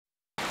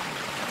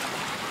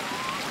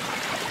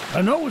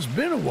I know it's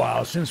been a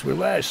while since we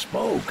last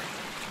spoke,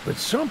 but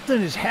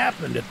something has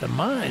happened at the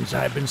mines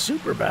I've been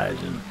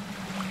supervising.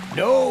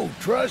 No,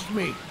 trust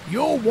me,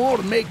 you'll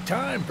want to make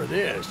time for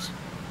this.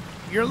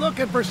 You're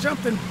looking for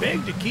something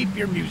big to keep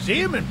your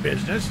museum in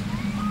business?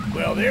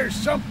 Well, there's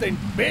something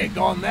big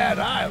on that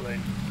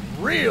island.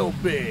 Real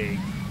big.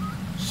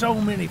 So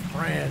many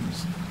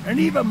friends, and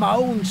even my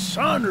own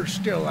son are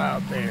still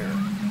out there.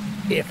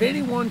 If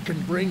anyone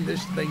can bring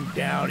this thing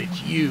down,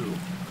 it's you.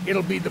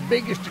 It'll be the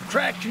biggest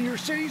attraction your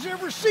city's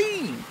ever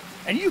seen,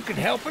 and you can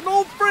help an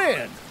old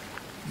friend.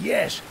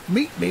 Yes,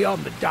 meet me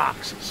on the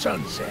docks at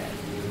sunset.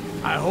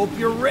 I hope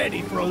you're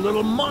ready for a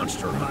little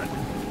monster hunt.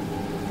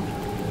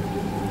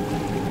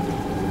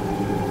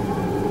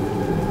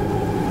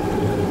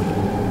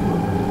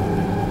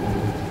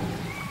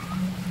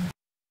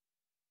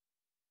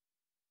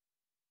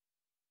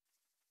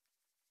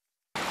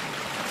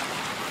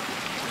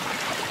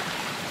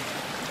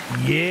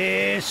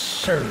 Yes,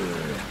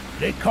 sir.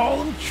 They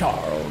call him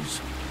Charles.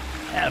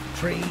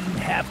 Half-trained,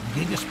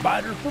 half-giga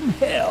spider from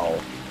hell.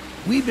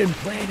 We've been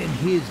planning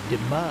his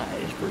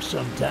demise for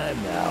some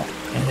time now,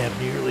 and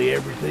have nearly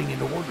everything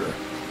in order.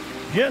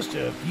 Just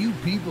a few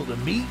people to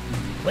meet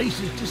and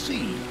places to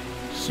see.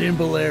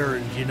 Simple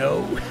errands, you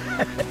know.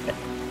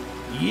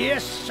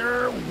 Yes,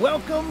 sir.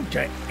 Welcome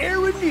to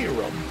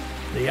Aranerum,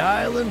 the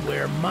island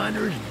where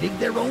miners dig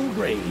their own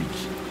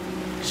graves.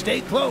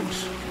 Stay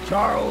close.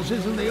 Charles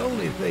isn't the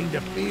only thing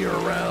to fear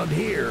around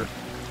here.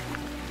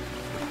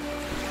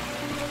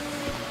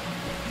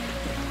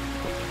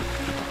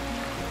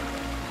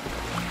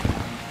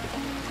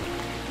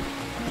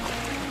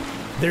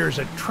 There's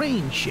a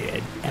train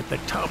shed at the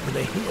top of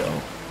the hill.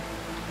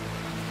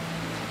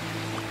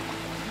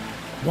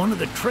 One of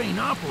the train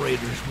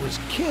operators was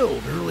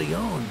killed early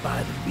on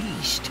by the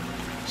beast,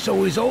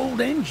 so his old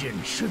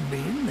engine should be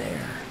in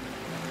there.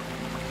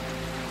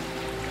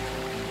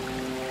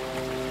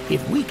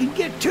 If we can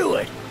get to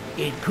it,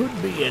 it could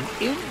be an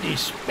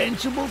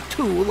indispensable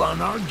tool on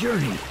our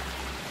journey.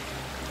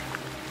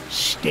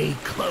 Stay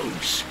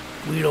close.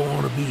 We don't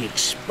want to be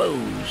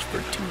exposed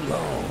for too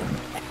long.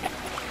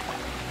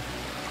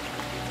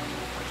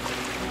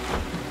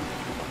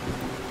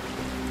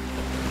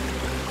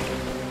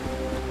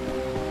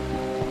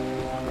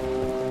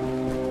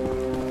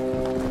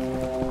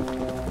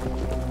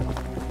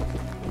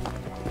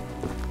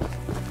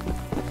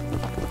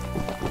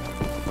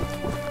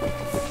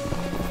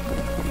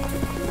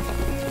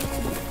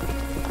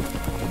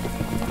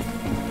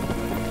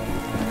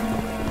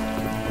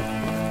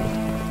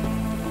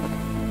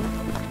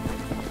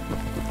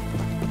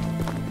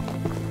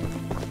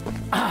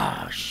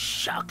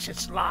 Shucks,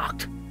 it's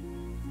locked.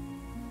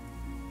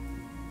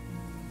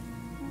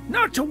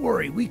 Not to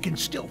worry, we can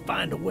still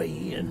find a way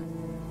in.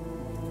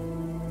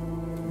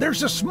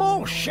 There's a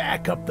small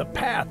shack up the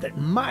path that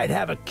might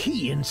have a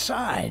key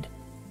inside.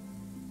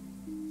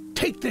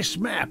 Take this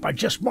map, I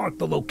just marked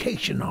the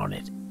location on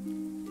it.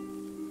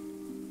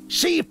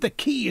 See if the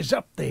key is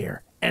up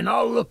there, and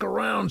I'll look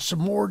around some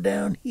more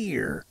down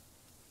here.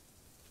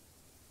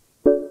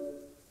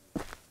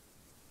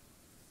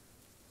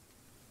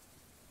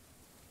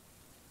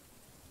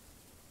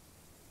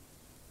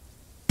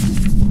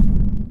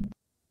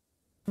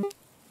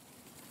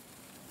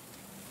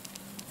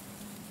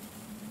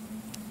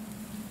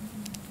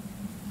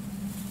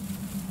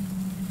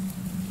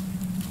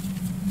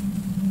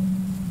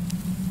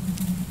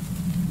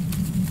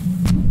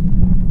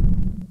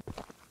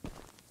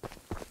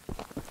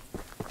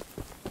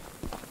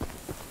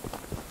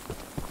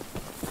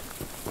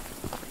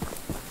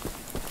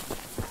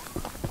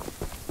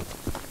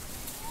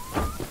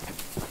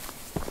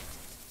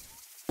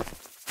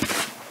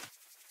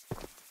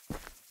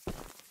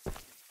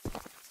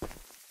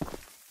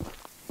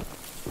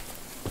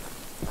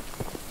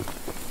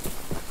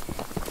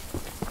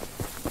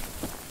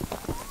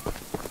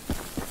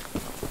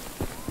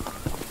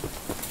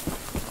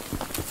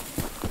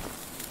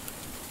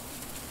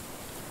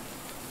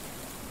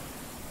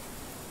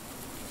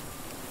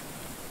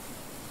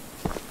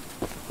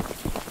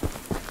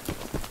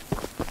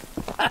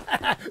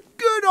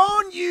 Good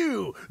on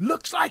you!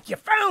 Looks like you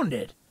found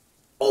it.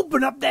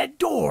 Open up that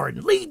door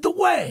and lead the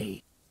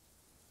way.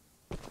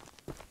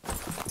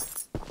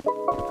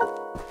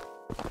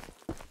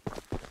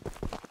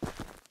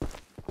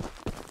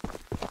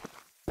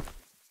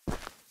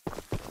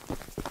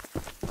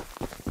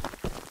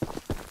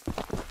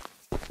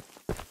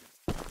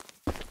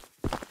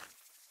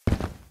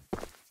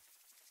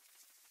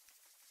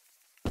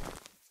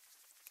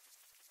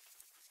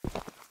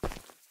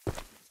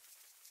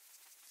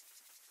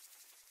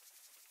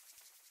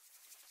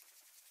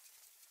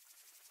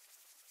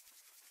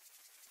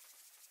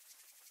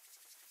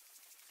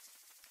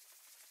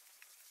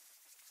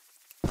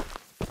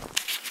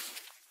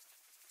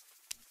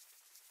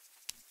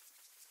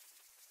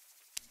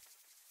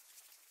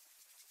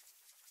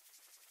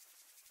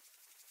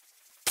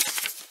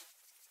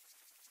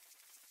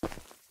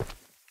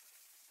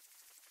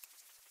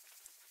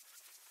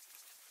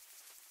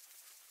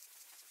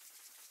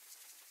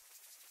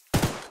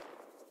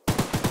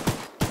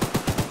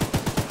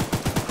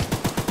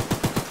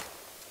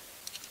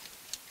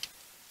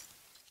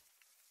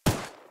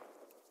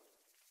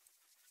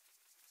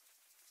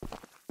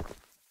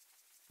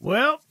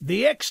 Well,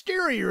 the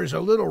exterior is a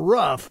little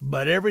rough,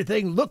 but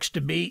everything looks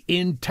to be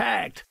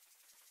intact.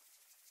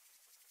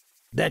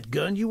 That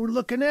gun you were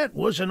looking at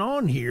wasn't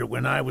on here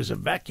when I was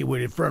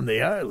evacuated from the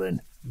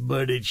island,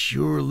 but it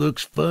sure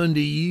looks fun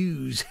to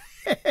use.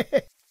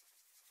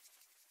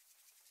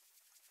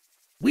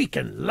 We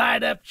can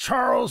light up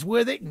Charles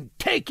with it and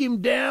take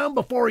him down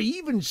before he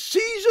even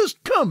sees us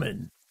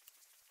coming.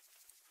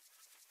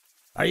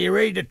 Are you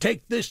ready to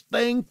take this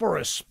thing for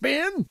a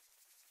spin?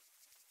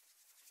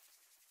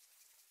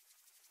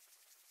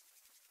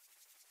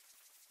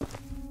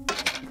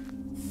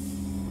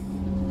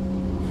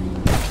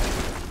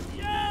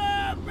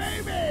 Yeah,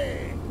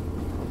 baby!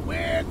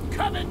 We're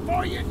coming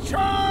for you,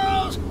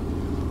 Charles!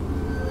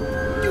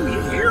 Do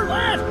you hear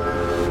that?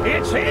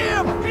 It's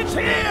him! It's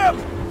him!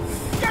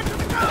 Get to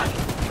the gun!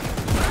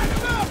 Light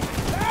him up!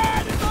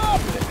 Light him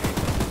up!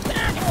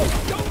 Careful!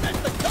 Don't let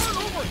the gun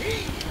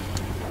overheat!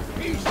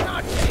 He's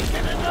not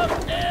taking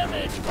enough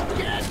damage!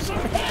 Get some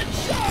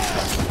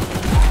headshots!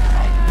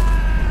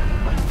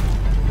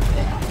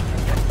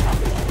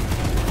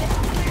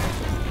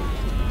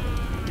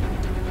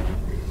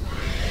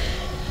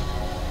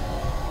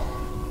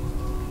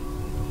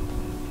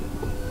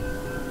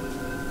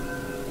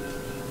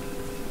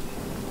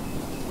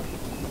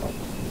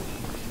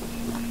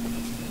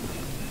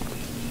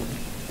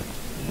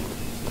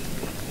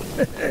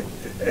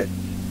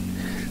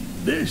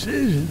 This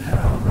isn't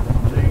how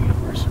things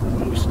were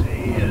supposed to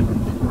end.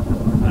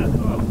 I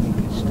thought we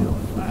could still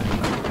fight.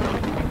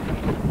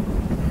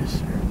 Yes,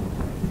 sir.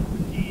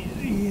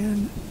 Easy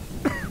in,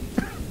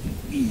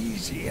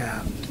 easy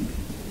out.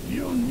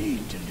 You don't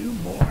need to do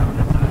more than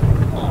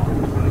I want,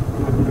 but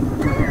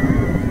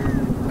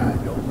I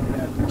don't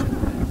have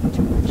time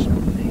to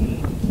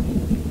explain.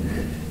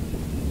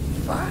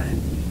 Find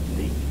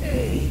the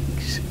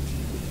eggs.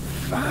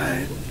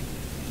 Find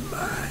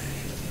my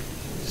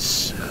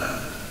son.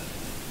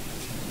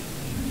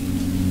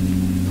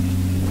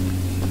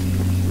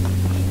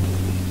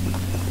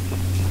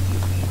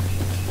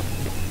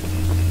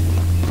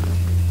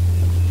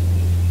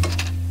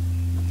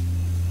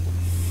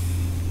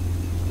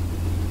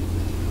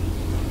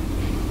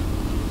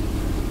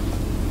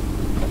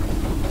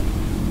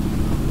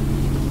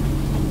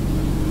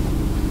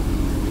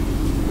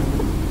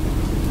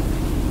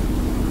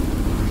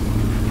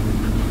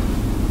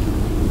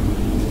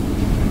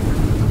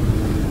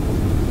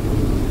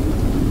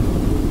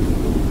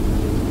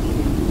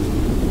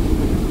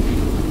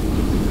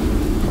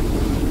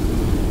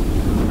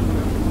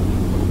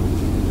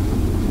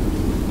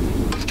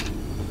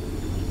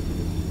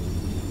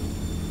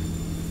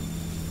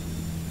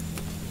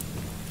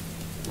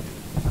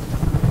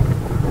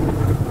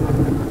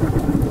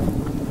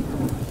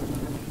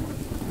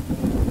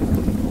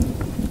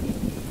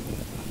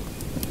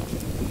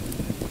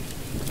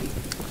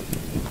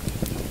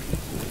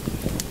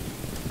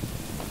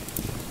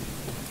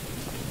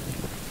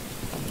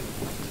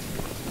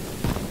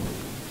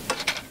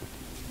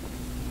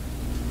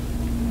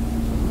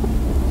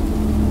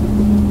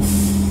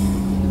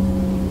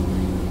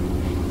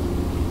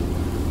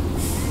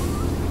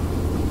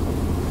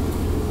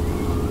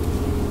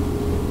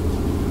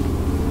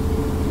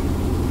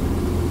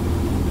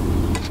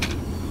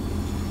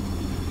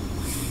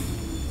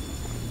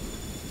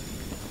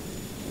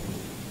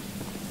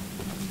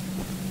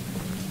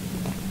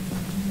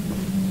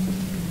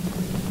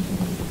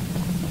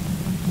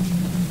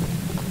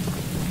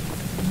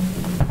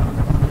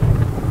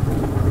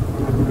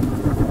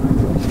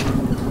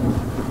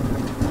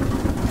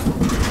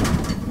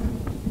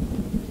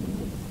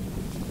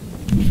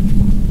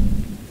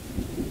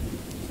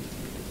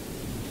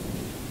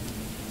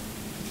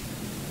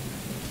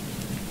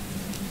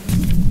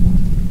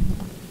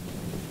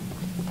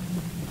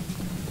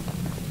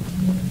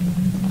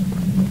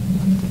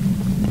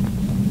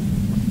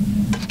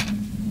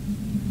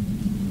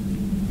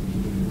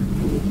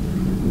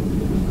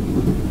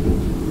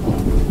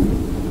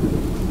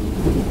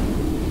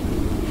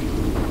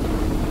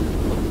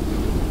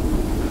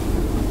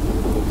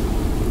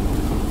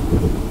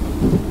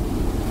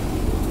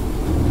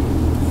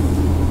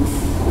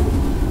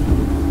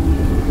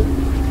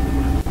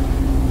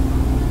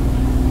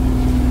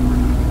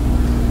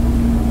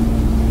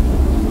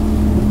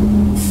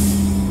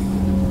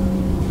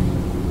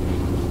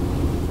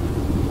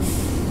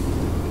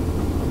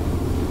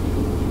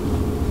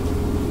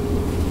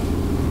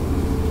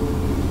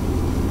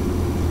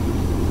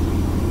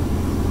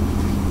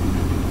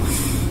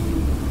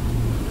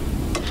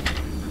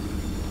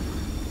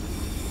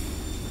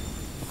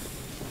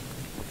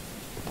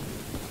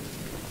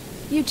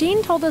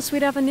 Eugene told us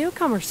we'd have a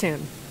newcomer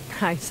soon.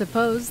 I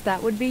suppose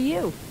that would be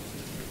you.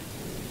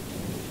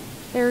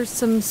 There's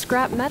some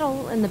scrap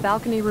metal in the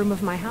balcony room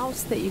of my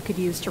house that you could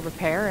use to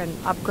repair and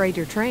upgrade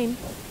your train.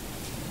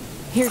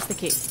 Here's the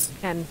key,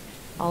 and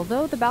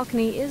although the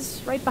balcony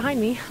is right behind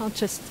me, I'll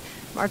just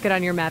mark it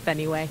on your map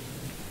anyway.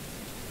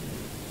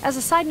 As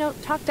a side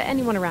note, talk to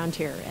anyone around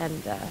here,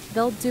 and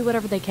they'll do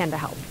whatever they can to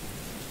help.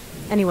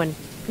 Anyone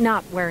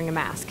not wearing a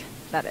mask,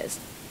 that is.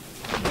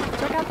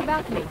 So check out the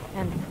balcony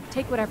and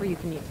take whatever you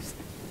can use.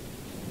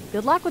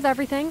 Good luck with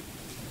everything.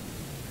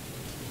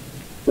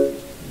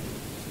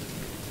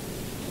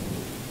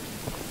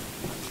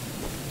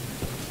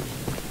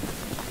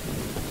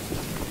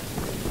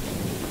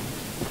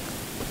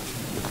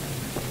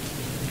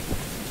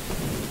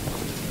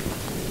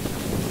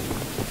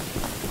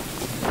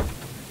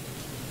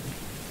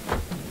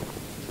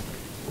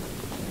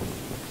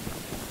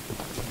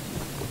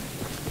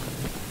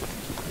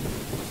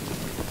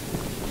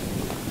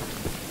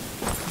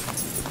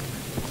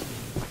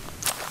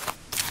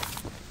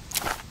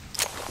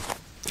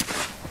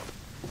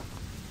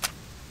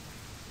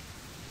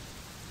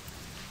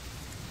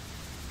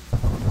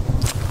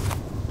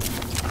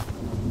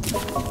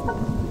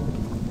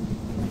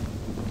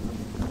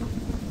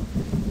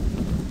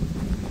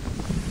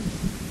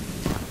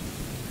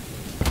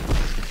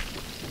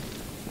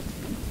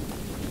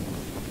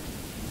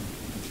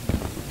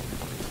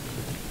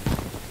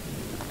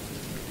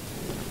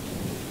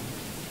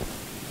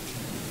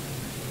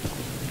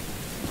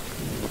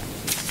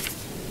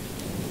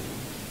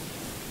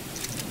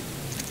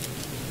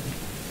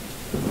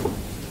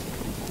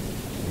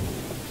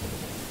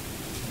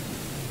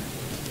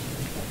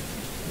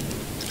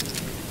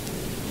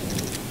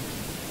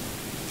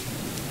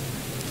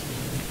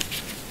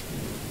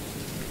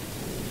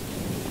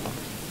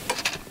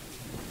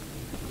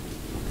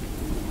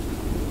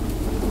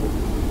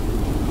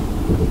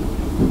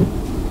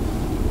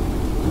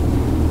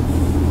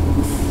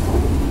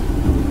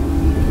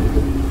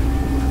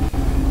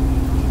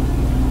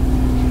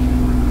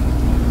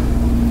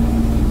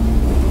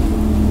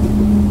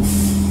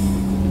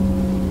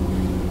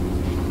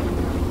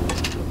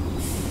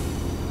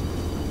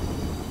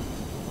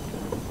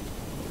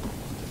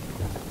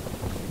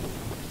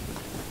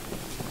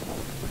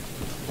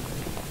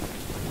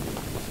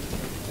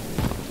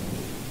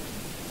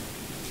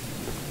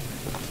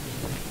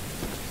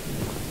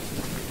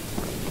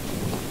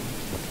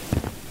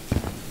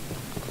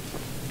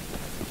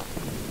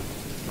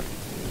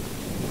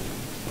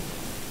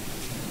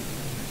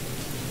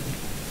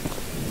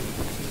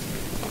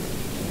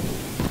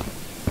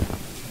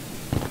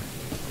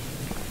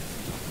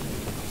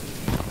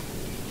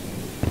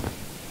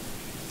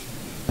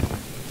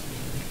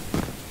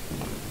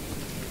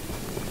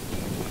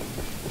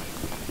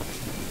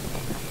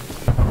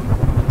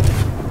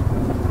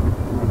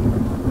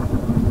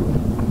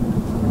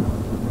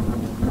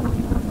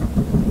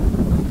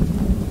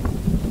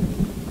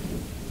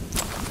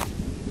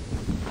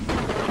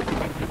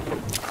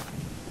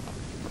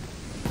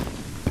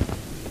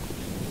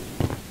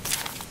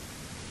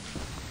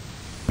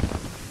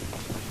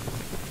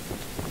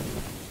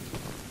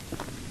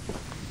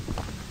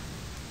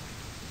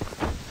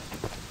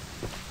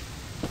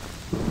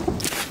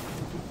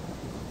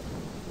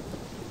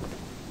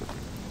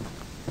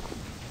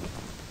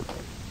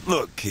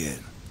 Look, kid,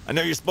 I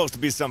know you're supposed to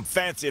be some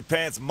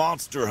fancy-pants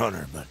monster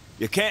hunter, but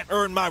you can't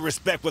earn my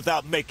respect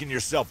without making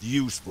yourself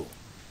useful.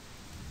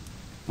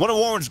 One of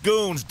Warren's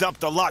goons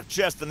dumped a locked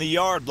chest in the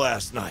yard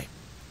last night.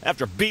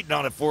 After beating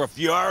on it for a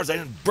few hours, I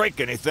didn't break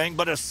anything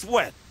but a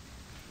sweat.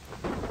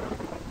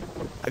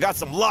 I got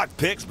some lock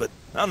picks, but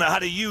I don't know how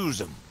to use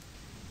them.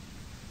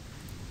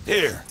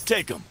 Here,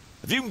 take them.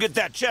 If you can get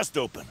that chest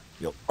open,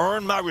 you'll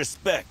earn my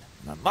respect.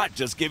 And I might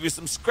just give you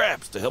some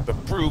scraps to help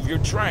improve your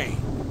train.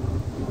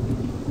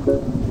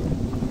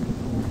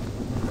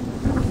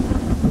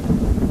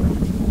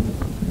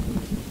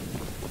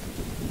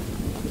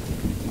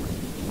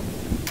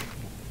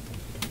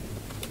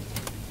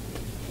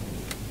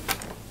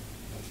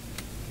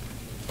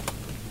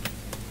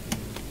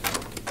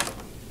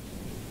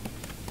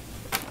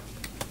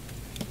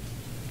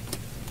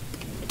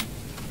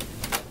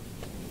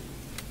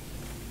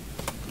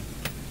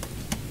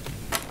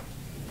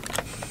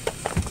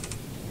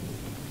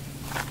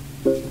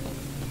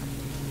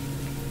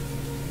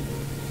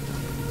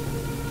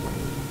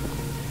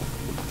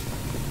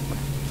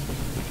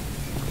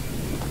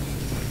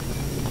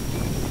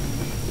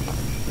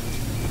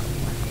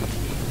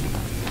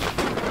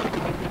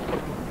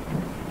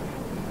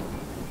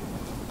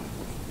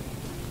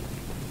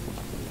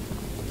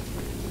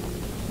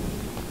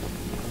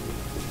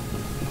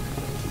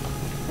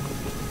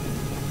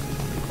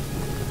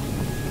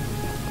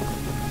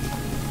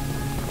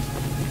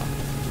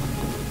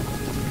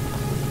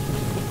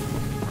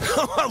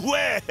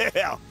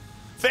 Well,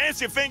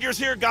 Fancy Fingers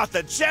here got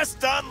the chest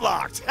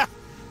unlocked.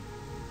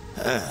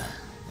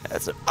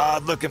 That's an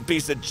odd-looking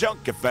piece of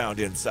junk you found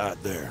inside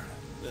there.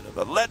 Bit of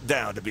a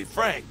letdown, to be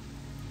frank.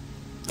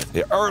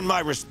 You earned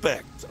my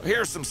respect, so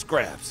here's some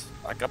scraps,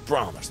 like I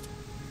promised.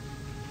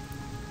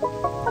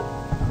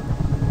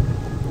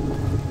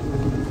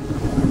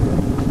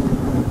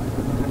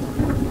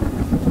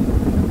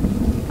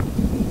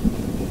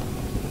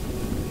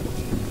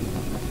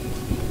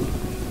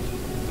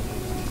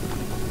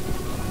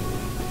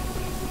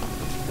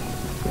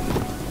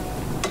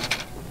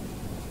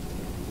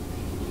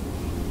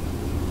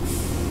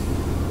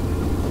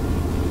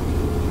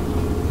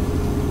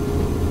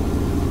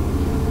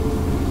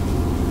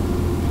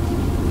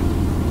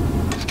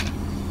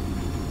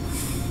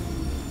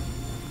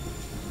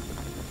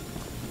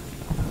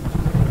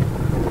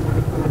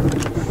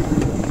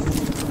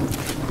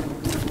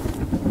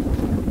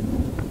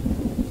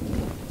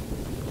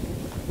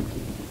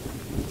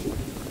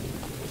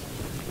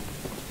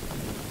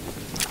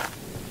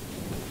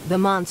 The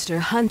monster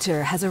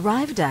hunter has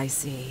arrived, I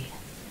see.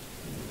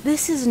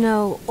 This is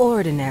no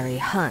ordinary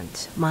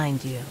hunt,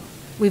 mind you.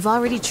 We've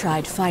already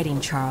tried fighting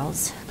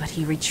Charles, but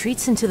he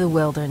retreats into the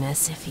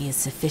wilderness if he is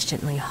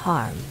sufficiently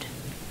harmed.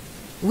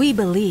 We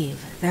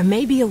believe there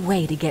may be a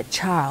way to get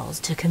Charles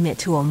to commit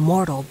to a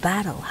mortal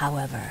battle,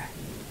 however.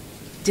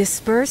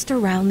 Dispersed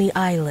around the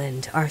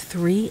island are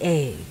 3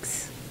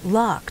 eggs,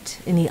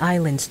 locked in the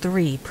island's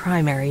 3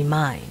 primary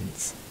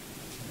mines.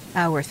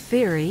 Our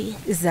theory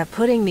is that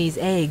putting these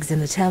eggs in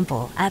the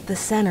temple at the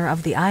center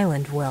of the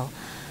island will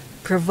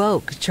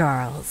provoke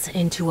Charles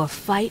into a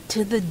fight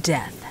to the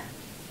death.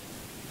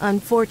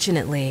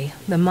 Unfortunately,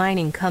 the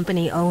mining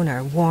company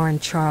owner, Warren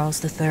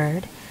Charles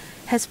III,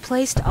 has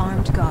placed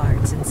armed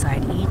guards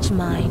inside each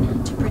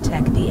mine to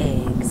protect the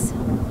eggs.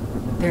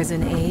 There's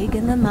an egg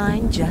in the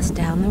mine just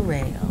down the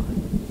rail.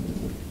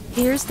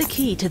 Here's the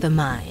key to the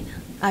mine.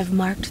 I've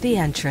marked the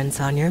entrance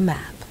on your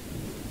map.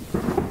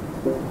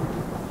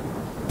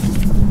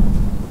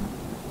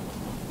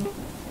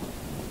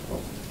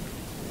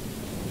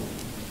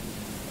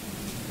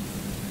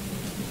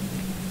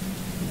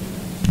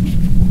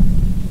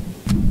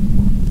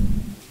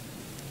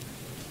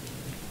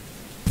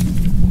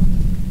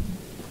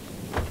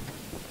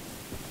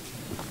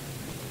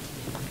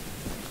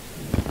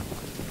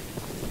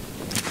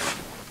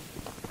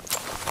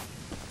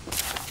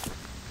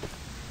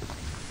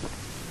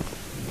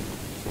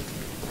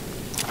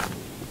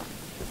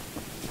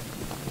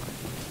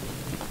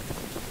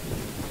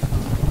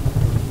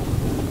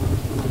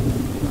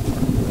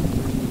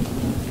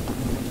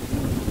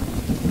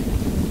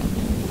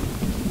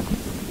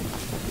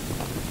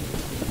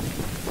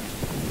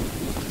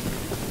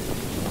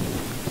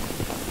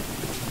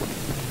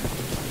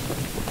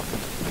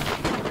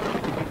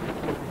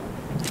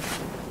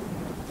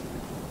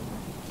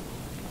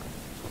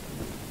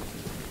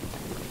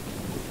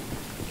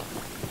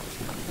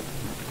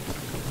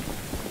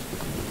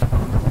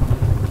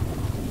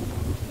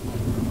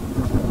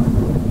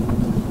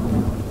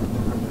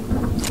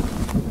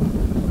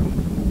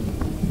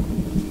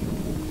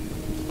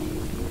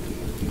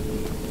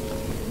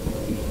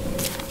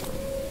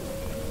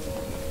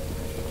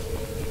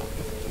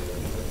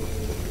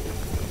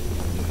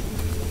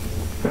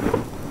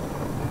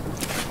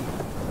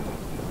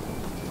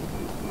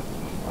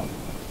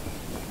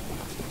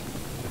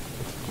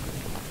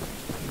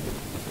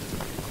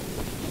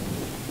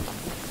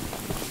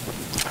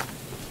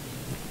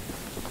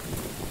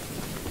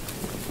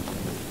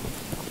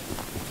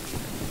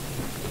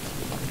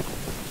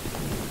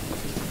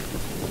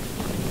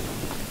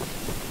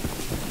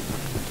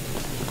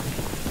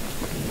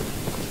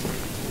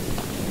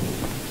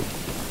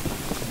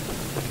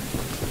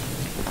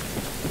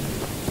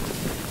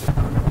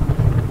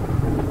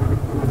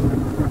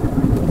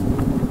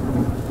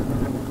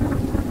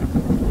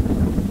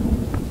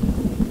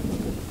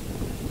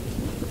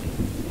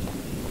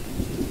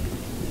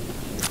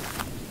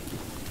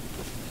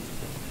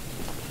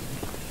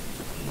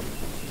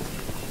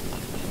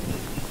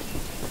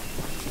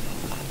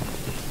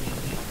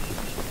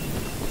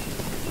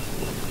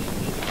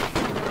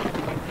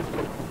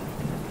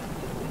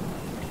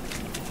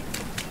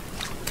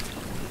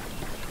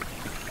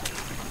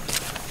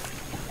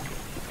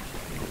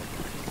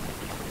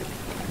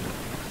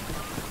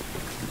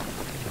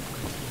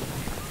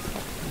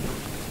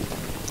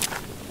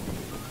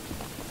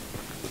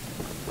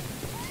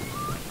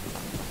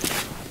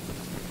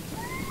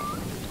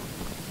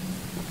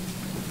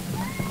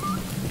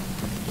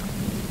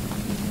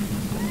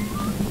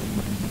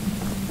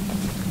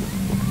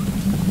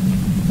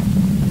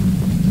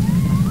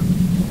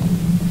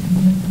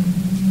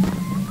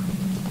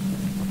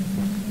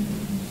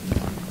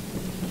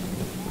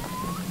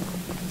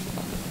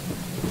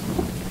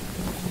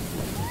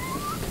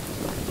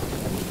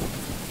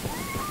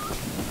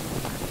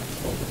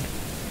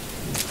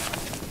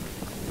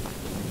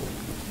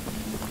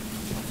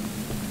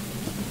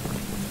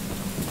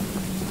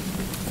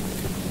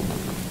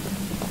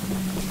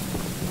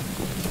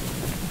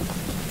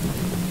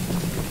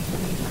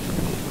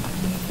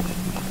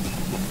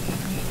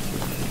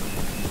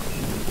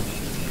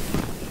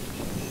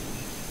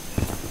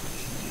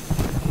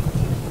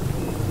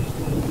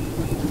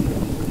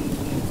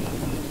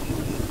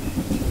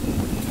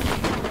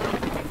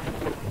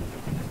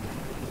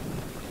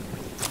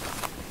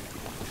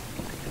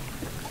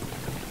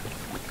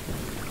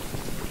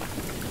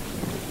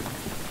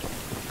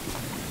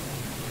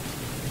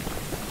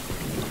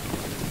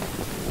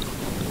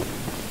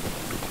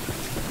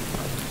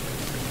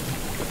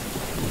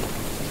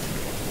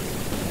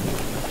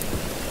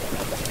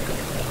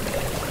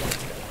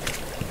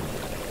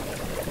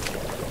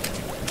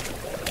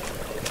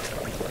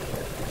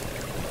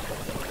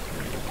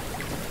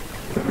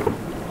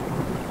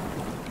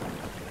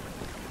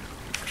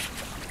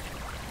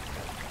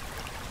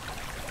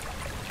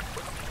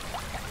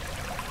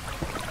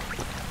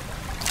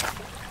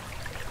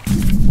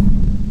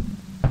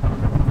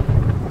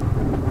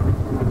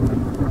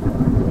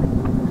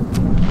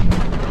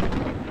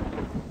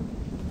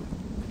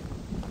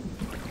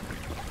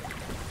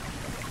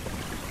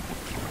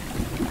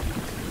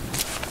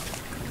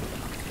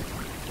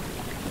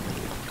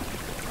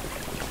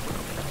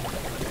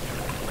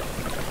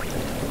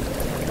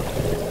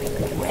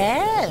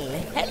 Well,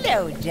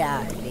 hello,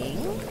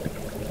 darling.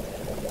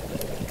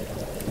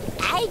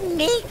 I'm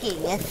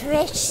making a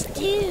fresh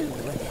stew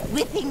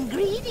with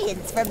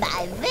ingredients from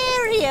my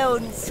very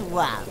own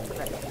swamp.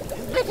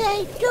 But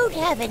I don't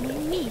have any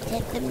meat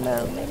at the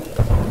moment.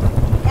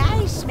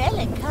 I smell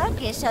a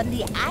carcass on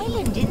the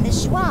island in the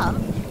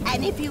swamp,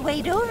 and if you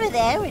wait over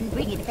there and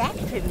bring it back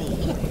for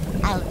me,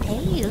 I'll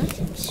pay you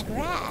some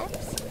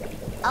scraps.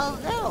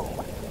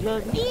 Although,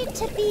 you'll need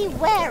to be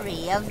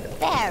wary of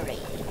Barry,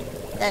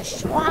 the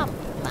swamp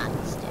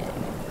monster.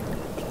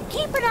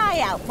 Keep an eye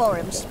out for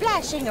him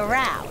splashing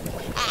around,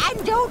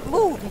 and don't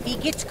move if he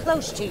gets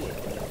close to you.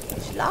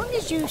 As long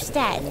as you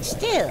stand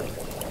still,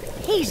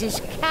 he's as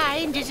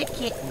kind as a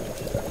kitten.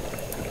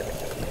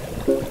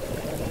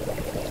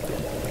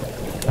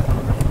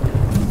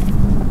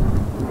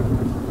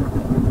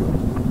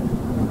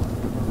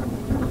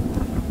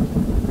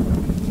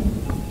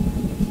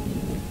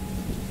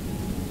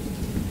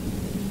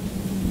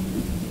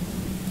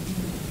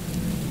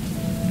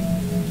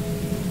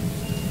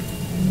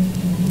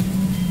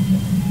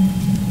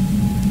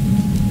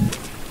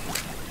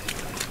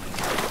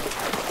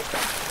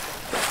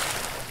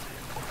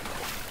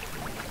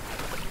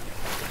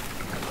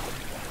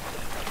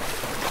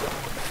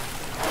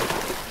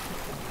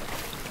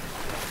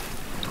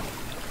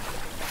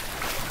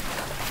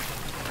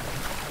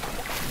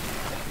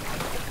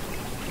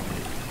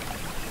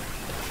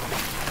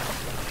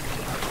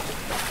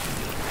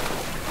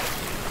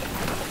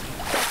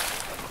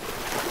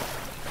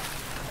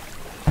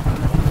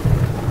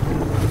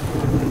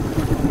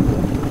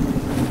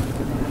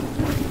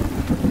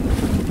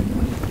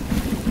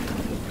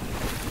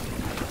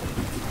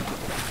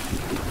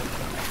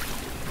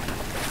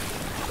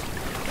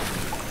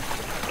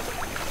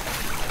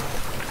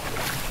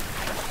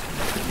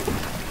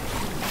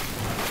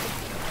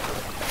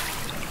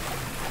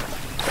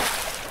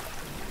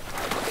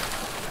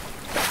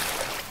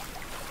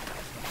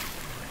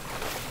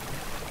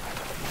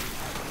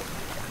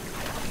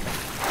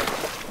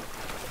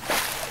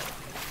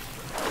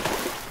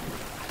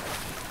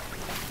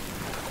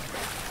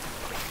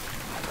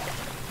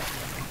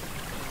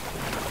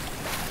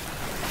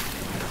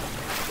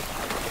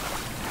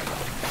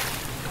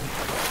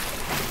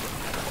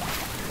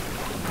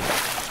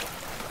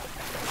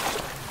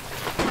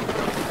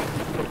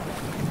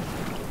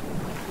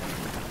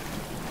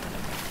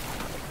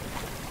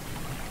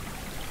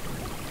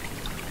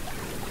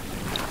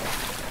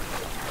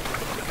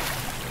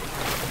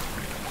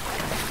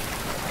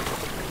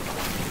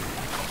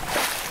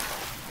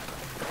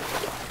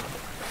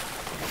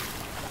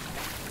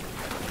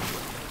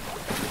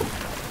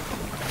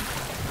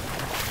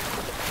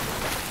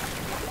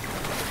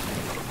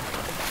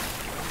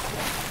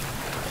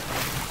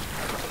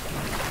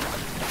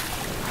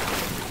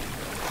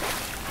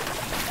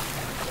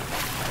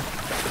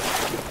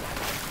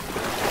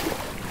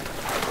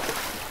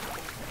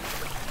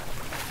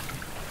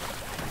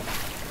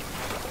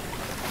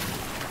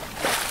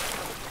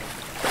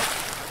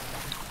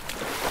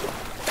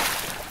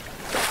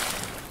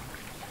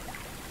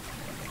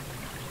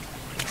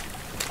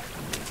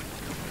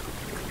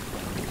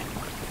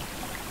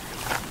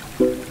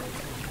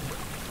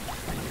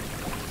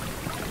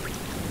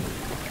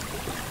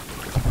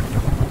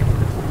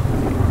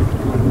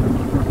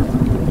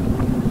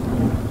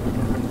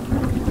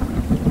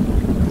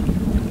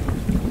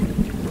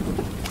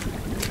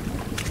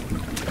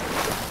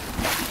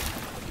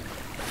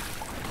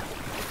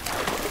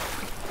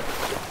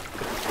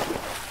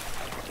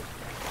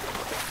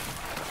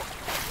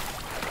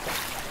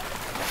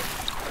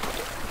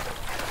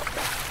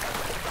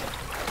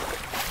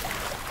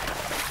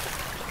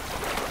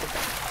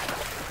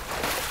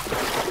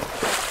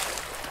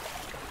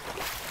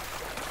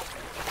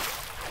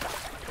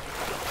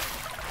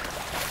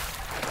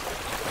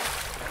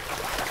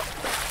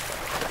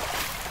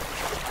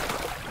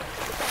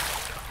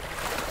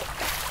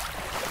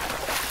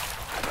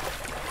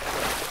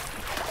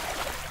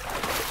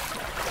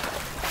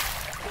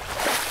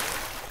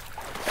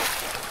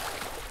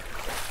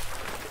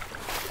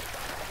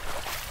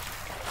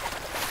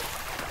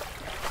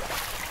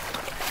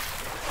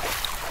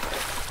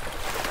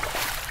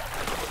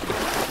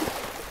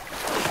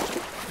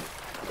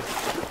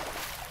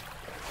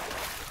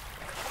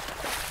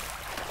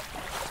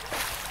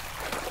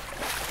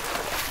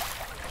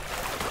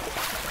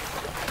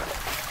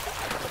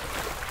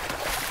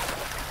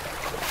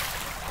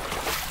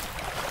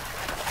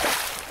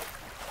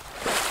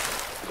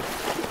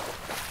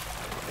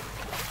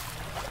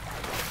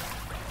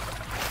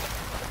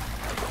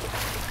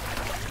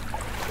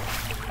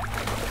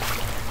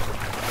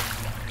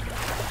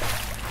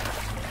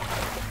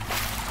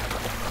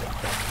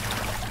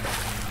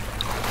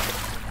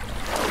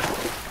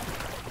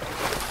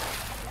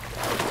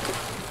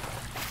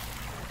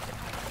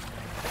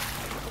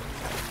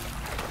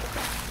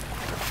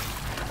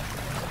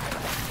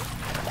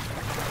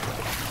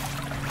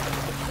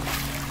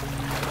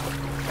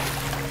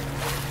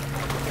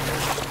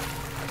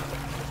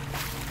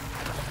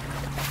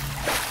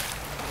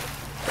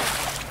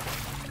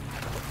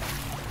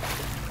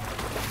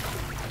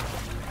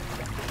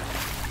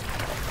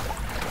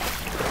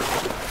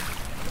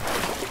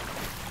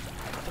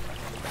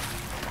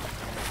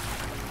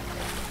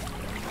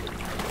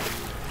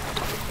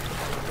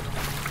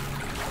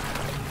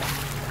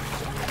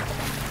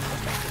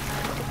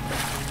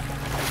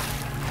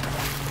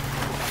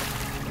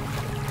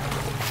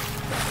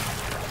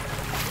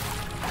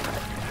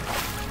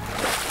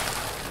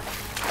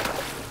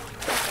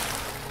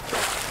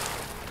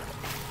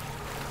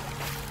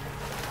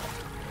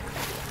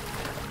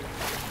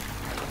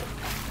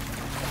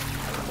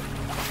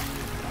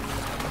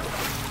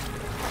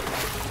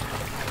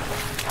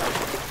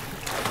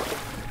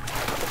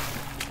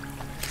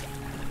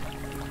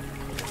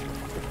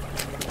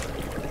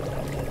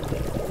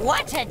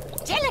 What a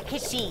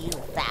delicacy you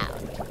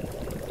found.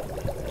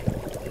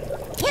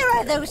 Here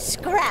are those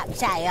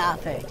scraps I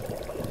offered.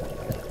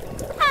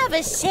 Have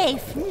a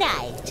safe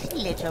night,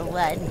 little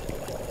one.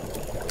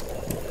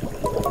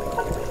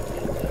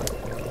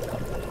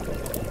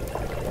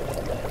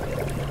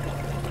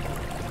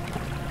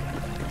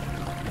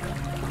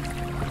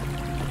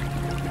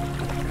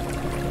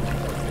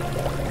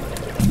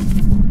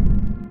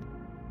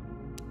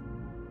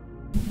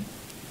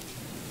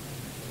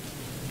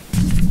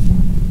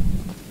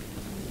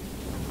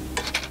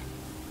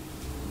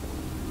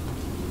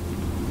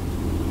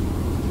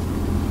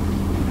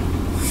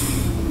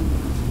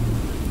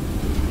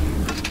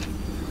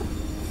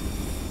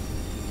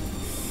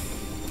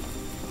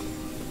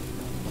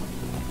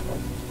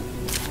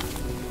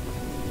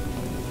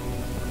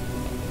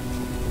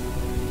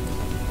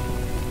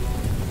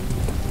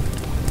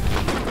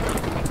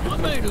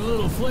 A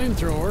little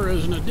flamethrower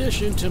as an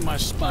addition to my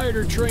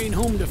spider train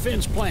home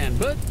defense plan,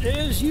 but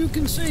as you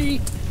can see,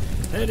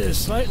 that has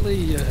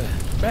slightly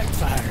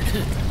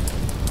backfired.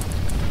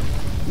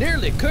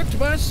 Nearly cooked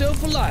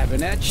myself alive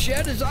in that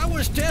shed as I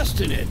was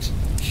testing it.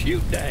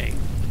 Shoot dang.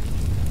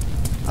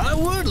 I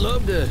would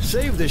love to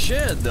save the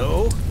shed,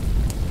 though.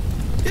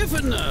 If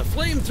a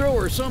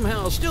flamethrower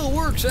somehow still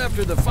works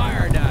after the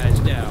fire dies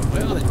down,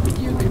 well,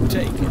 you can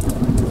take it.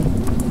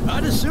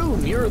 I'd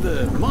assume you're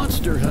the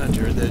monster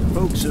hunter that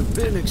folks have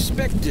been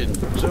expecting,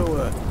 so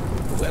a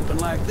weapon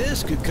like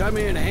this could come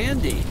in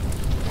handy.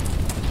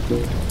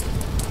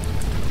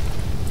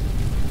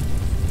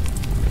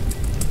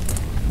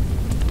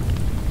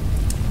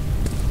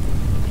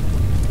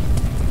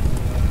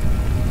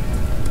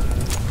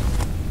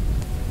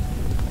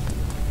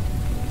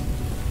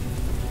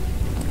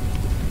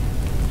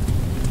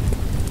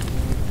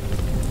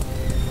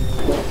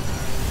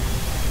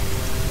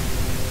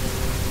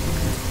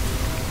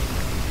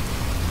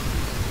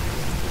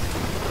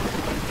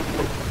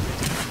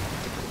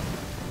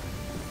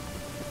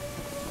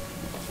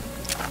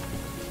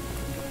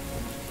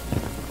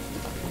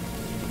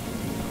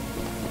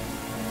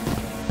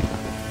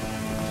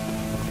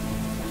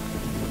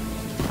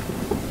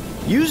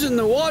 Using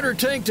the water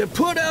tank to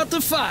put out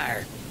the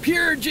fire.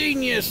 Pure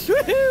genius.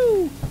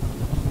 Woohoo!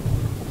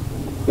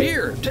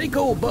 Here, take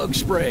old bug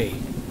spray.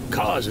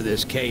 Cause of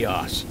this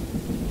chaos.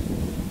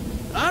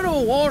 I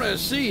don't want to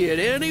see it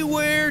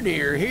anywhere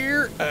near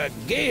here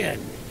again.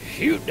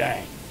 Shoot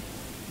dang.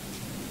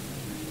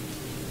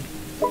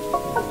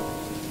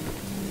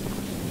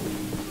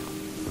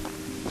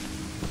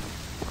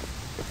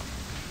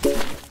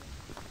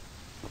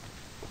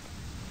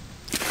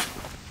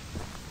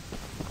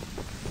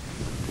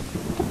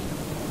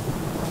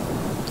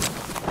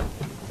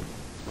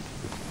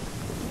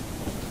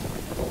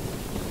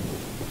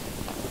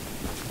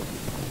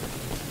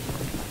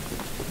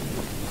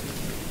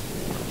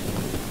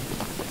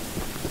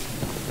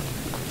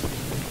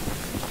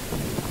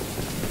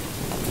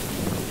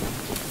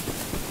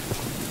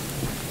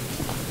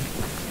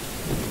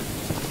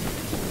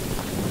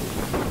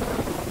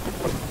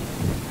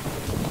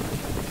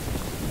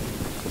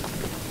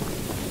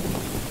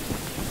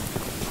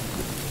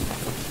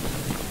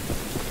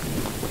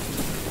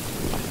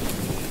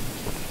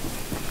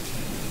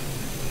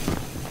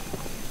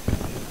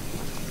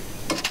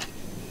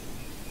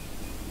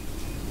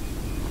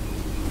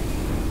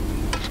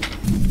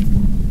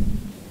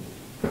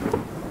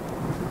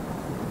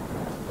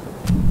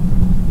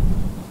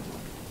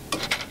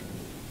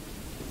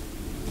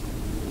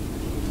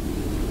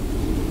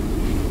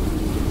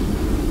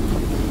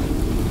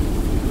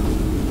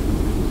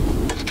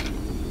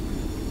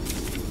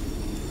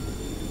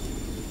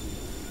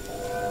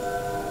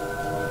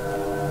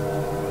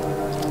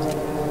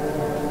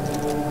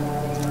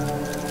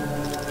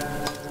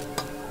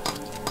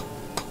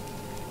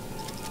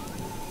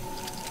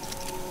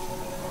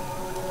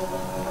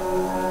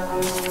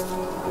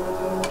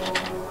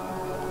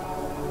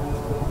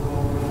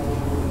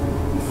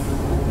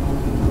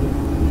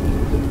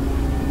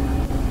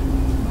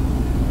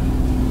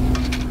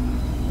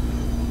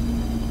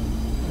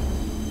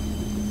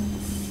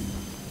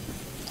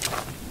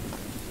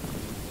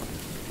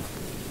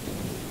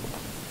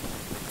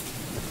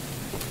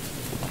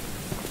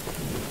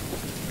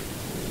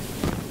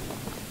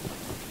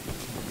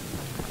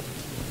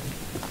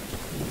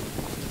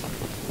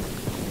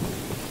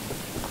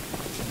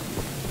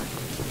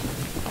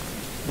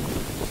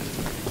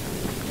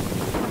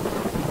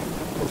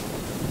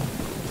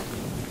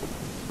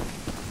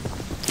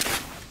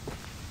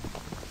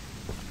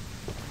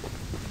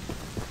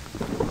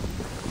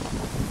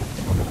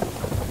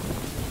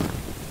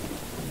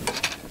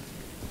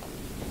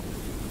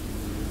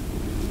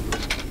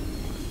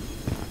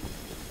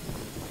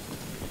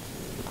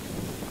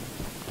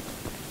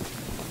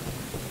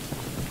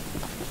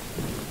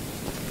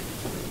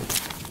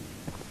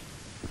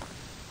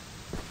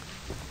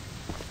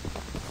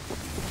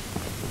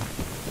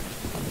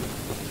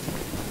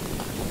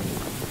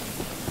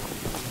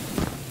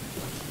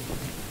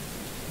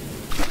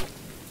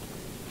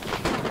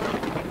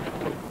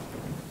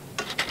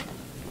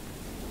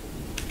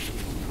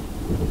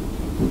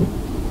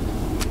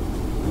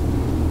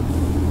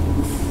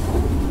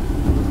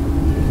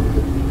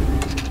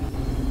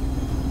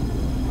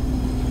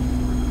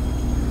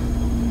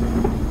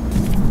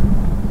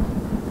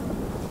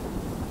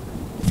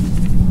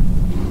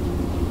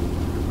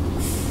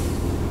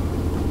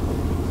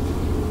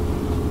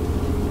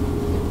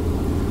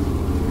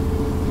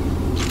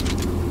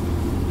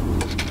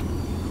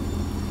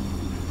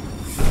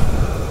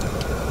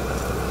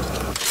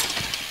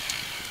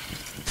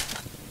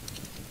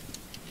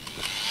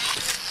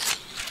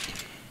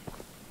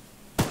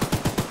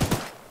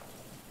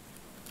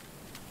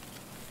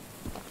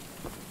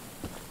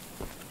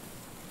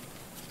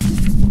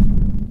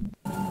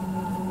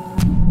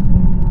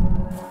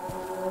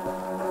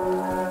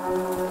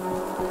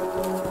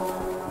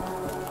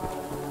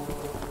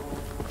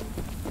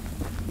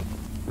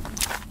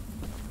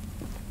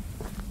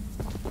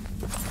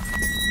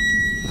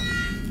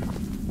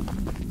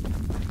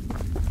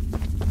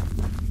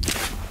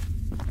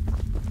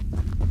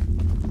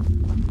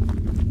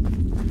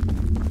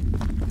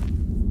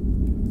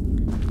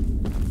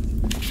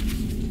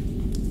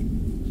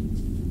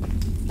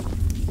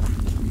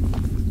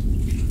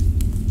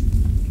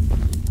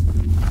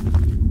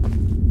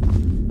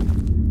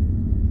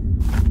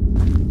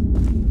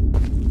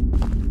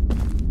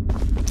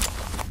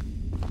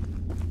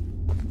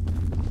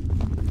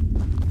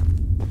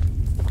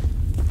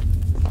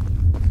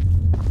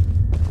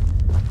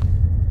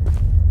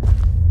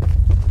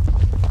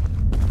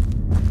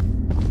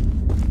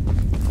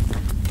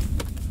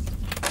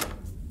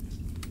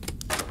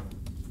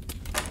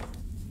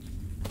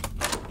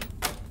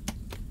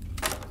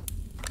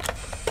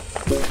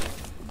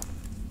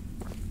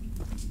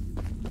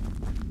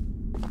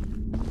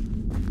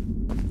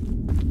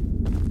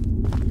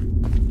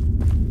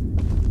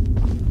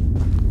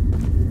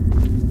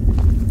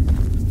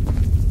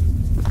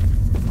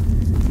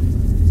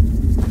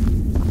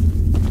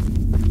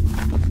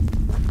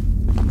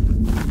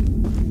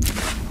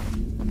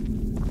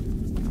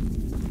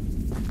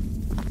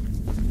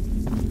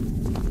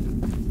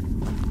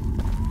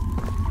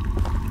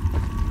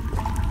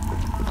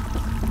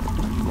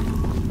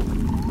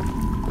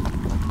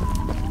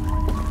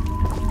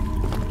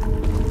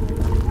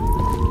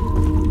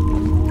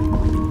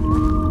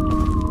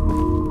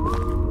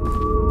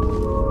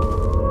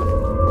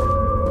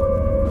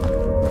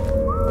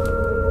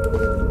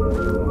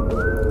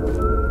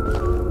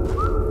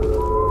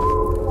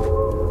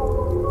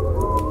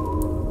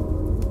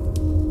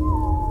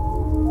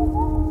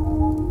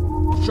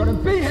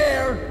 Shouldn't be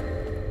here!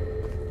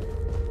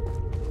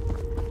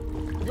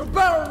 You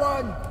better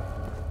run!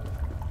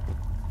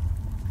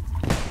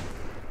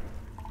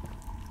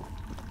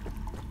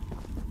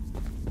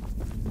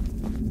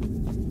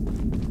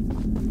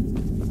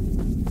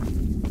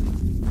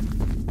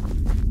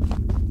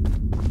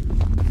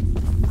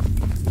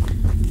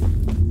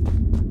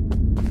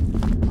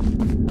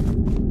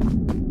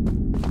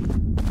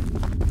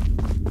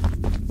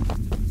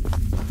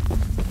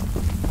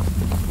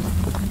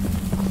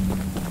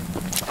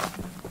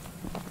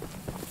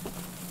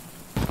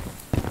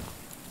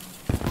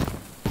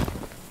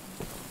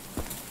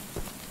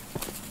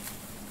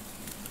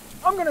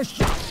 I'm gonna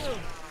shoot you!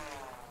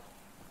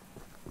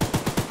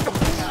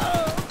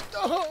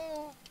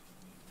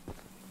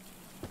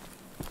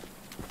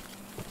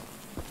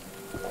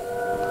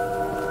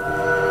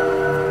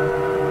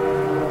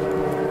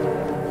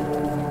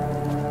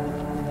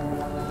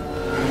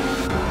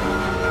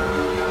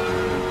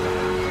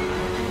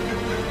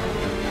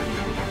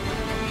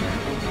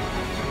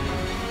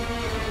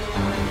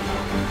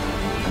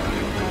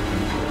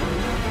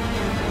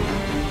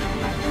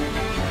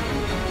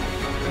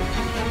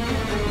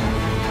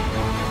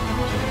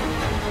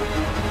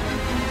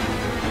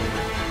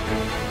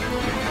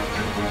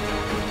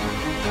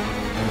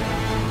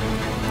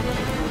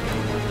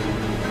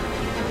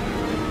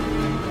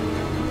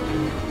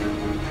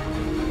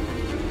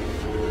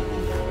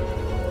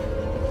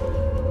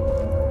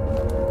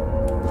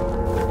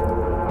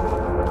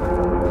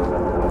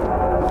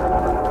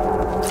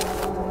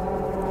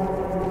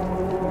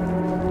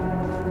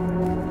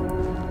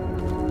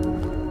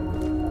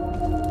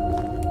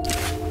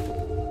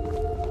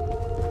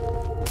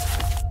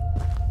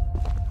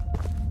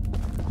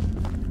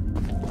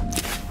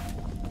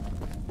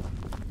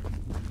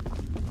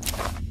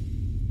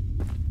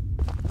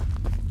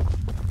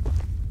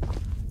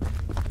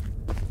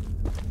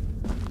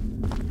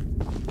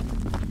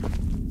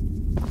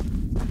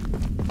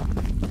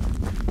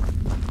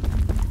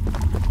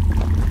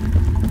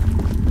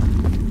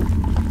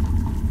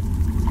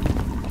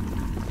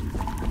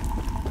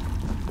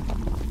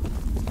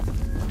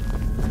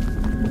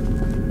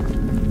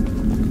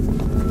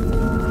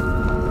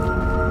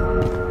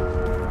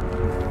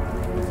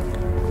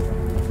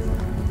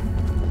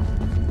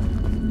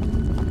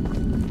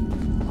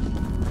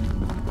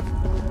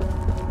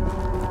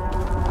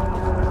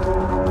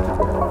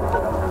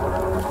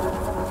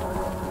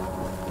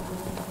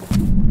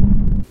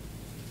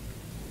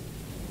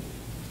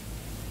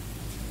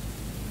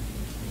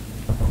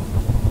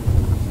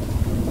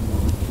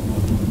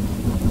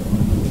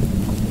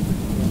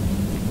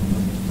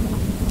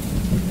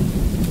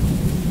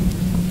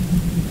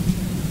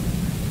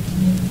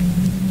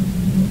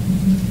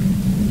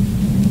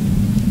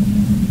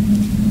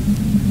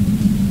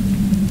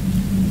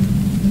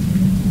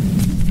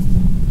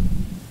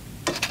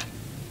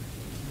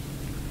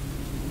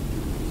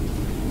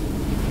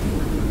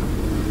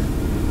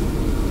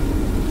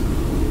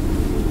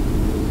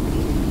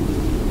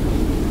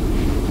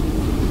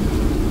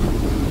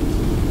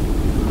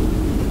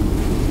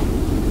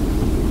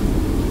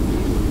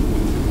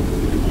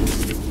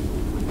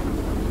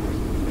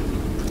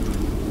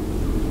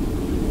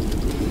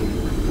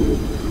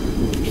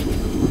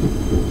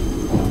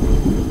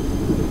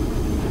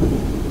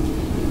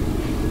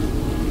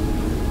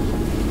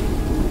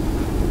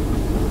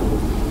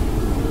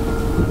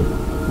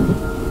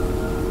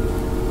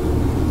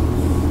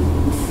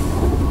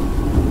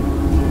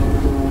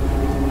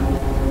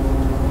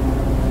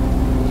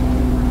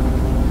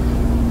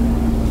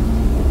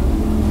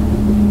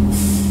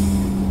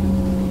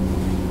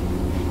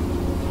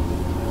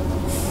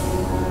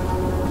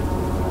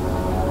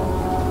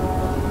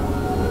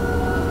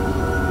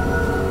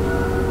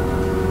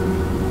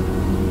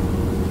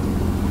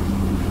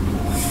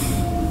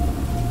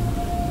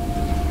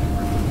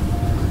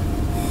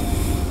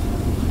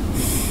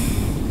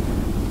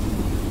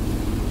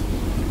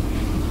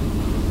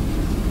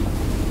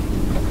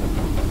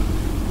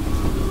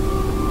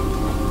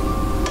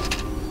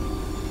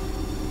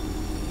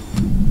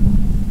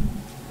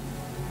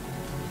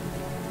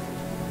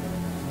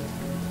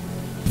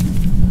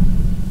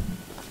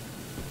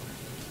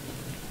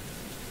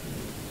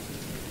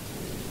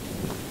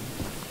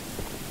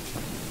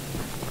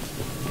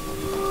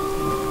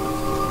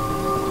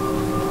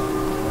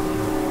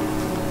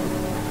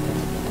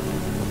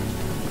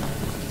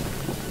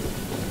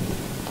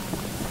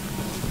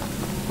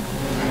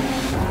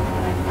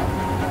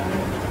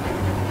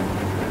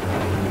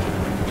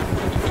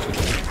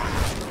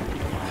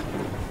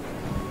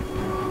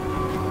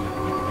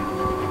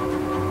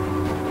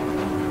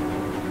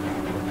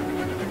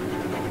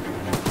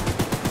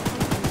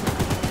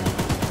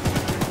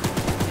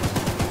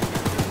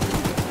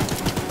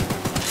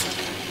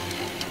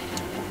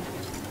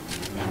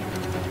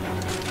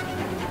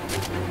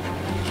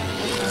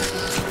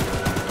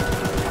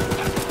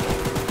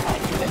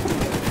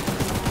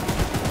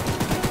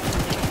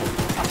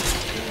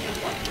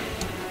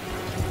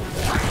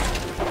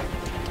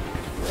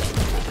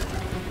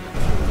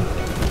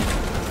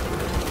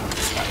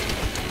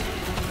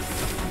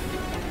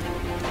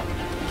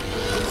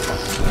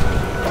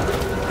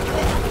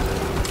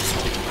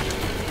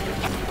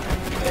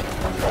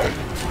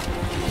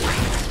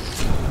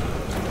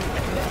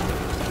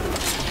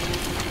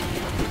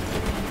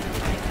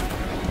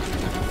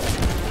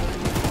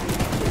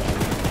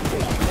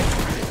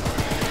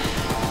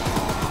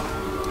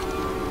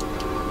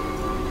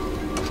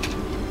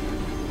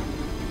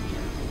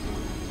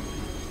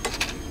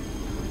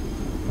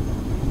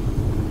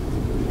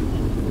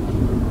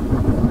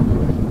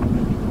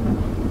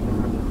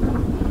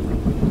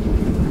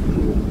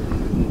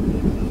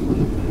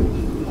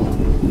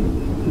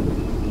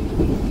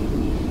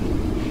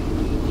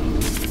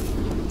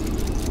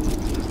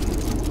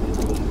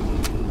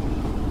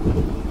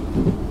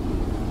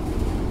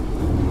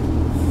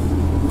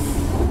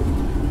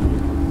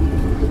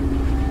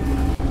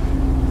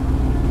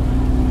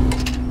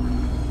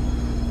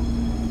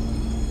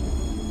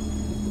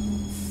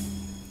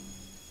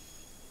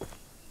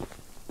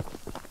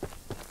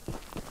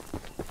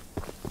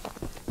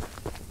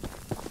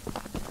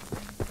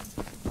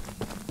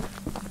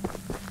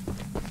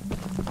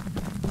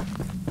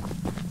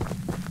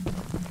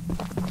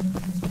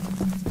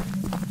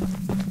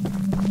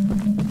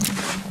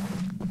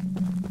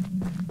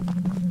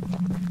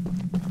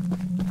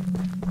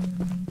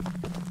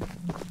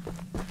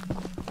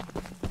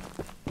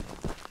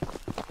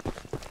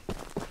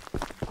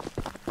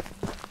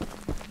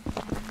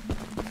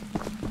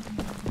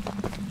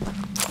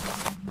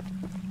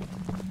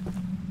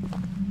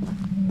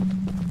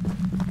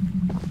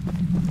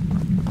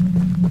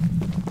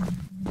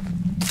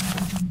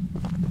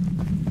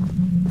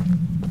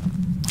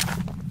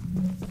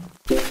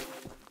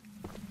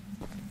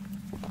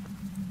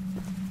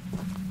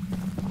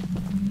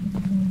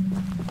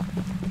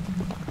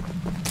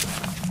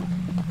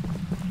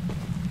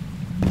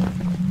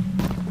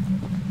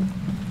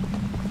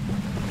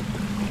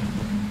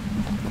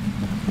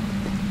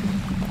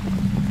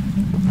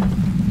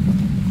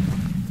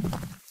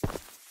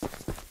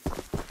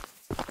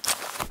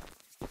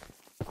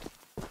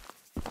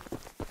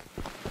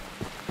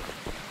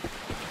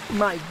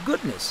 My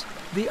goodness,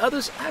 the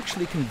others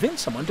actually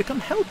convinced someone to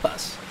come help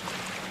us.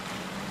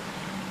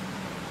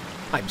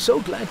 I'm so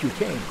glad you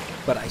came,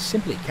 but I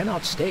simply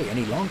cannot stay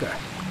any longer.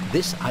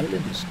 This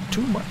island is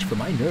too much for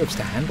my nerves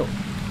to handle.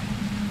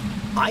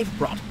 I've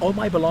brought all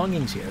my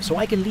belongings here so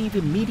I can leave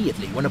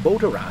immediately when a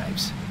boat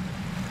arrives.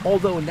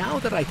 Although now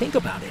that I think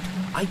about it,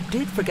 I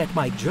did forget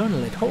my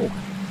journal at home.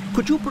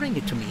 Could you bring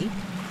it to me?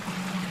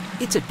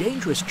 It's a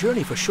dangerous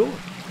journey for sure,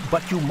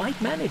 but you might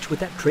manage with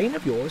that train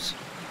of yours.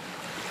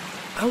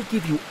 I'll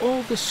give you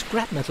all the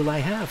scrap metal I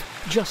have.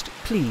 Just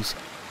please,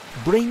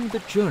 bring the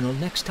journal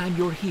next time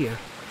you're here.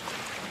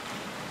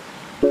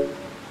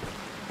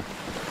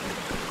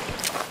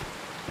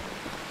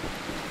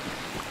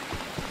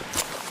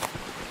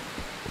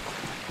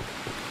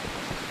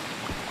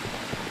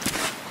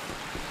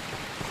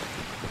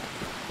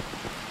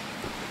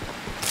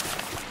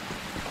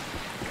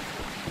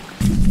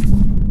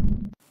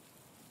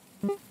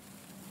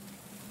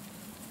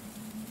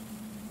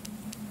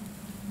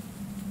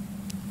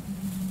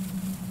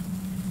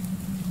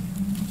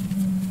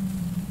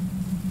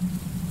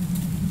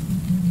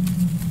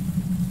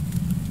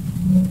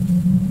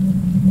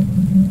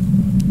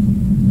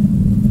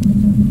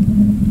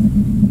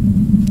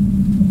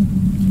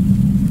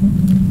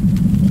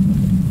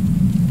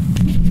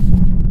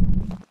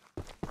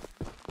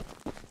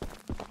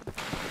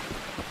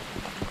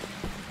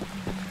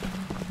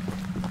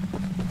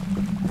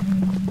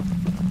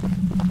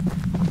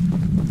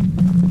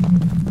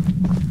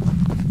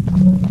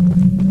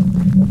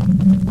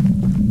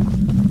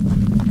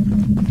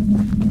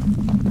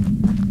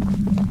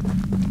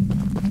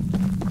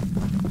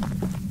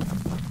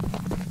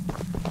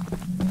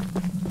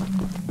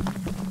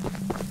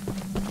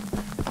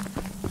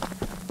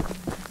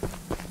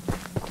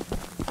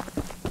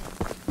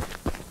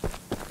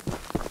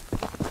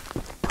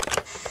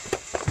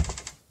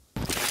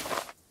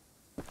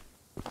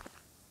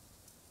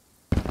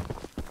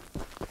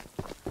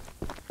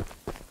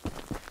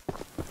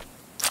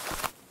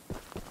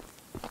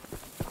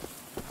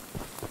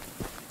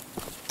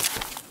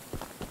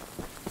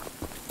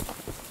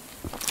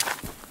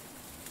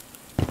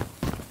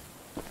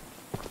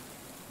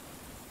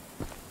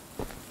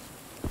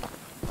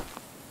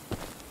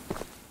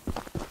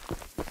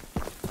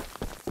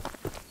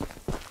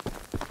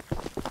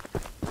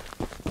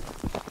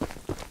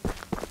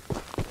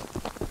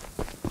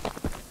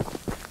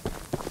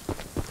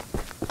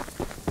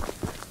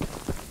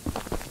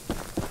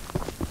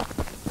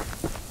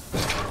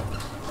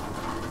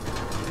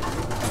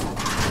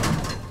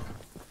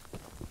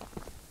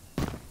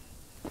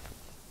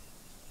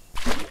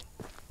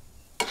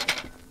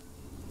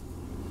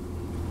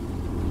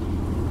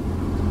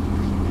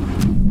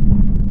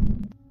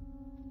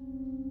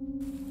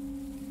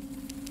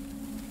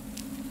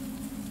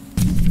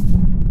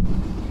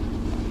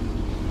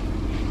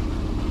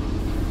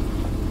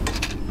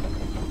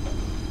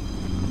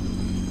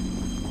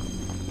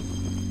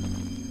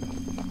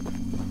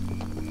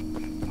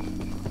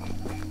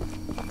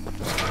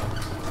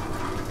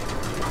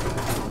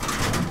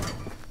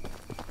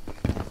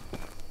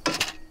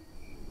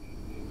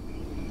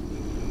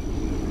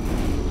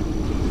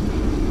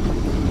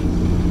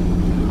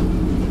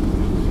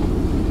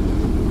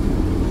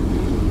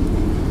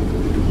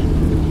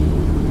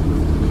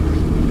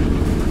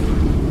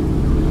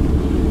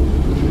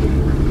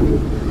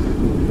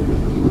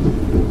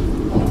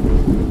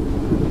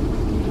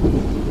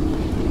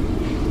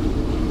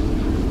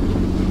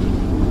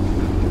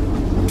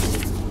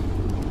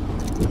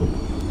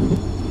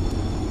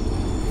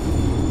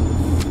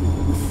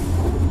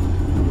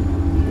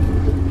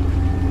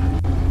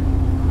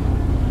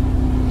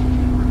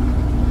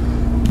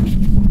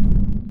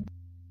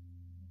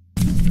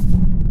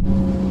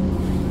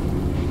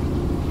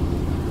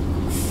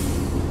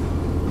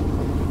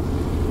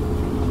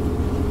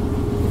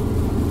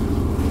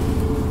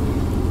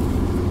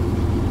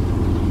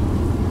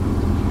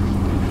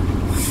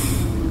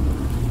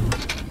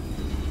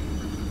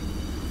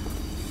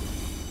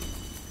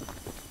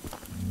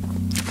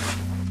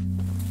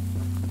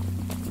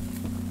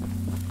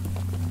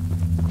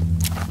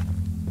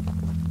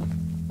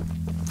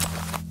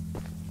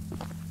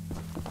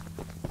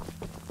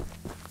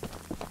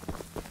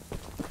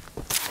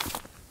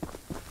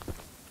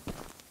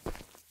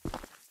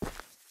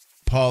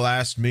 Paul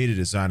asked me to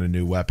design a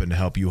new weapon to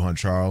help you hunt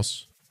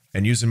Charles,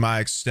 and using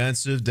my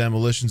extensive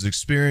demolitions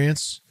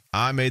experience,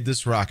 I made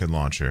this rocket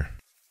launcher.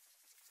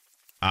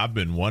 I've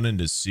been wanting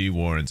to see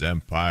Warren's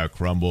empire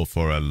crumble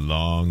for a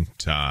long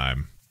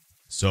time,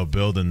 so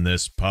building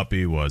this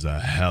puppy was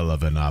a hell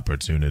of an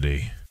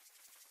opportunity.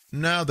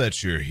 Now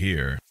that you're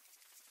here,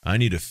 I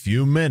need a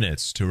few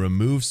minutes to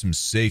remove some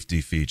safety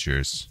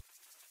features.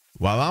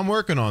 While I'm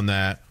working on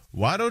that,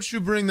 why don't you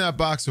bring that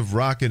box of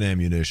rocket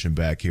ammunition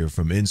back here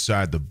from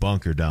inside the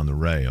bunker down the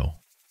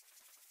rail?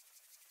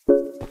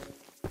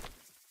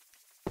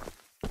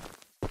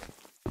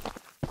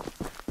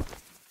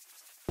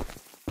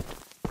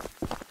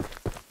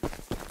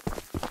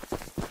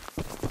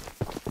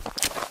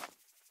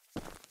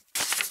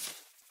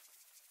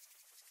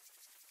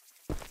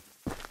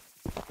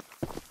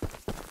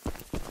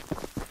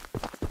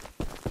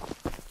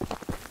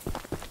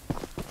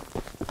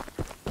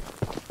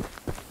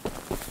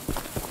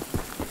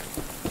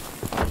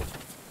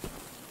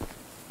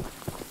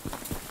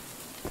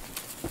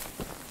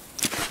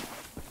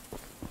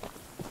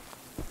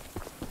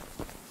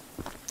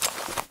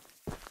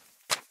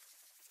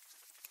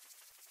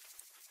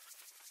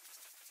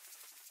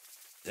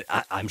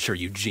 I'm sure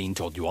Eugene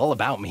told you all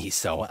about me,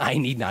 so I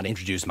need not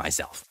introduce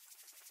myself.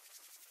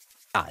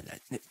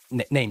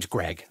 Name's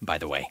Greg, by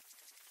the way.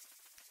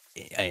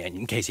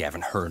 In case you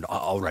haven't heard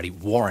already,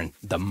 Warren,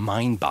 the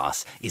mine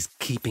boss, is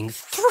keeping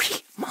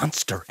 3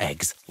 monster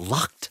eggs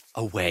locked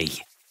away.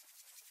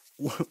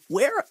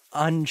 We're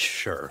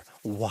unsure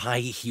why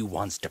he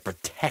wants to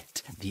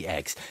protect the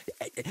eggs.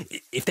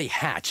 If they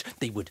hatch,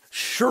 they would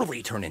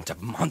surely turn into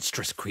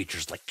monstrous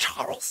creatures like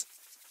Charles.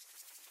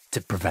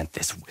 To prevent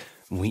this,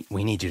 we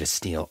need you to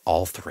steal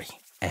all 3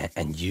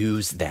 and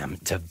use them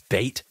to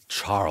bait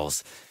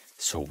Charles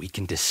so we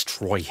can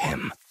destroy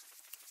him.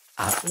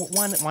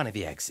 One of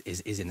the eggs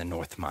is in the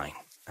north mine.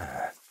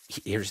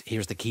 Here's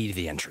the key to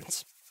the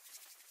entrance.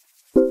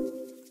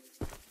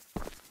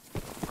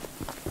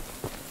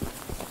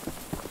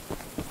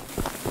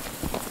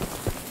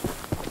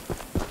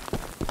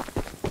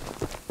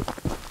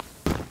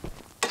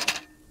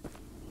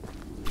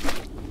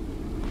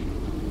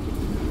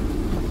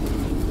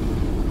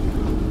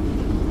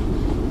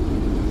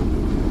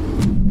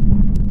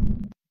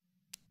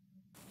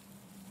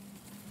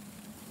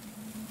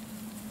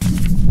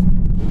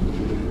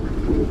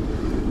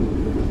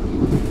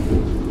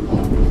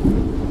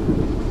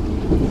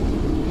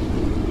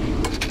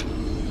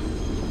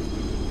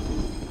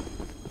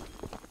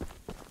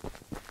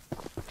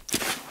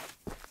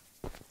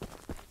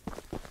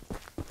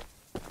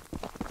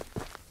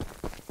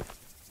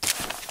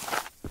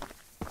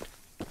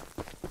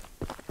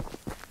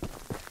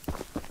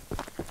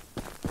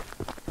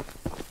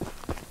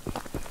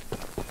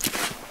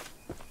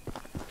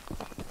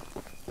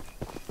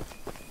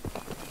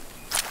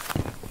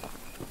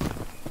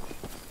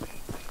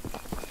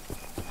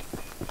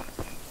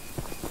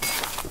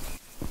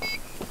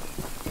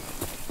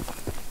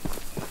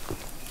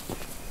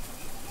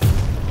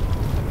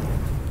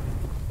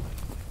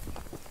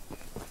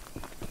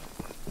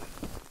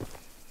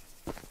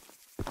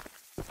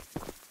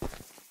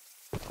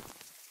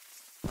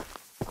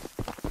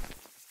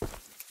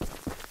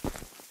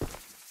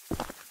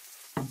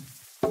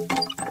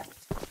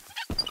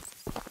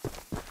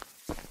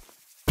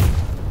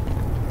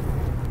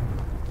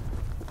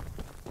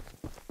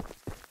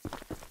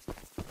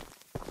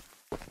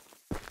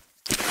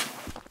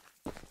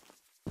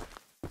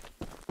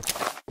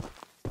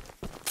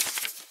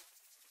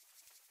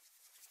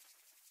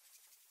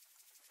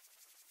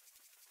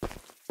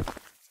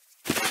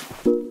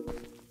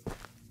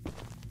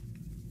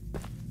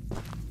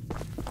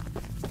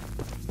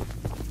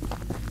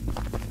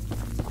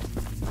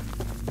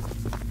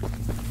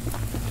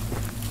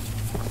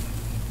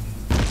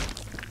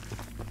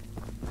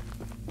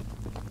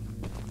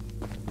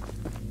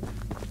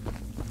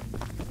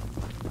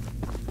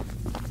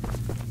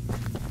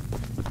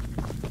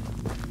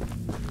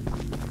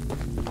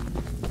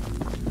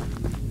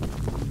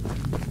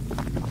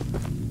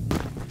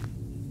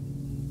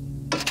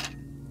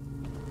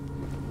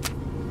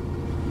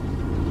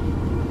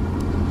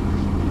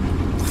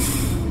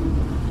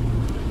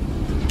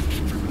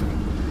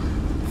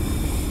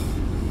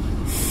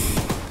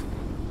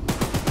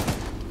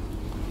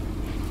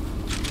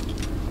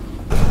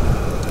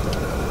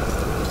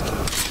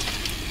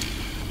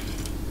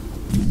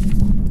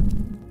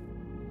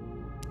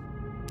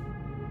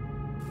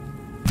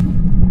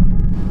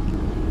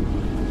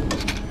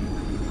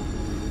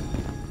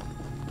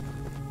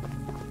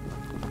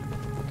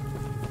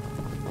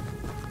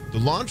 The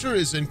launcher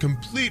is in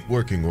complete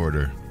working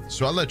order,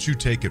 so I'll let you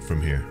take it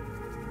from here.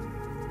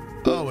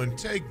 Oh, and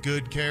take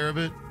good care of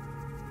it.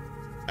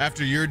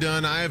 After you're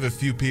done, I have a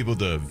few people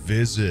to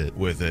visit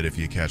with it if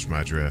you catch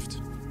my drift.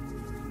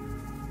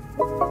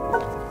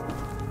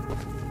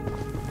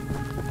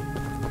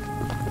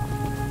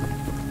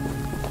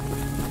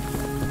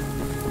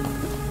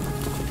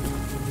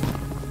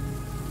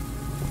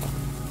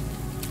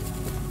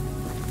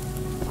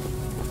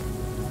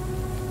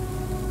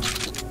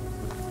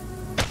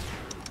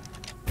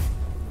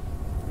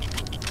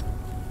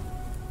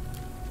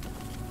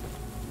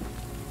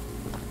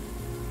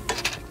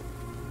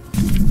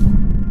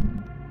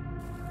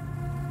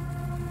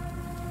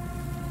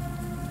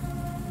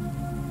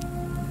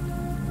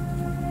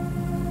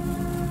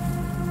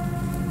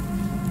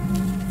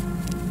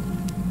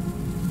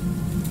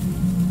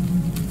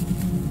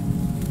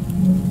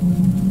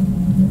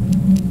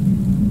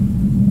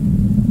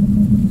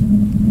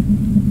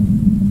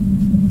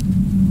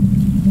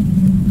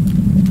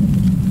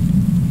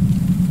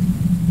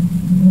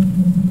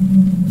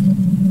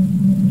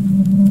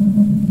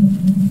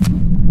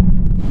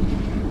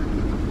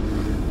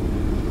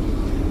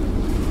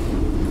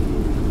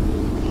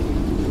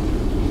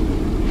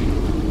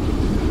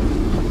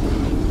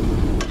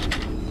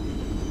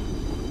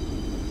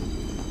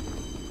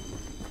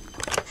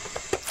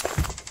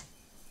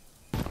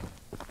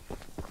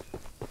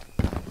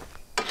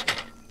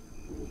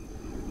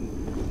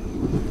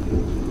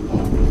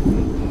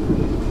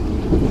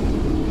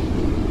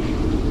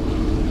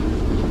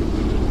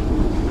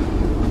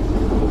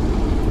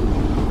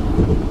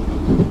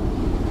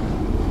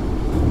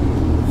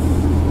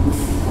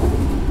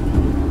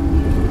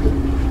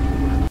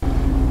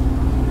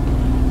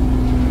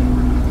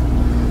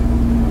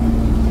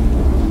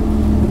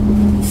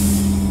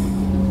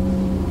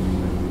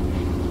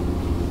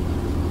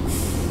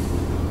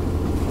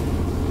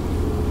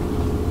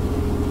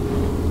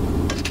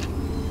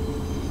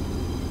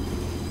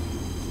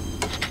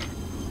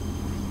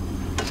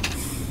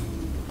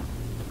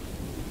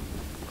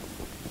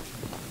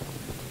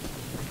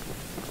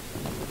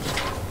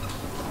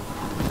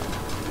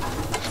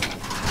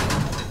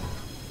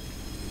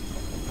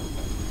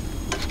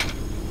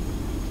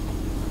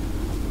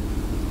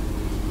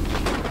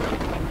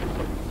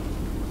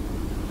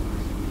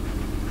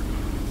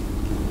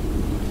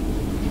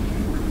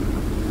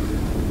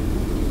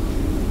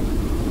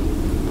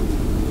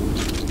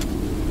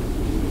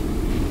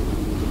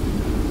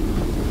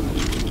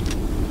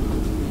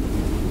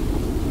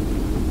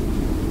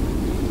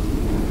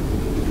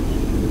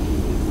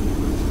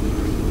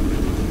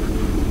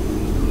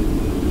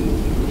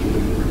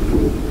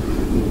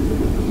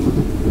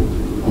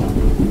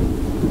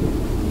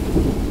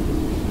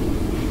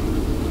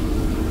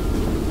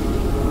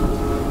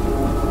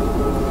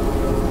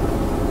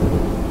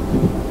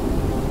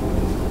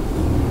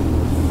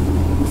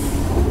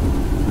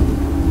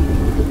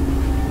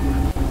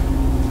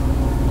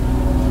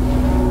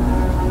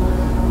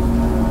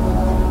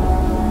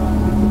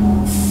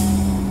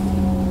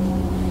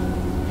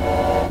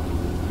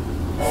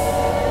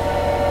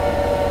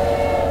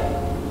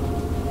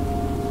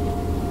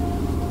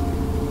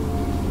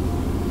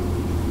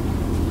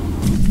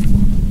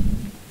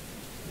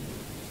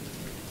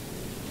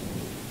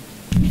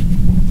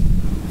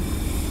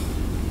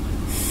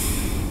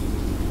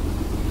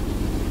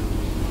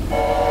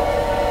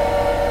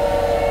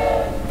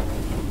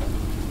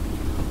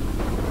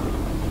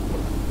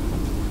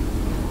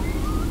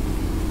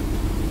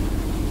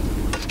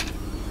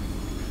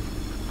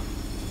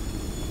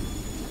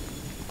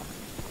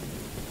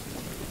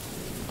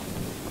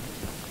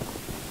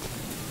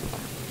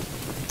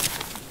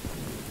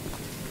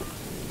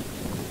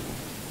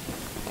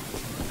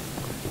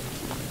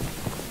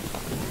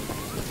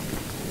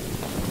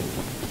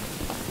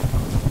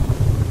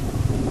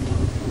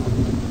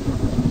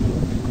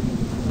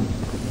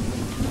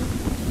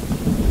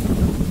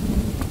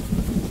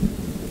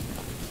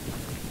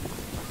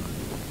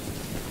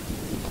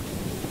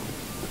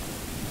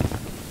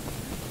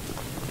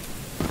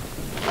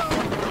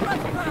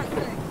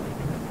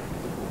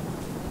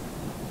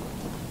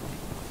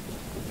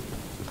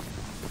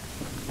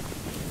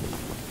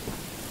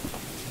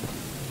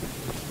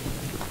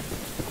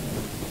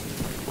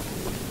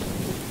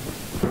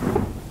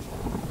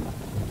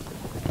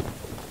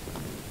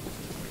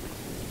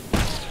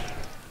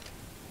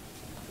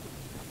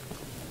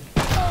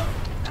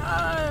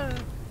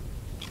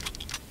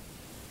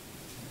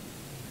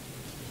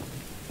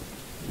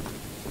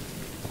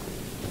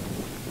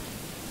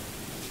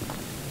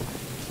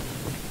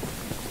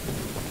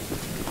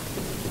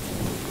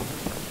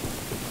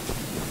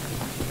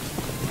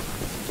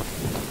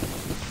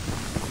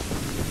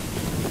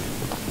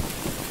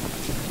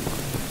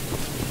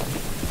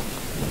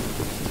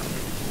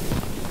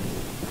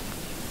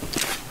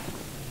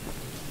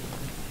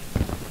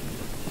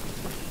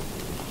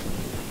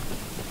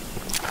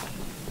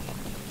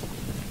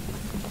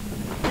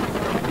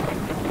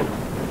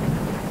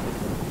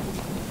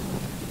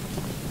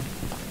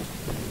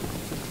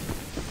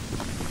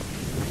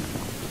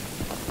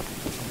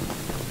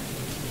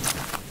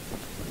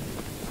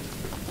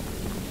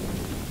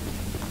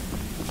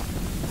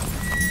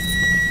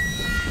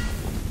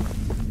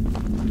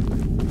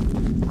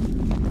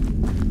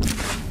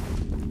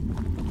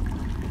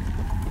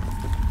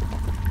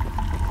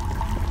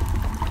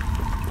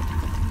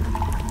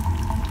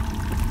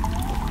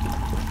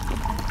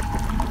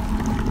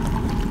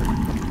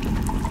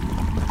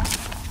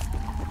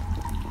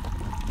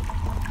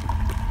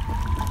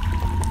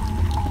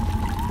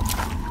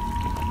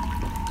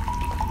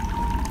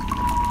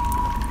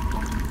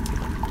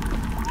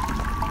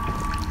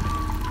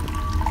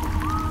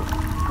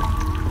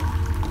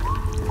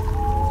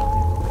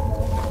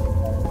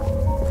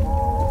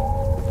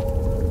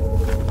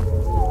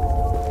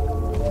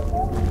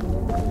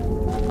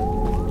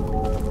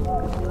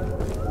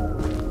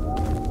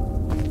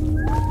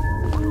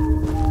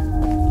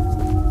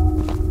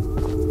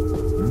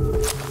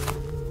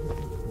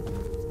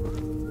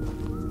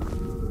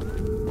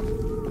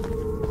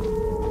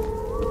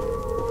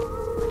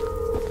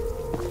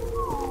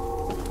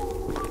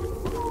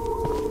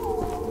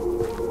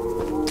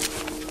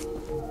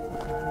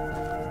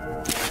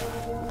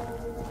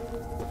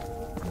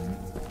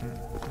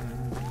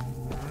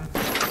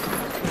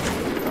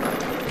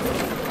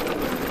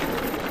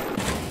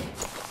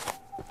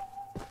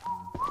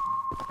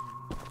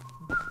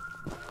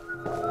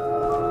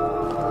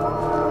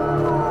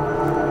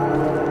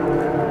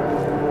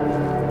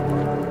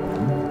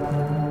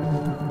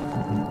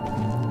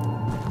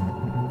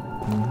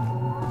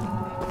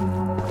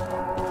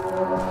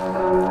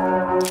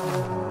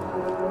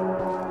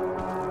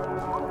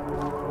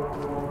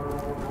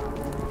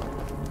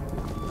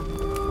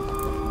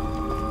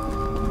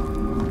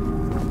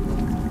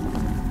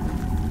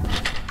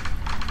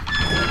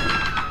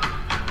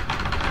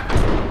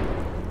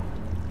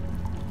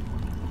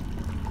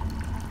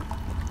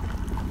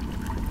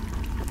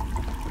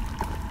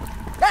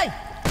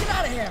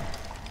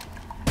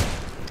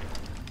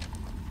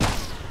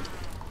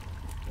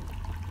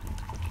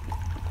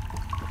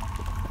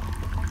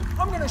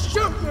 I'm gonna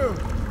shoot you!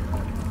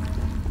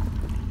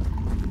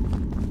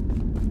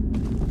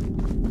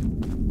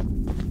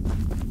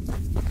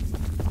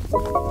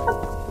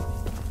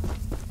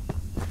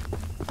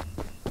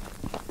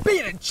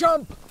 Beat it,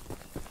 chump!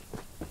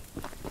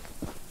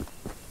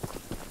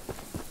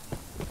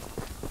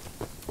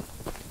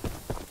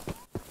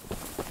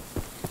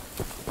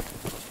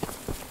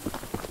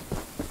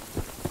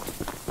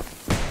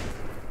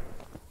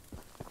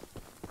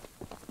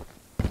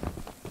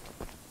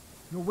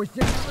 You wish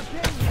you never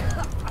came.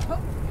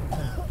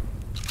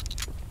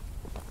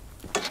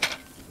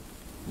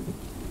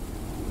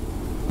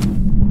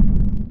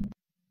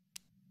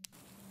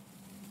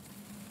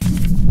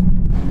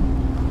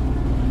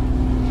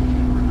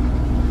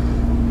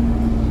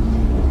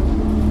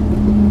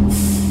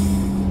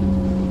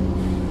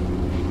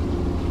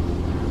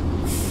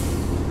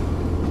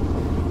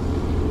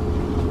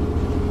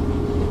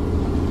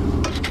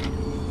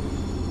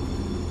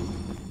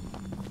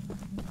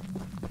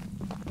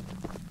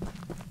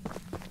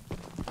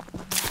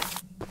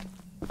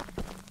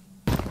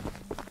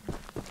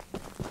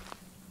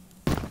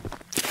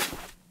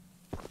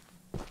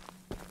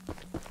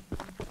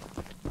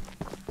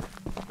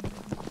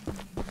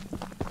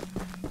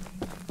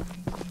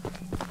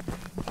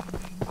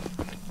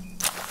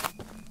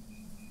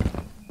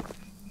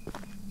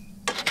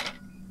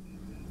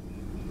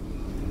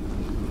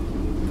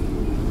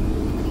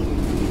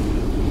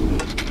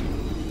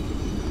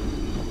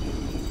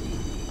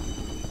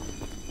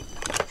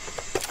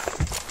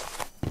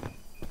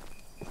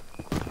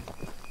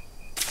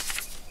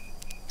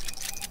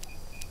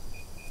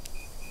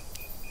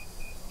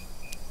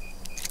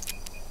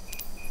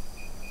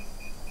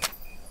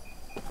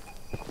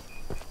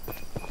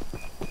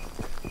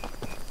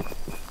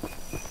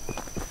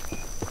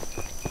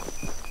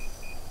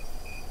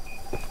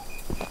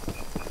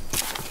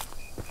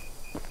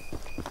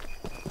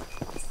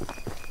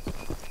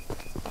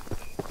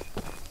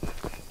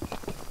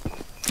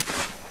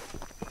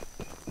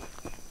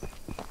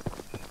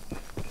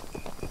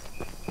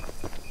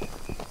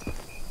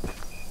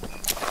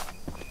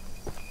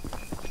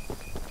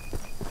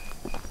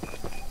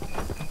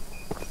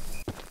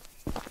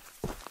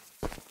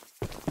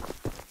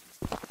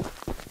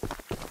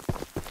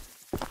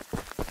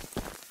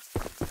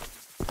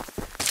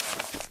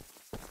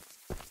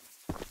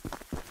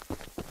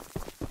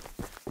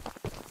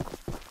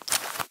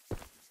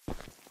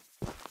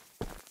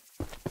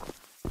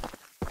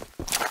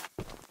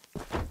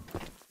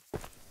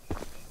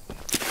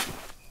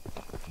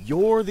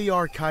 You're the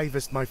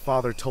archivist my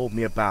father told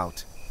me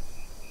about.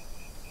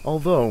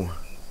 Although,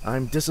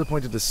 I'm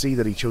disappointed to see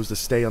that he chose to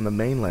stay on the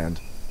mainland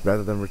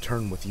rather than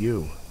return with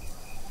you.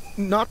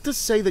 Not to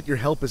say that your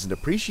help isn't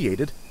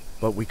appreciated,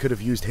 but we could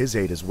have used his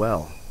aid as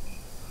well.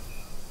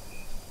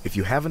 If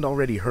you haven't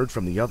already heard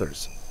from the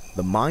others,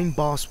 the mine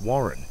boss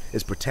Warren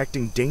is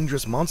protecting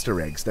dangerous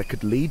monster eggs that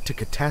could lead to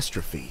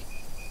catastrophe.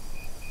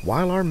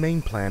 While our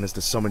main plan is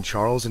to summon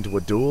Charles into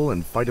a duel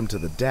and fight him to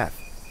the death,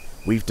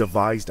 we've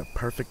devised a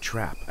perfect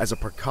trap as a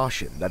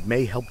precaution that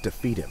may help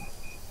defeat him.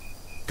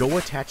 Go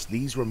attach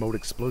these remote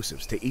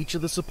explosives to each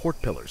of the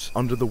support pillars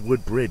under the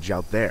wood bridge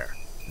out there.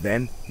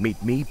 Then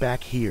meet me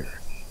back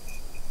here.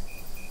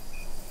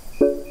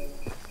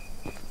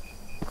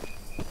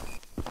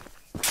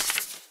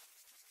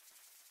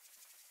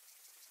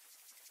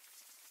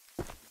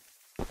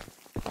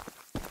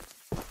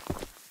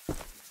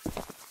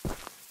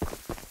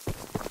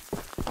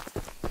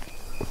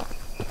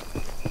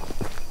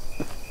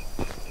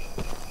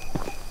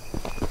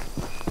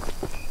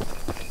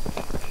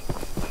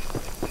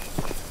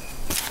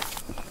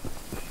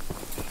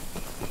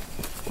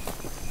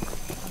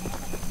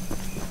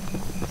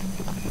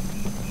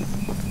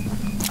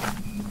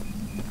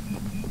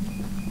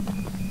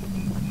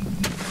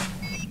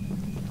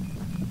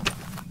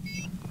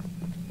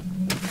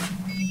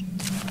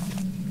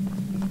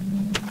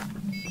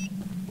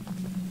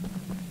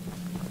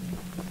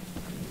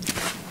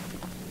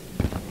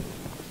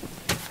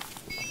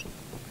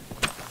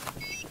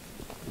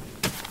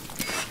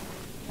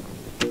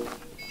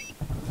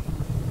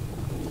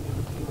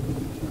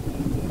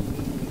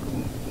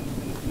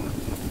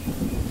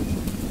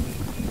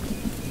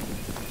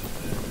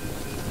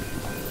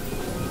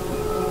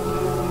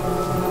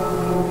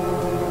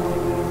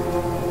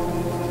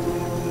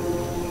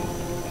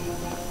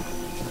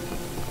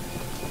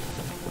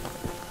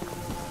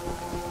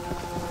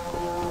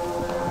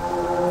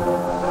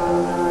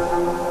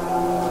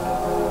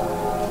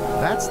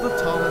 That's the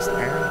tallest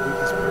and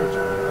weakest bridge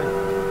on the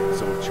island,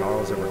 so if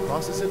Charles ever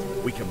crosses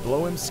it, we can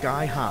blow him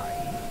sky high.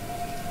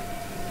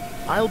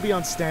 I'll be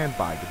on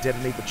standby to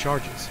detonate the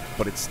charges,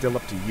 but it's still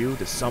up to you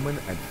to summon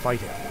and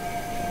fight him.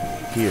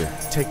 Here,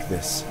 take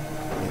this.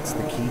 It's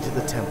the key to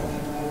the temple.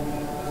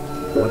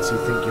 Once you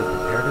think you're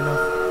prepared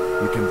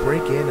enough, you can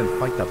break in and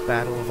fight the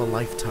battle of a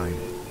lifetime.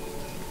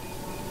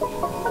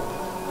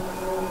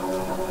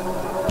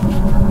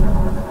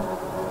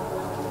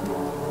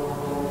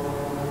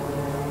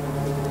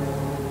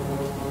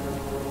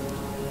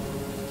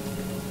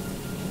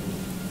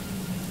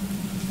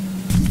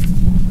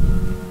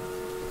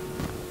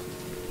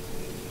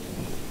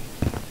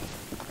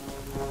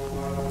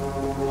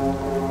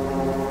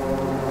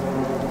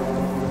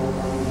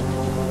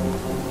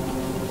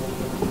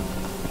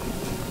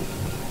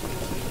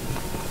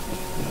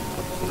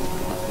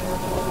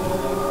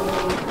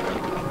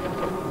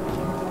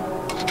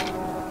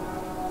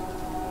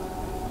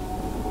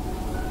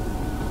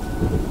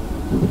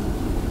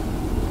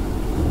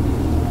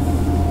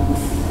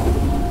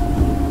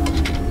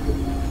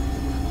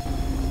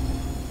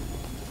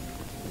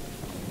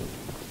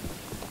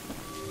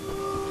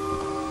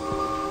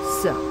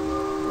 So,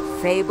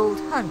 the fabled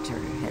hunter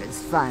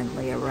has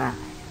finally arrived.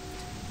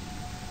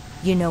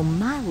 You know,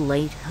 my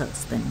late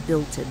husband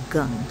built a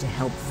gun to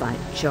help fight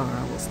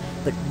Charles,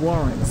 but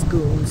Warren's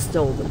goons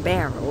stole the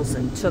barrels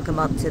and took him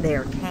up to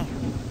their camp.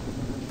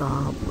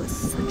 Bob was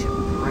such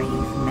a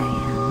brave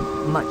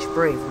man. Much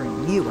braver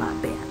than you, I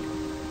bet.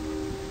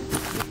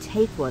 If you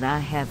take what I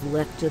have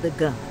left of the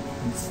gun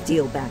and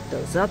steal back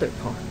those other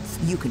parts,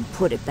 you can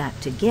put it back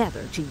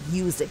together to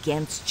use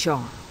against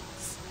Charles.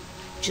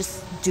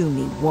 Just do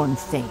me one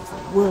favor,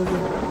 will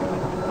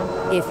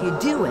you? If you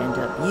do end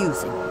up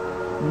using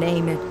it,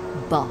 name it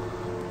Bob,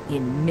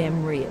 in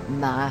memory of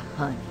my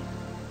honey.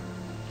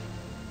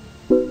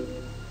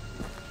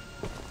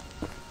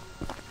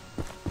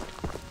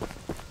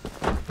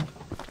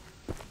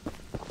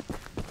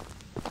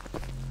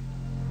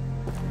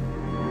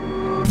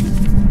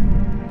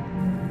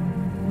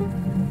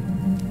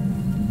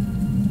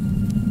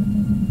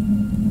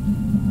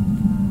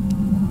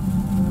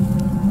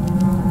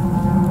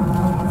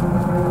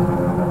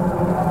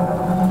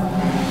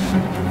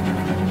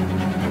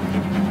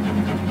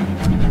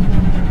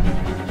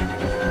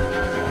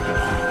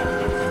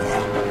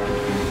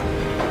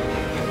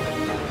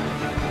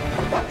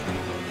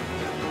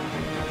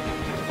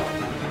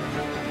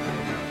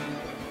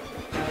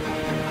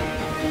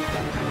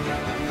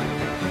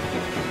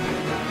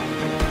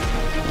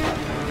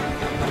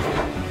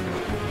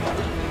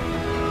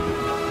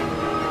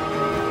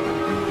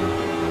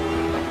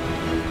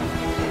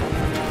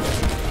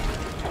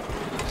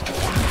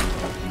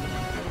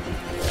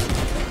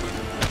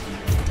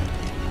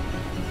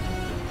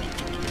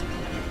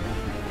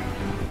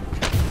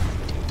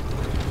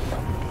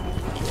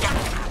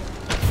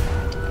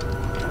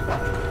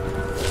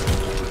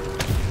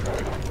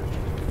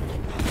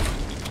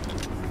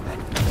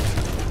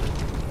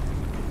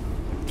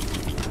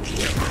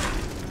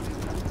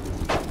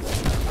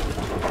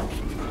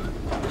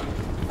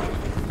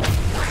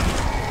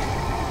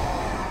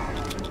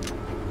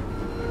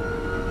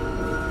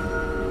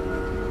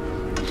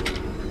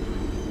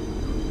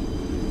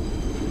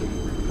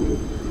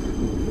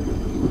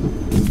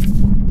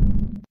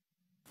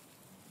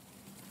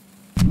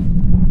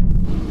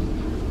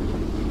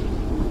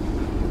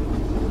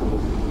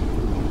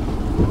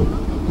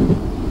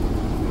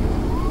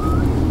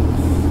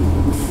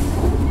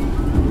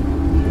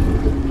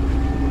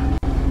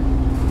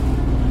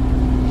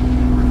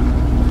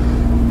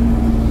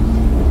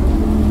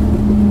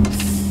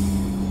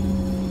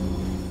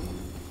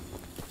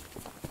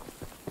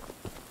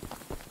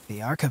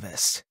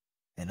 Archivist,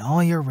 in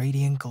all your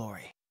radiant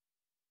glory.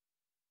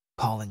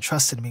 Paul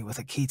entrusted me with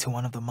a key to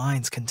one of the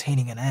mines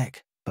containing an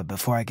egg, but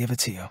before I give it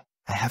to you,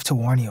 I have to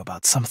warn you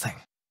about something.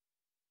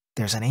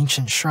 There's an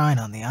ancient shrine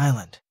on the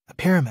island, a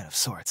pyramid of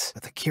sorts,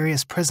 with a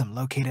curious prism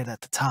located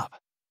at the top.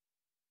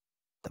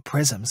 The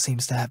prism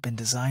seems to have been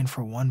designed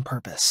for one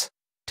purpose,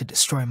 to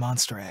destroy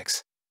monster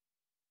eggs.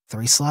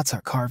 3 slots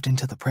are carved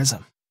into the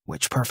prism,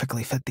 which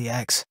perfectly fit the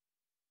eggs.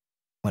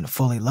 When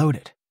fully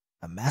loaded,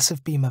 a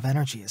massive beam of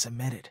energy is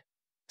emitted,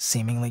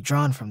 seemingly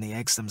drawn from the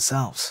eggs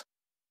themselves.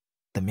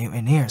 The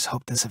mutineers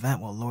hope this event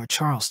will lure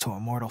Charles to a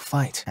mortal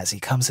fight as he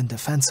comes in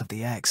defense of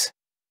the eggs.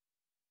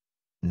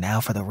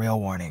 Now for the real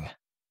warning.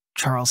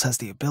 Charles has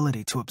the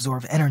ability to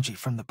absorb energy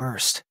from the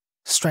burst,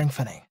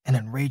 strengthening and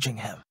enraging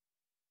him.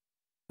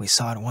 We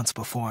saw it once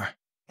before,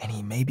 and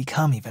he may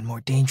become even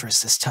more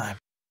dangerous this time.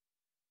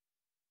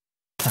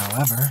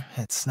 However,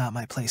 it's not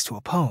my place to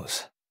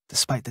oppose,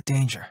 despite the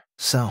danger,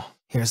 so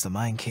here's the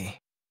mine key.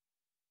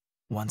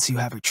 Once you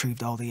have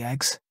retrieved all the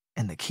eggs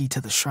and the key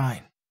to the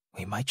shrine,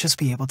 we might just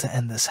be able to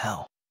end this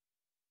hell.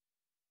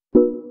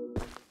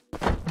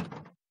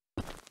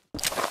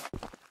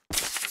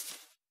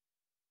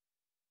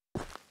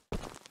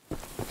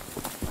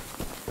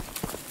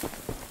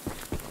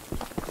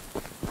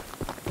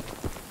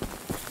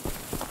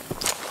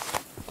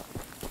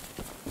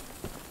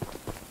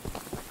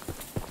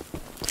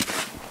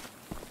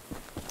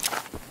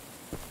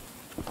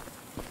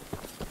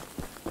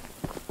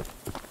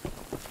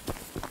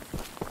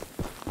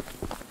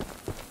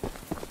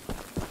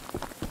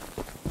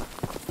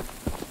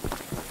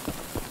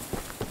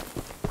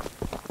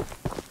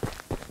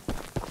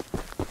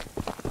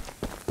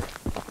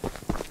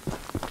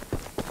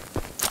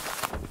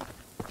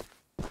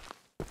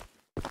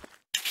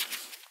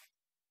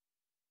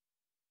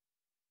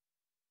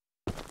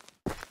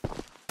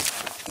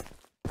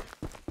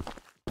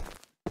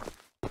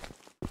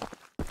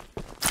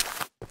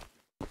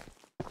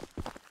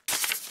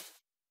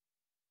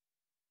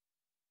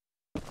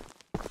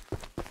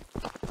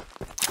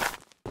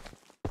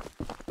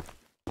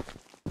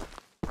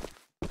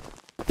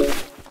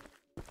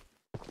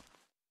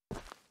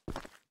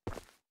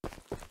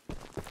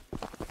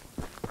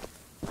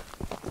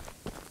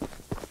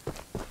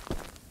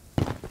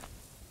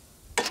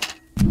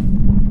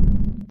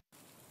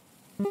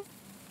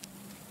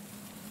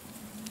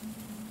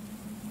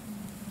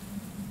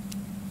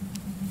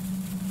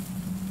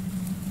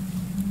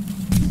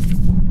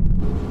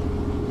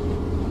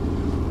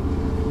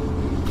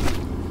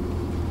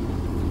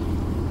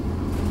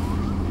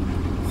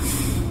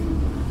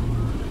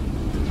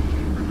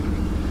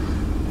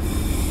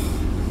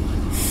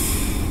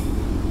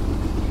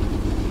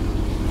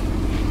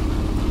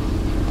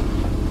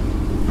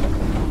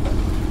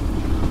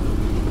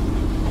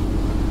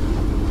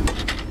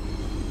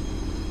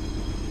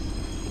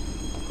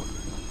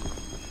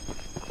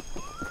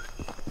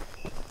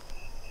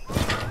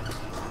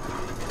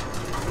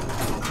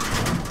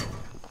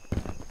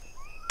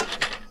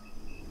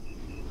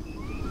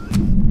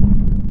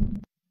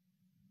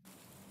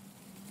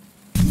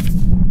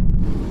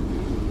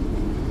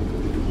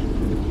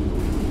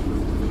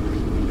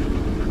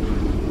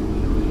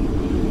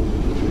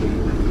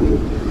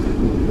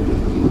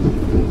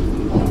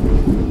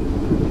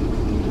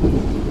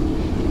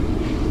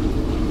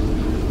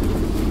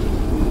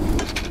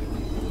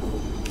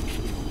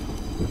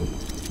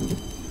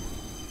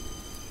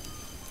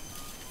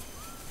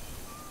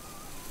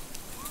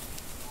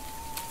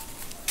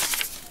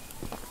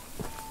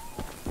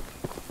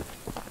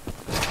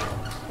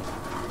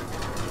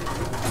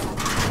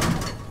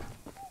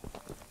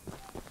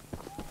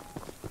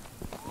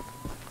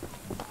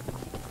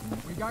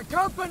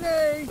 Got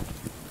company!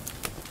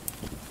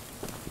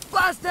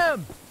 Blast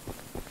him!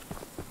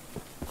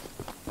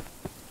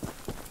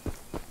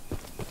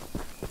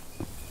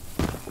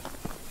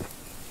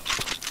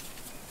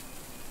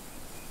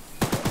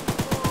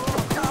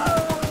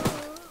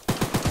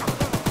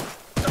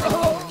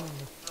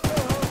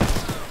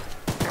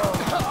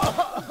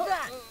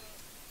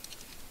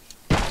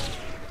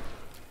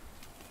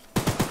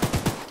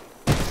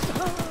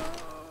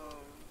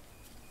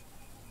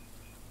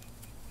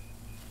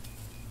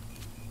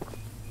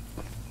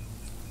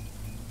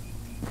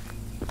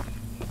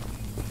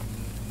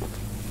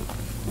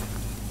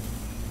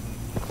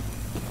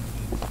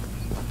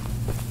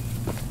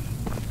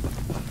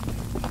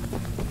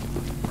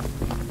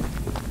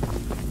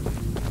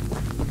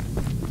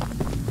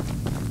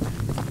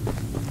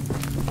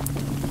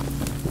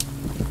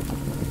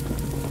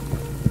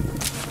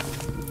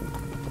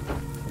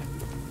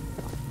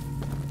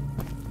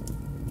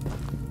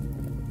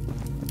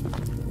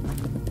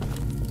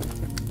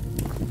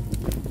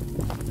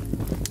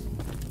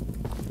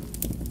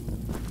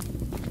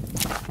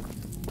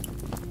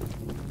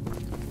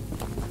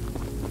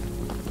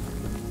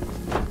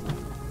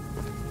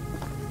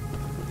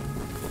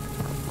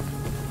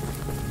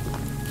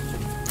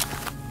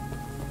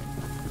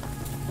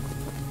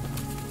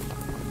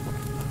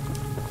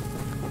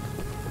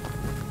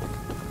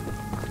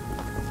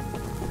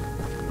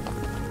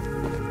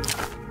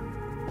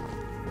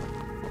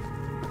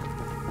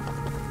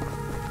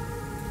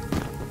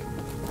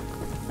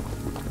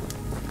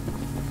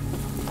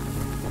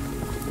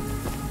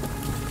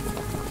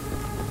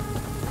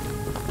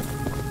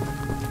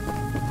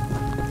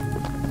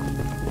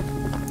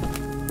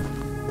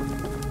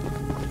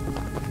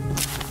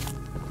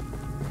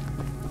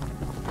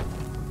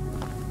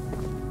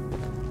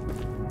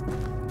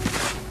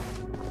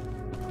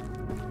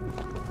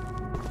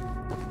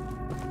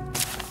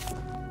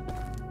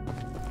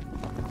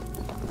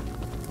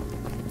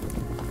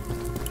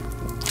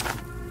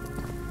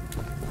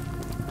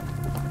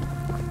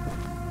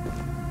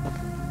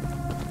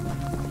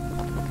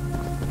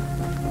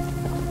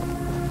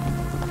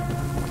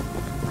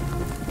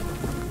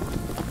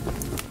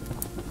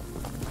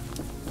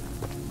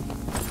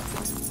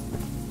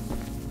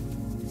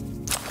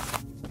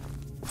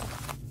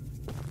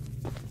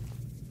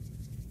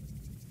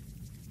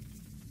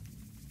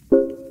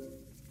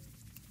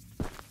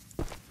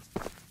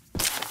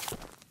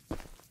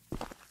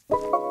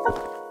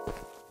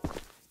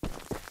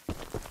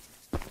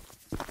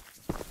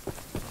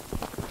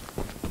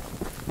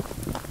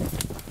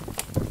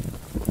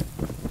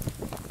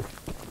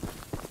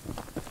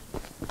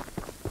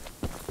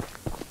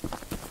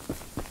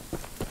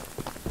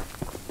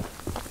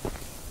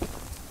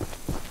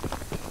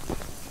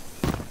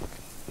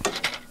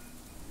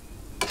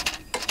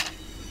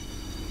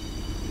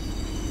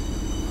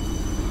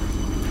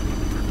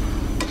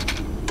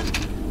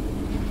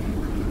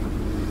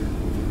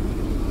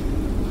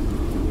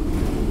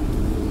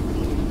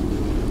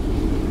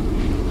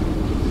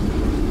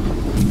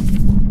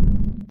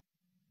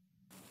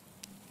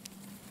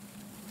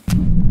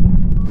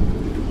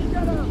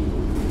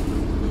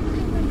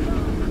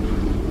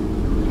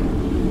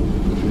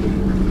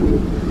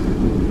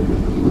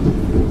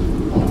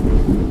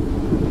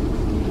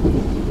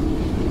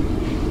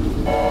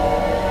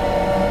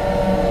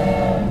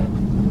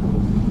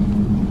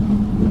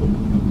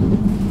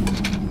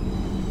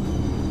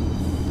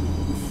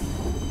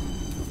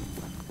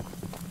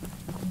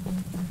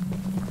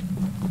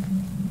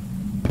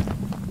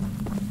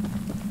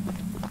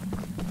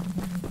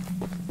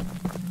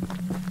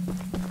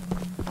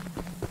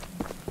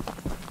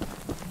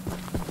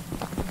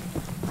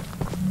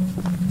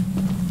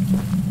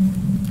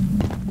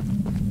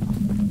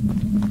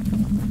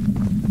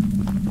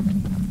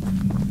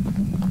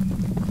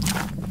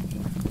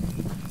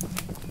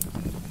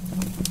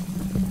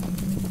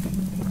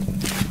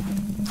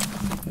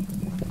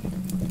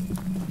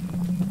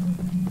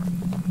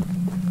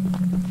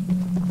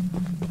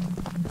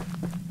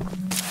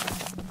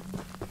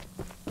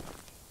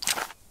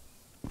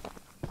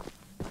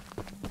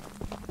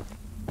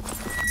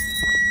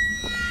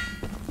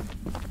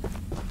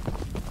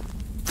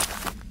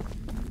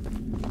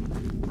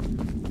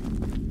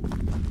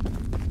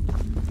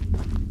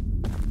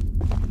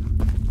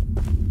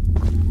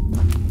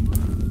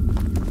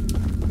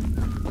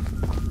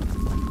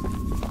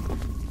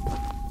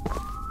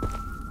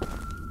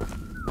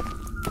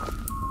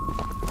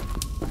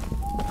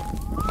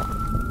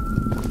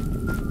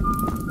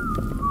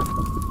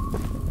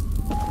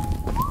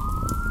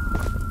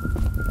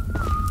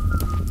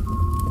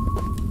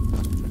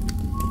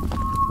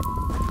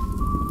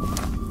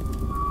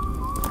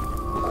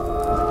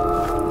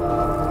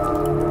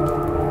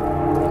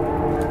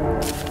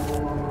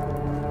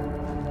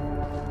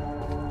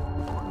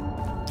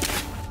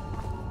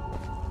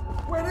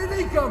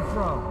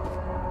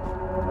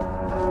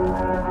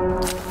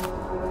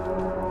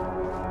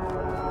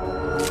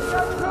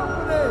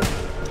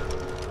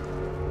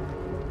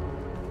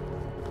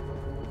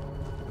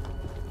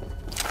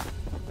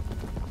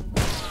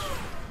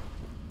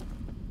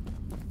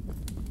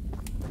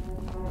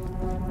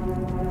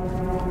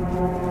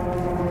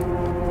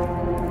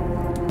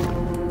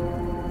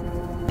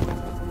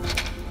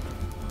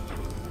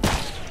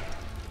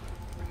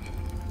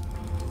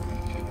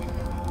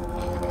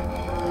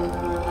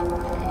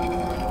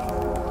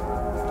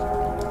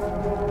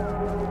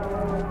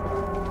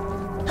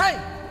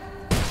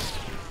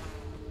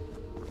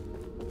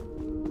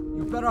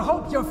 better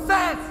hope you're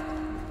fast!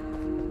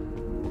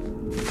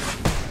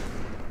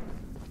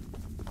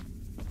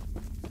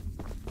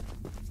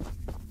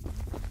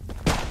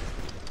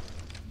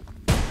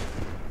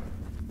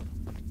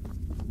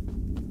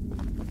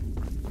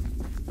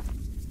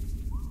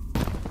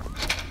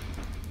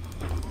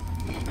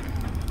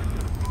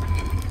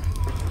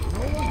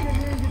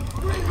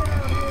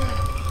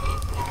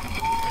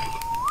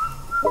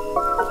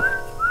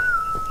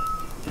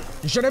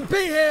 You shouldn't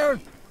be here!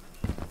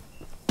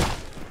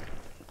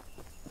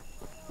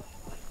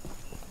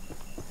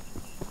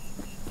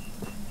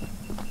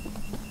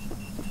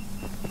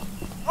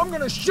 I'm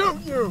gonna shoot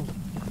you!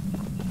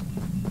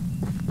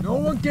 No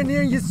one can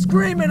hear you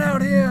screaming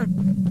out here!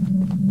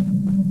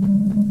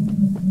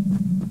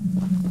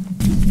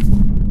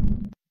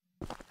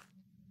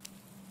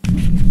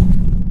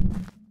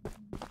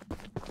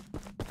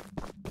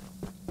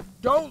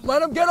 Don't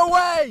let him get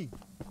away!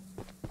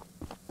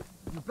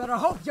 You better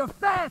hope you're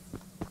fast!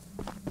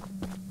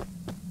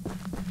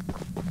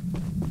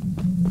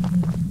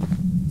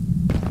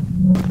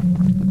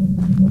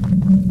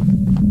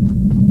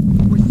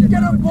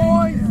 Get him,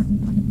 boys!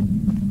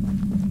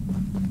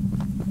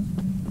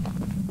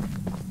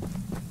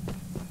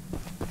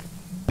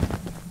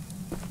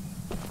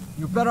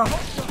 You better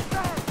hope you're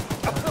fast!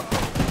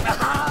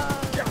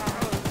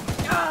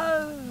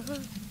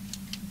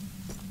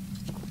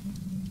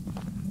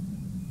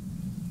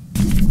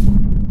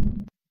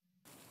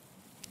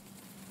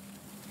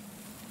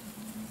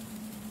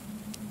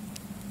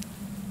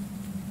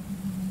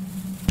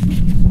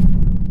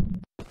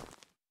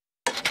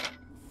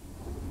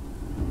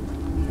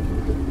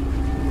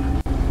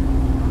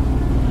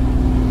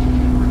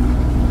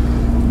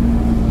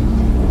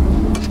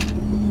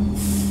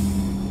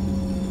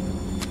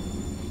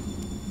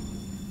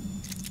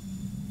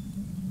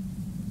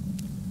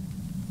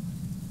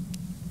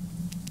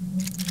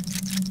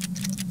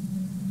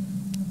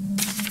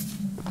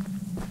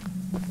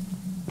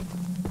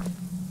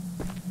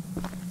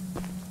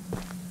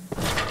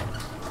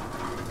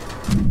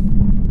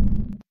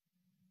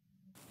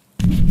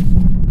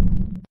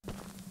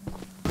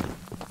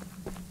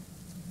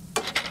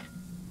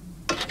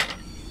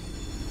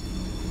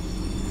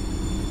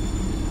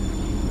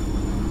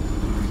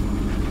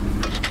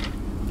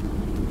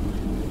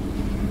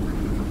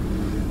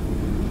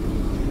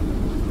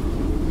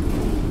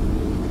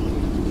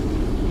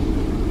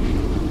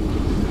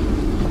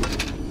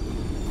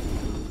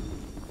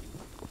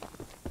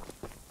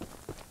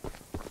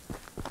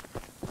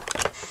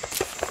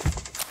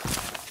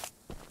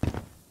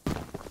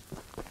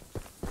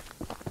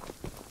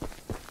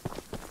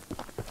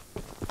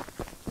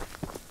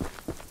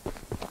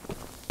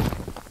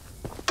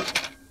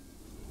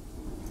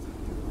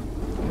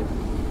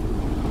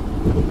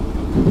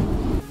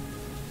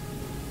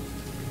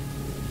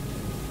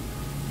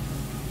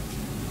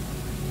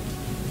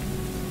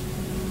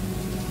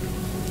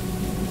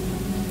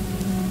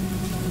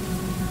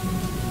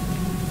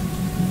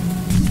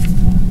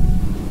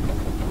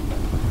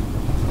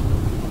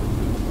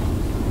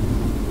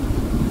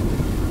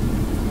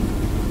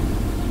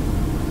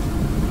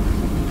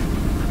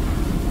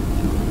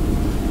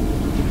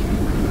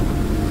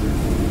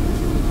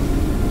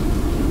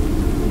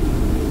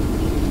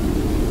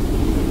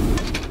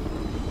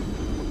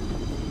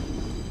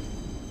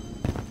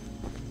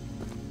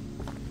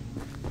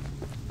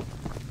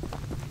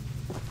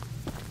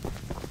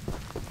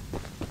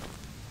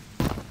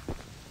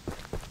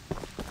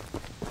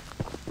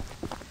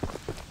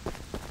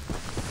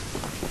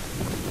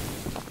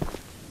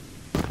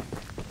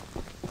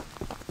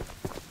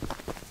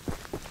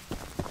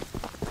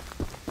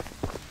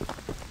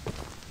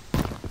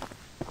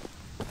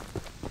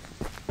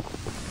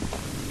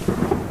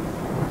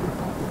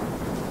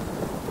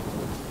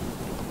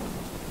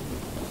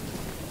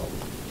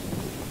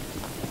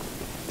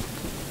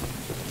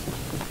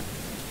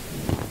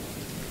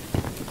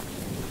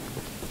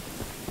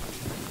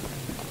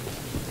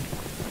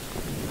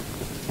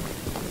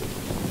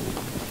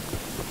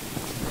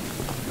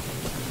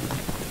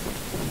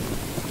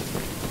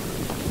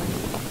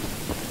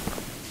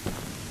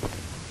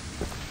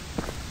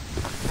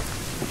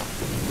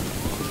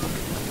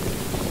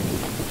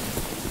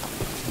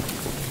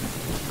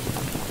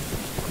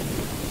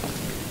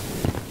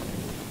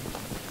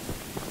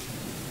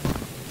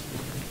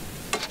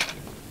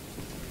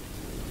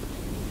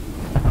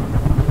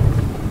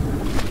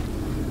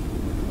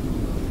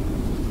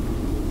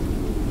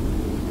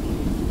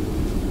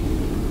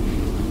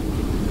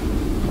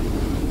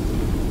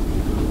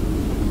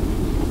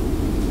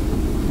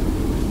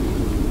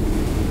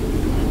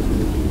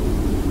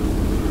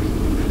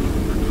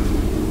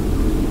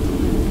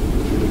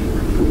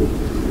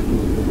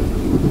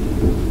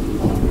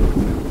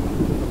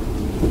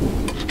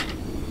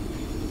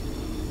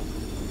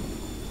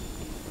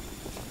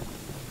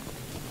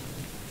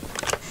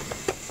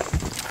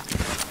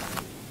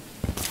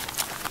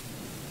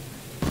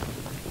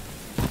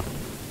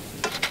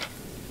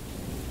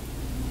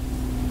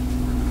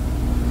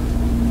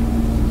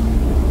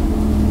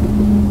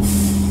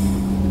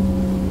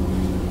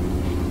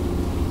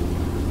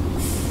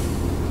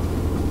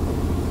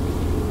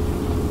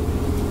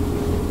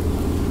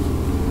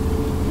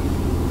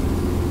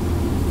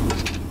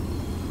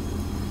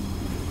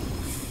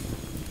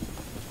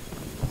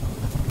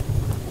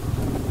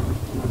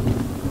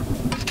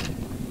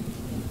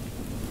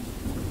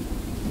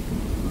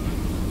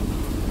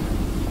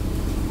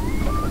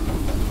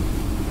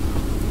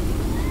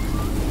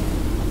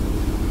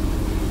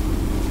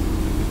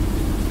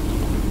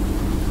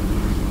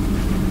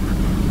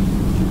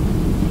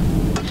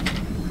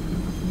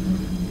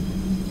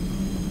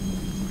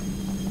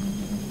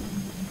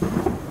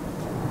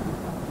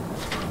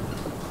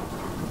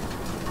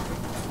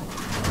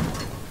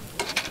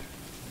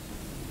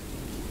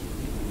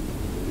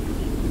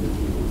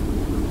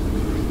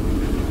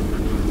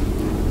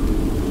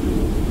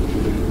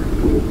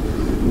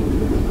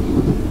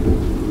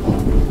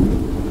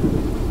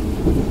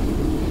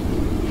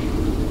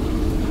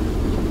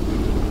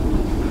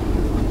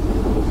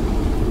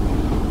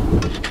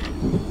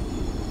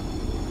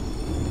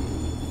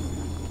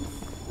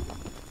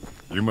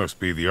 You must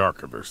be the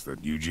archivist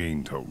that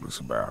Eugene told us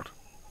about.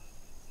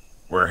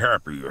 We're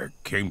happy you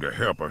came to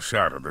help us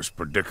out of this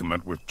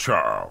predicament with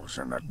Charles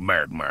and that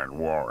madman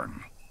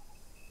Warren.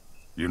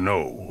 You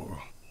know,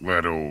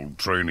 that old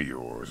train of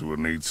yours will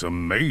need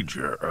some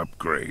major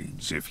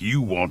upgrades if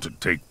you want to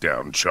take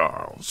down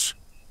Charles.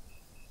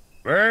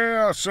 There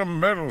are some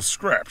metal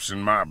scraps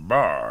in my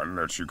barn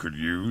that you could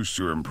use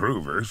to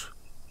improve it.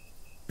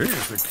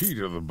 Here's the key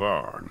to the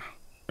barn.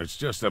 It's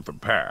just up the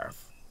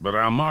path, but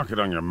I'll mark it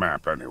on your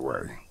map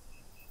anyway.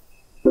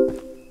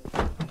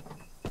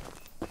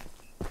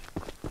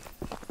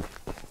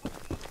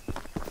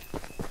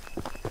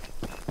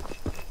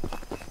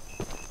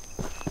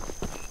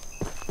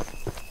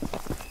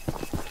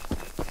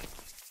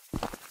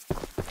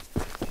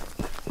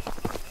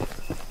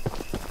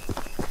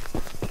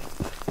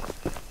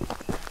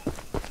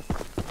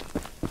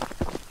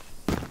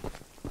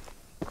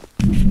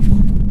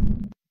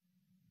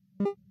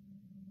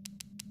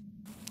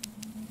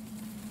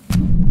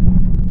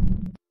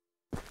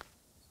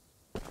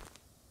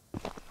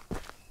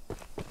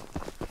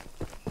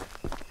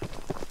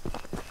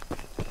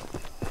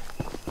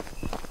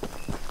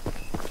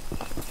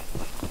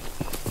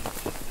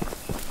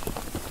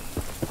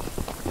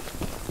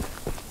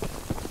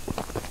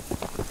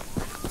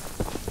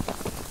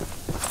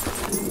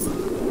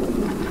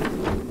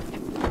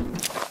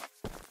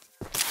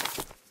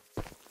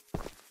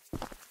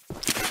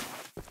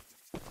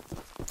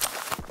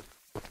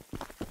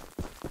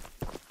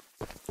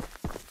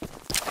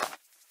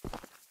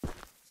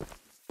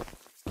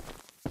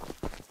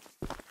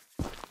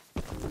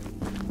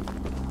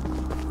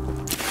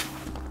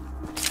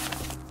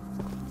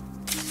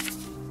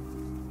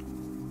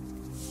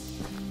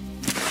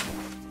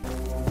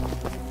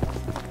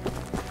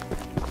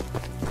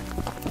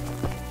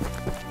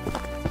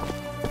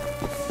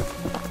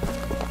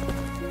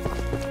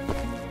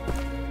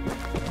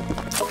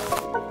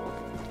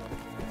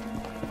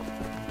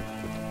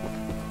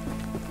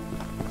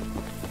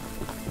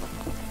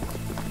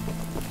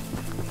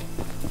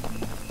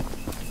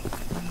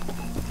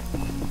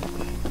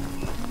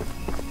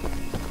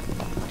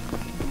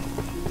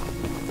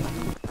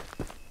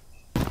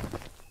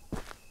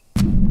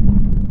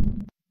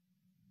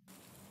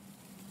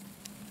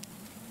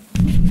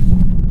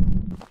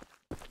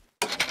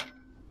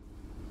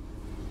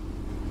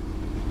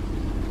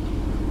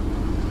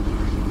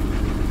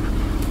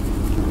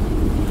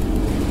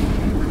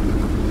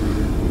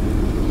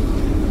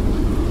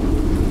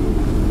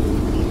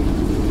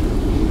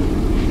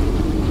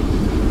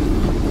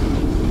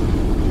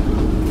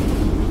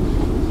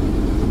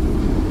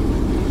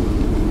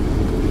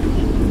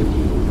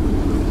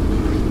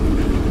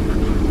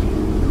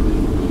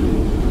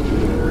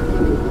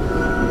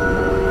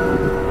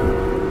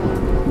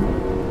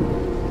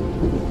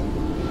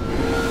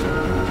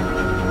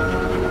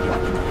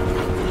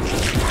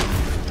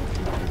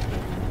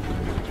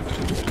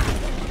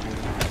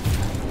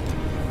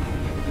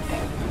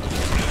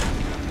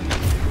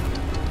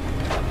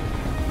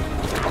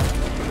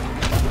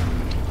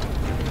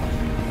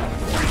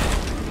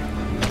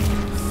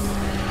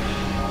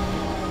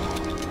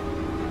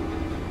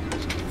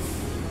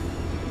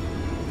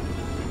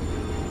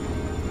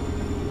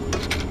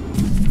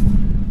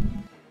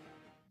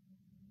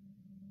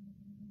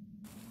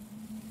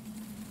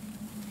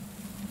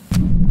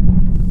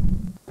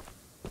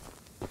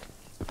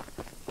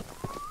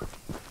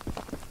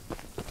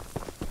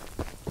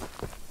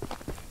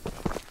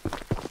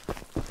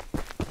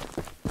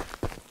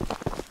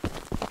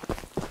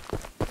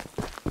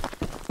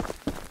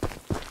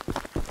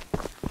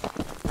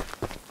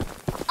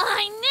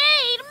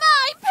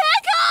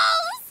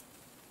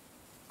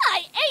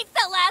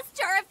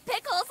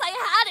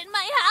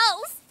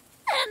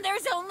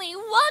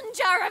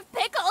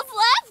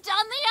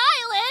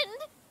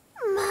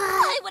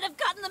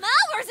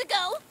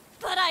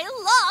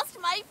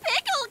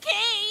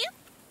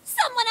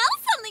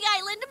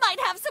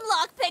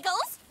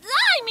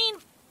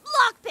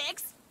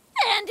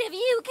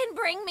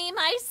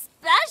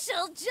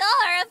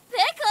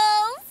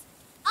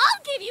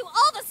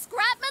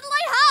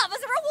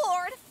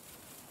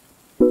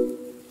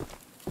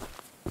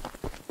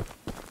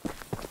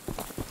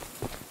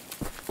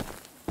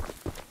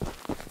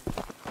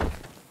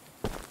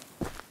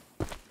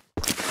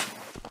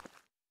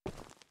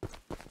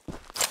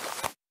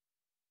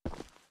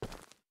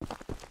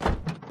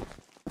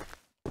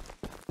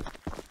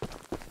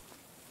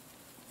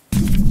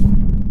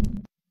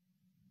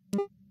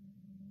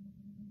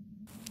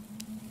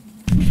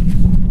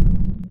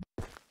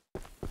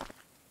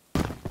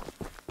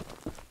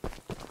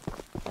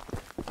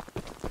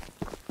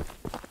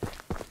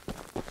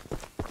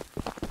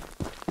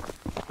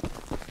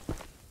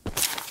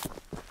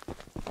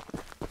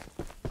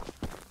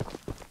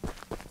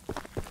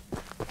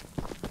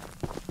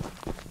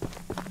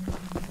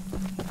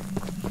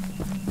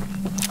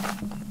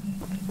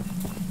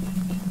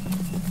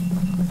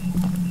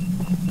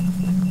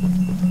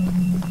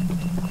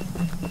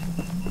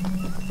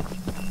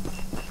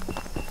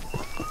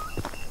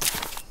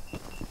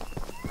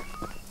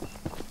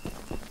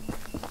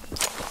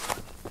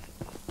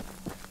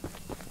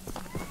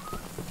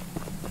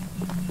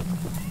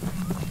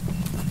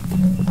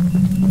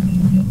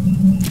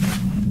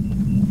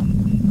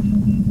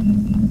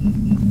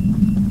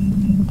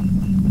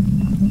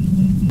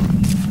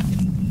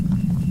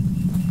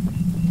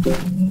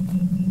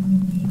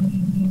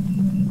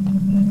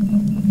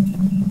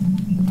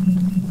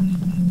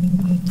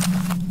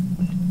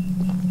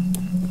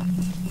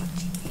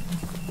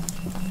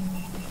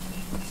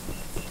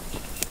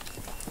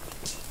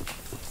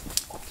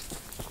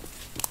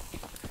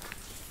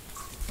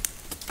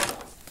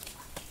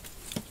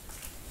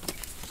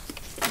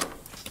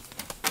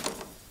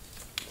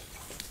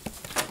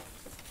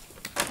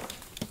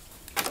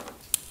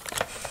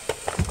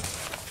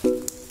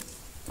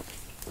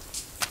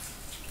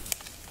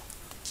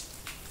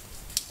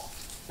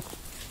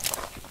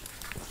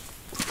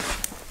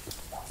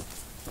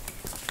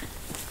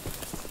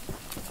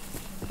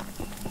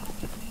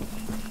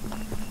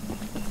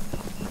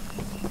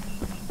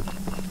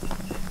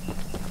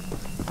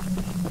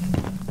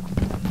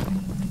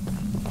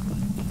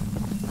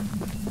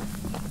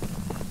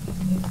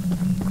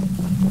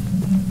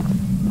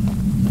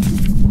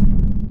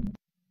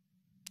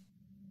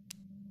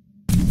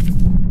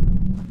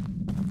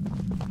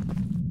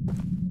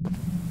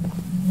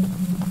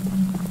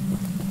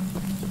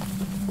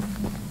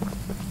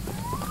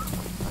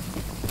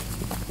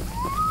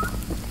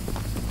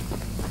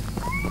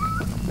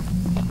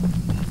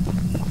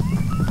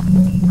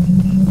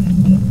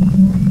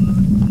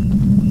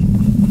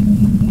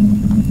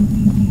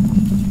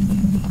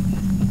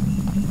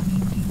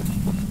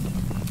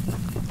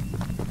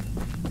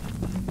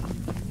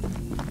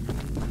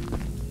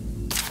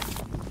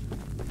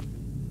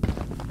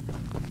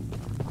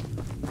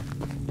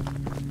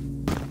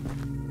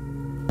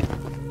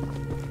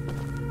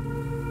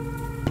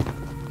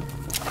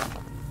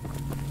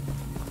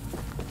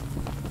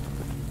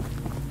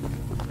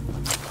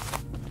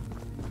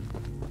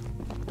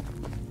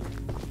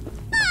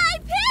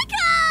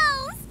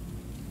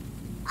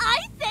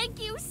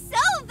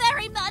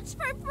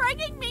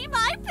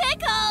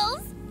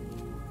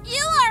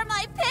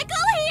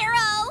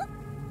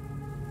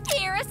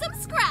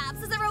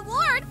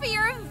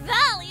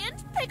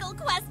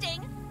 still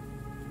questing.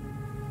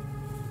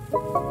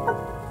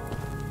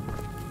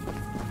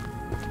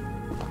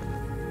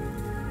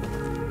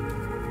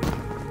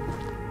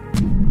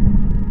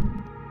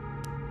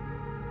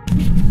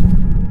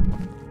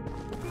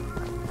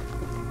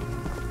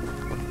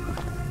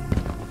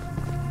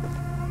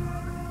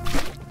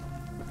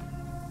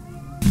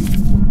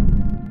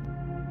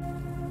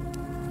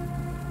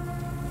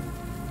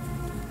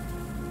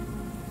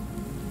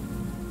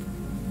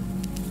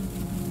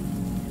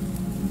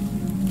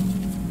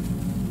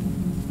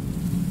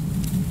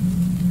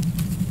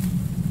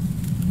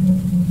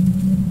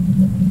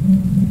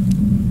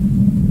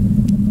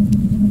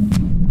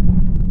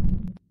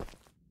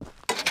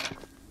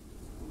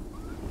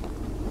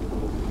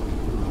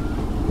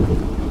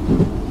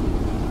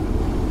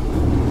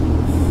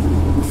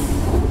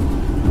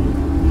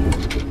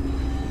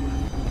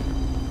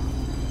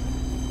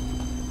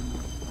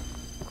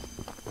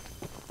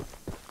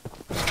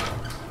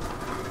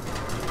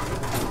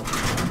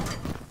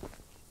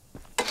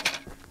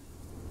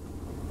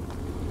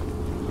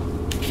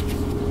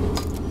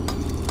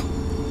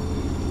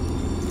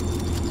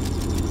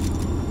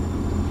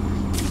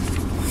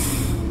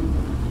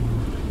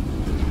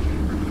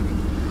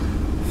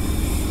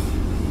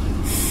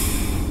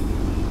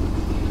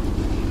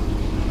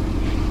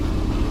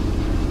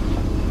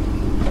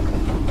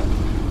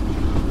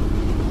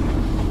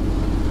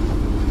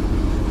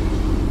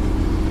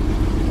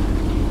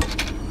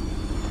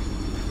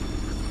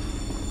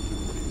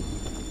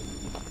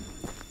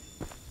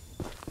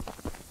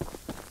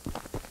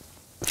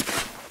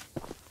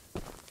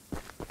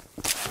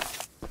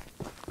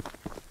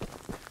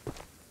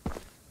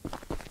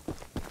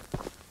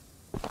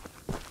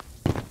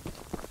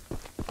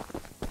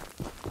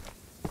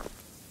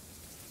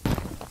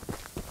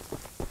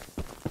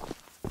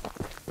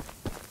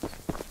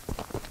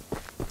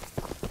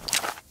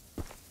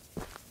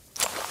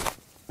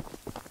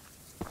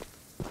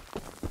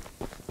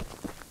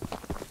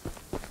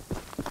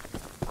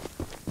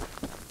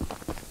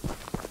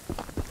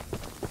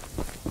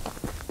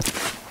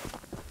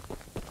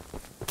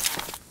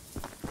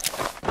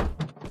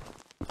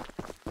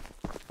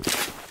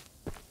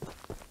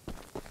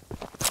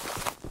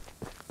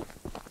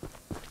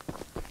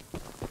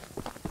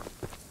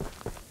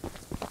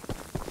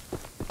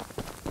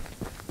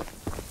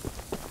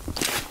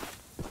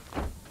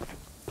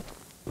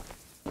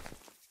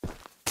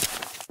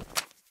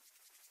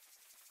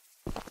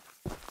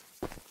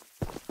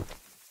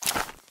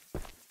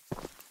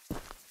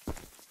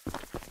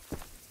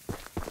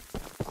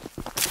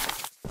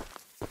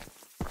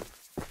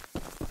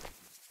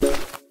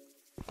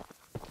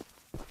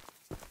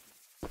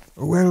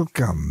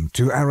 Welcome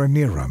to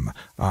Aranirum,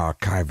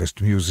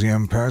 Archivist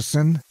Museum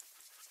person.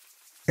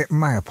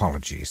 My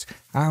apologies.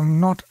 I'm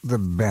not the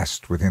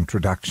best with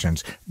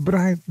introductions, but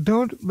I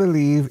don't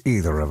believe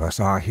either of us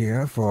are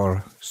here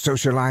for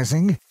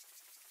socializing.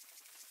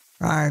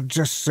 I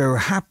just so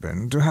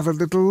happen to have a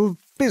little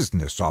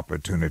business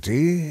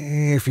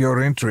opportunity, if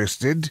you're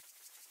interested.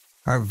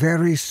 A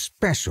very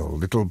special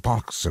little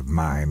box of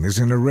mine is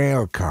in a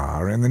rail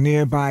car in the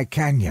nearby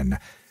canyon,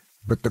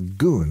 but the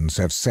goons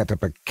have set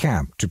up a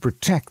camp to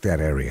protect that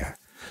area.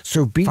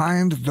 So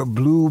find the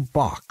blue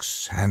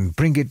box and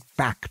bring it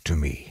back to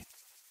me.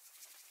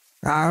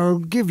 I'll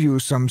give you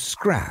some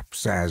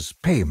scraps as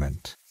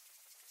payment.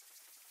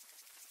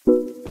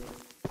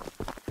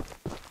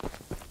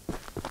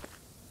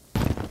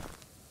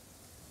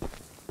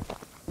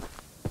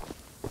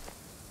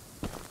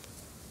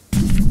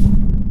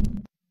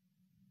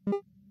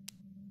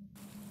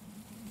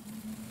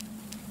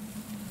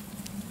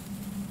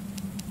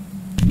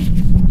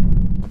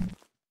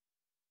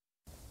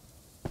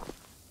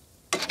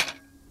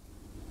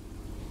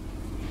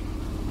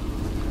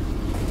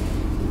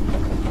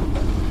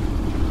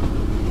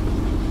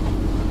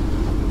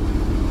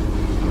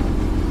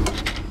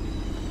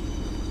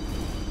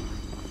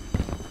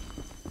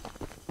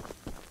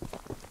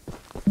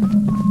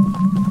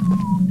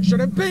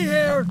 Shouldn't be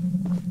here!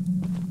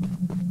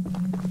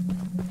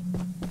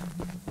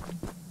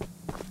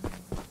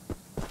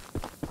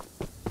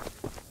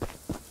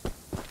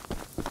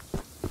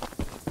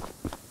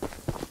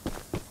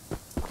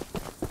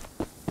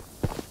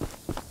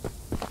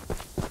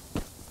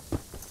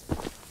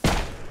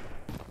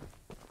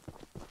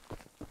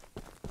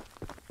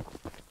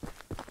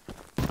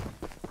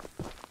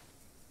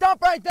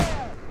 Stop right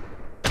there!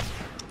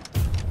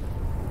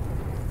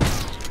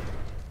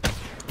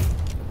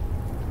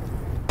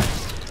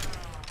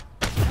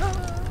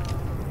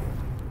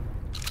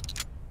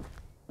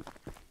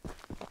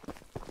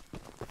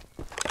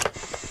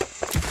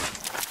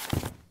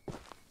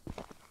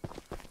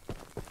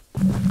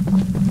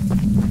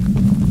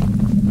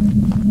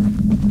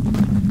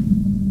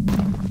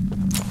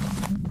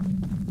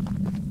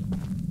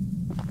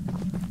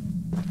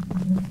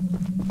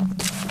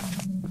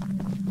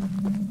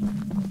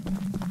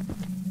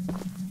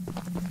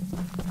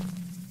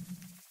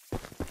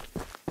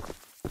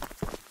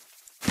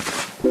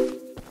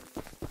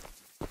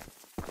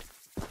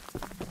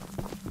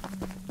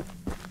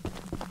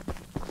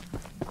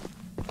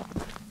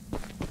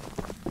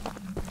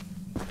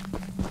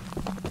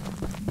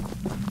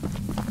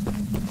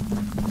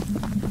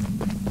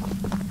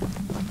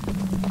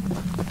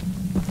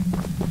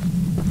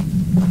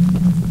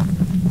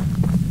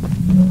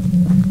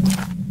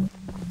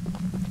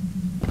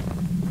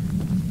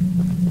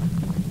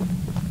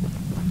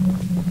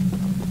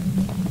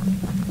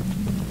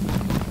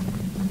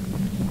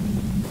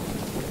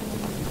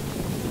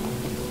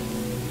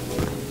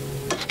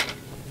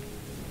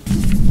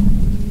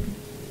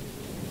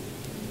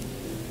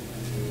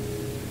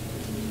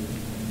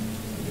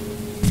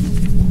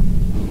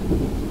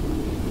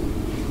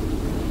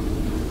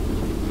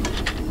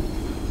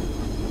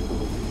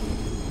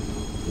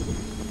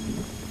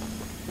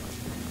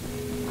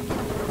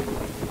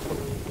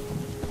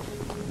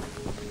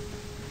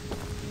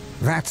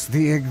 That's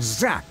the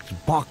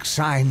exact box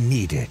I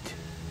needed.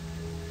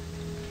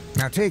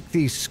 Now take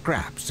these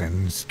scraps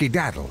and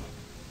skedaddle.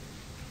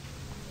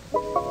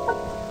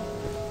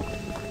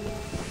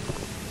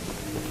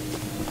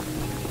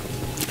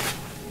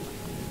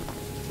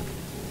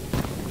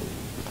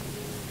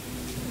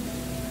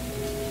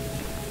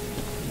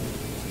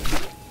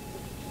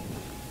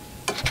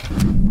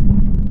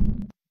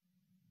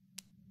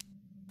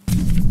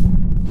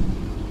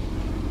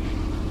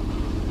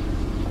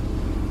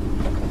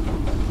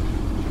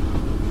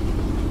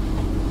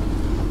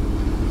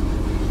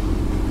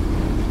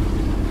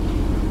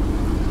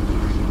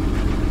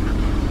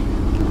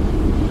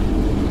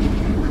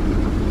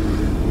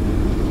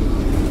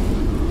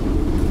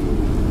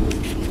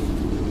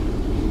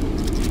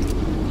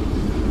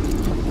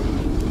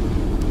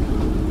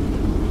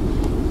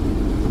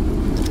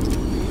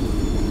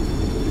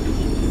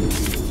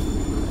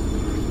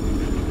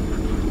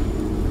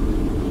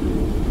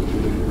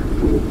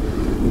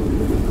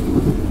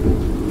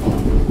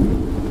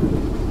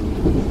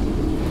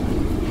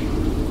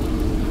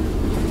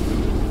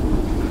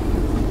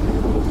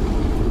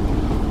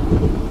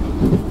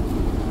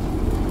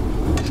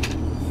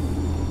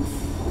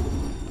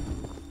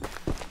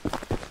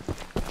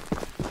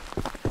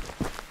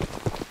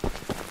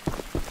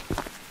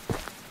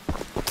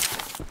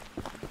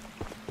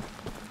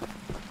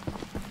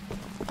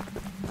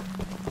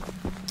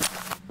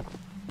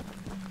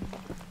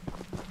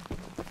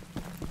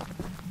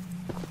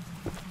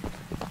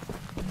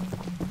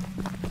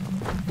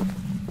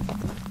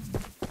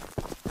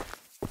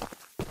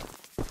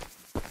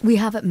 We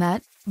haven't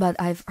met, but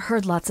I've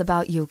heard lots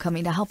about you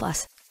coming to help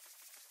us.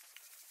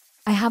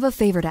 I have a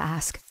favor to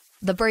ask.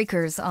 The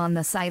breakers on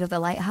the side of the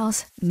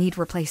lighthouse need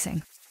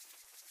replacing.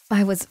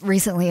 I was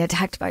recently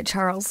attacked by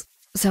Charles,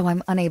 so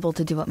I'm unable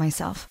to do it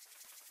myself.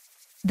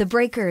 The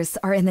breakers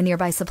are in the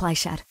nearby supply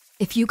shed.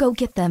 If you go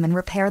get them and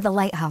repair the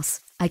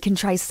lighthouse, I can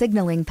try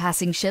signaling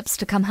passing ships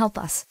to come help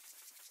us.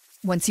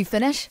 Once you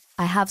finish,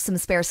 I have some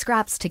spare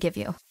scraps to give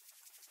you.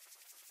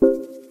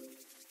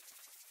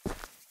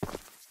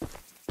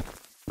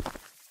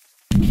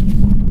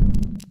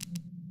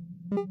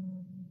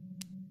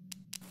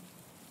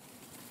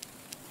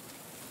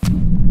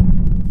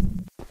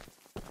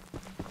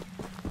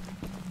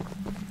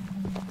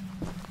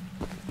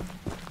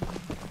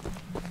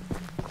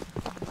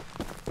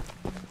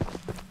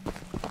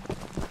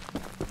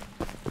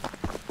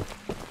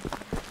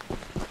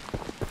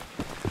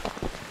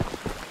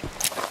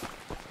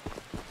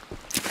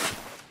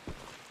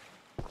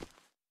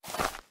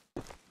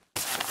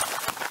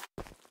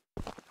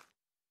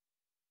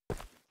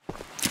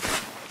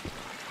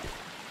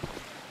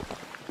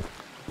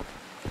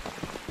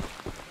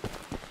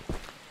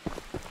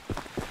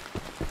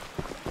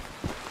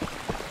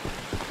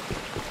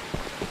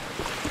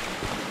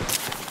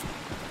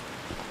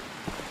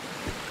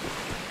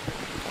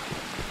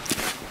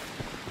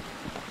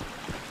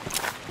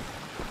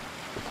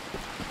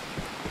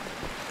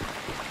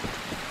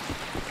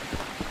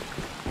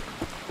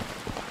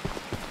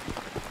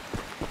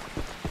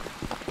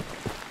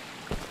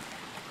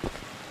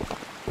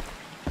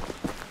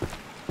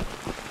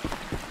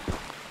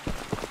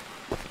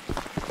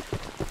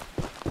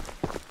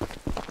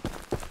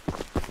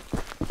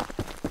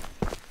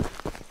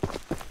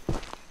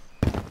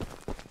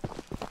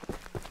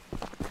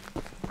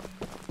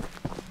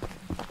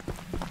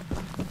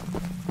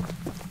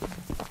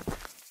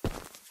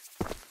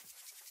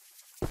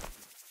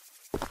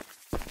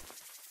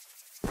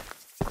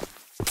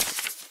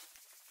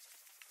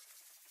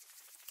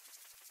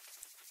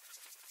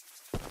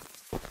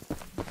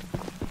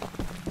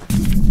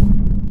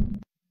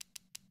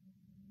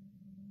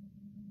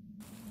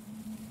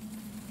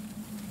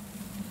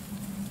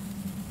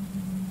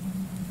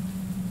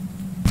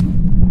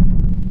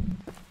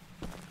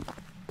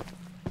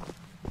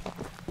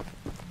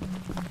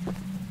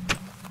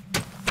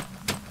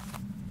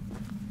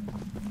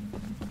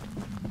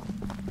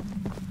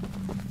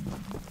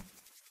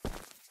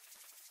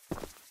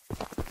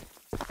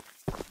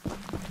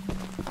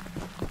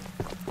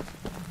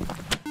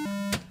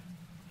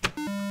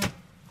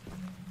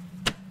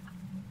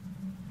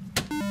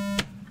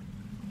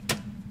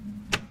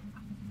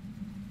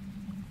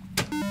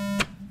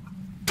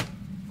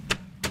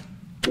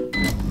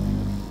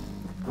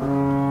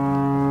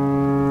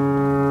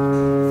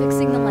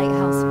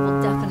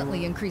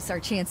 Increase our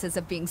chances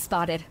of being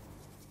spotted.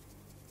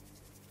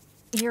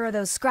 Here are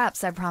those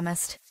scraps I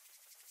promised.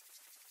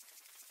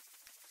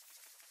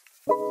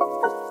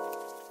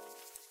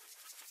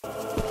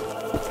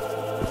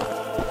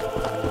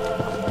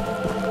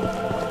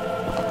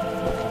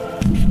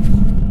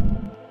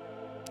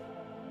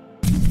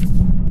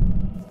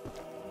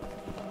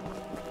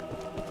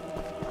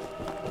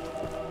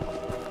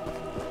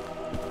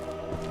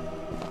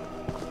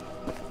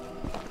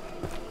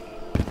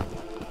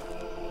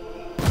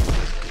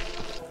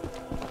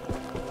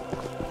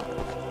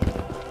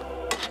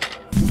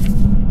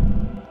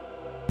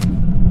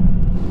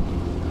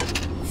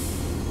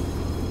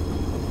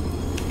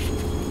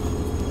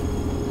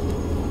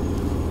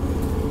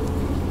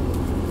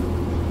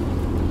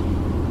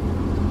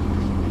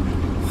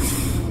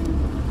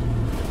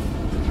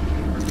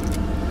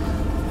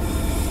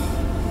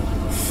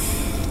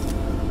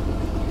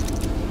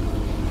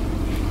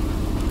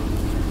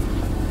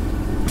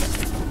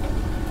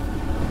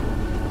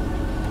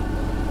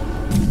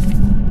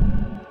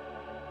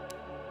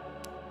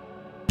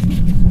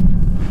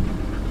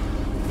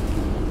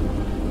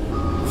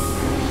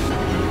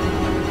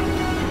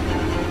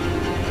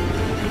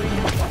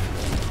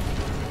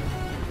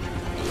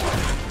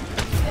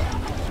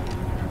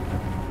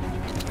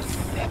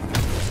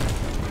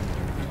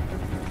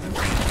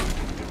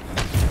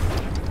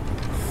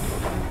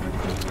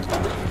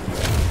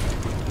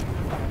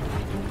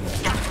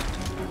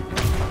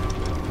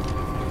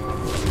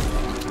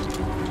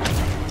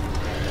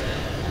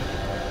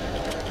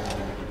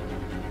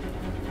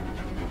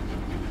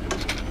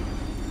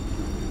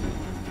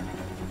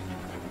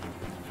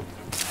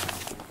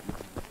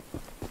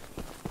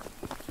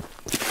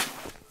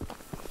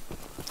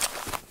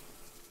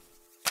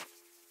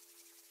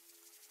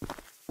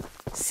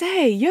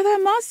 Say, you're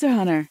that monster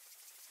hunter.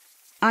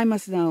 I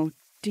must know,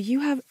 do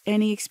you have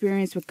any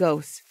experience with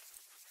ghosts?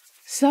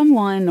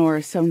 Someone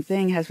or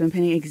something has been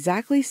pinning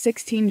exactly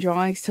 16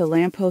 drawings to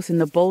lampposts in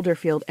the boulder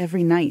field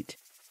every night.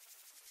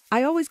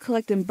 I always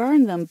collect and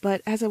burn them,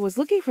 but as I was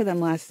looking for them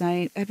last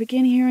night, I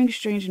began hearing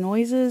strange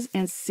noises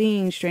and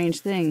seeing strange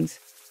things.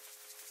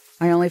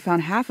 I only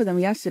found half of them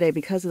yesterday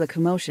because of the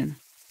commotion.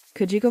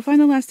 Could you go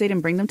find the last date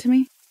and bring them to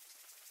me?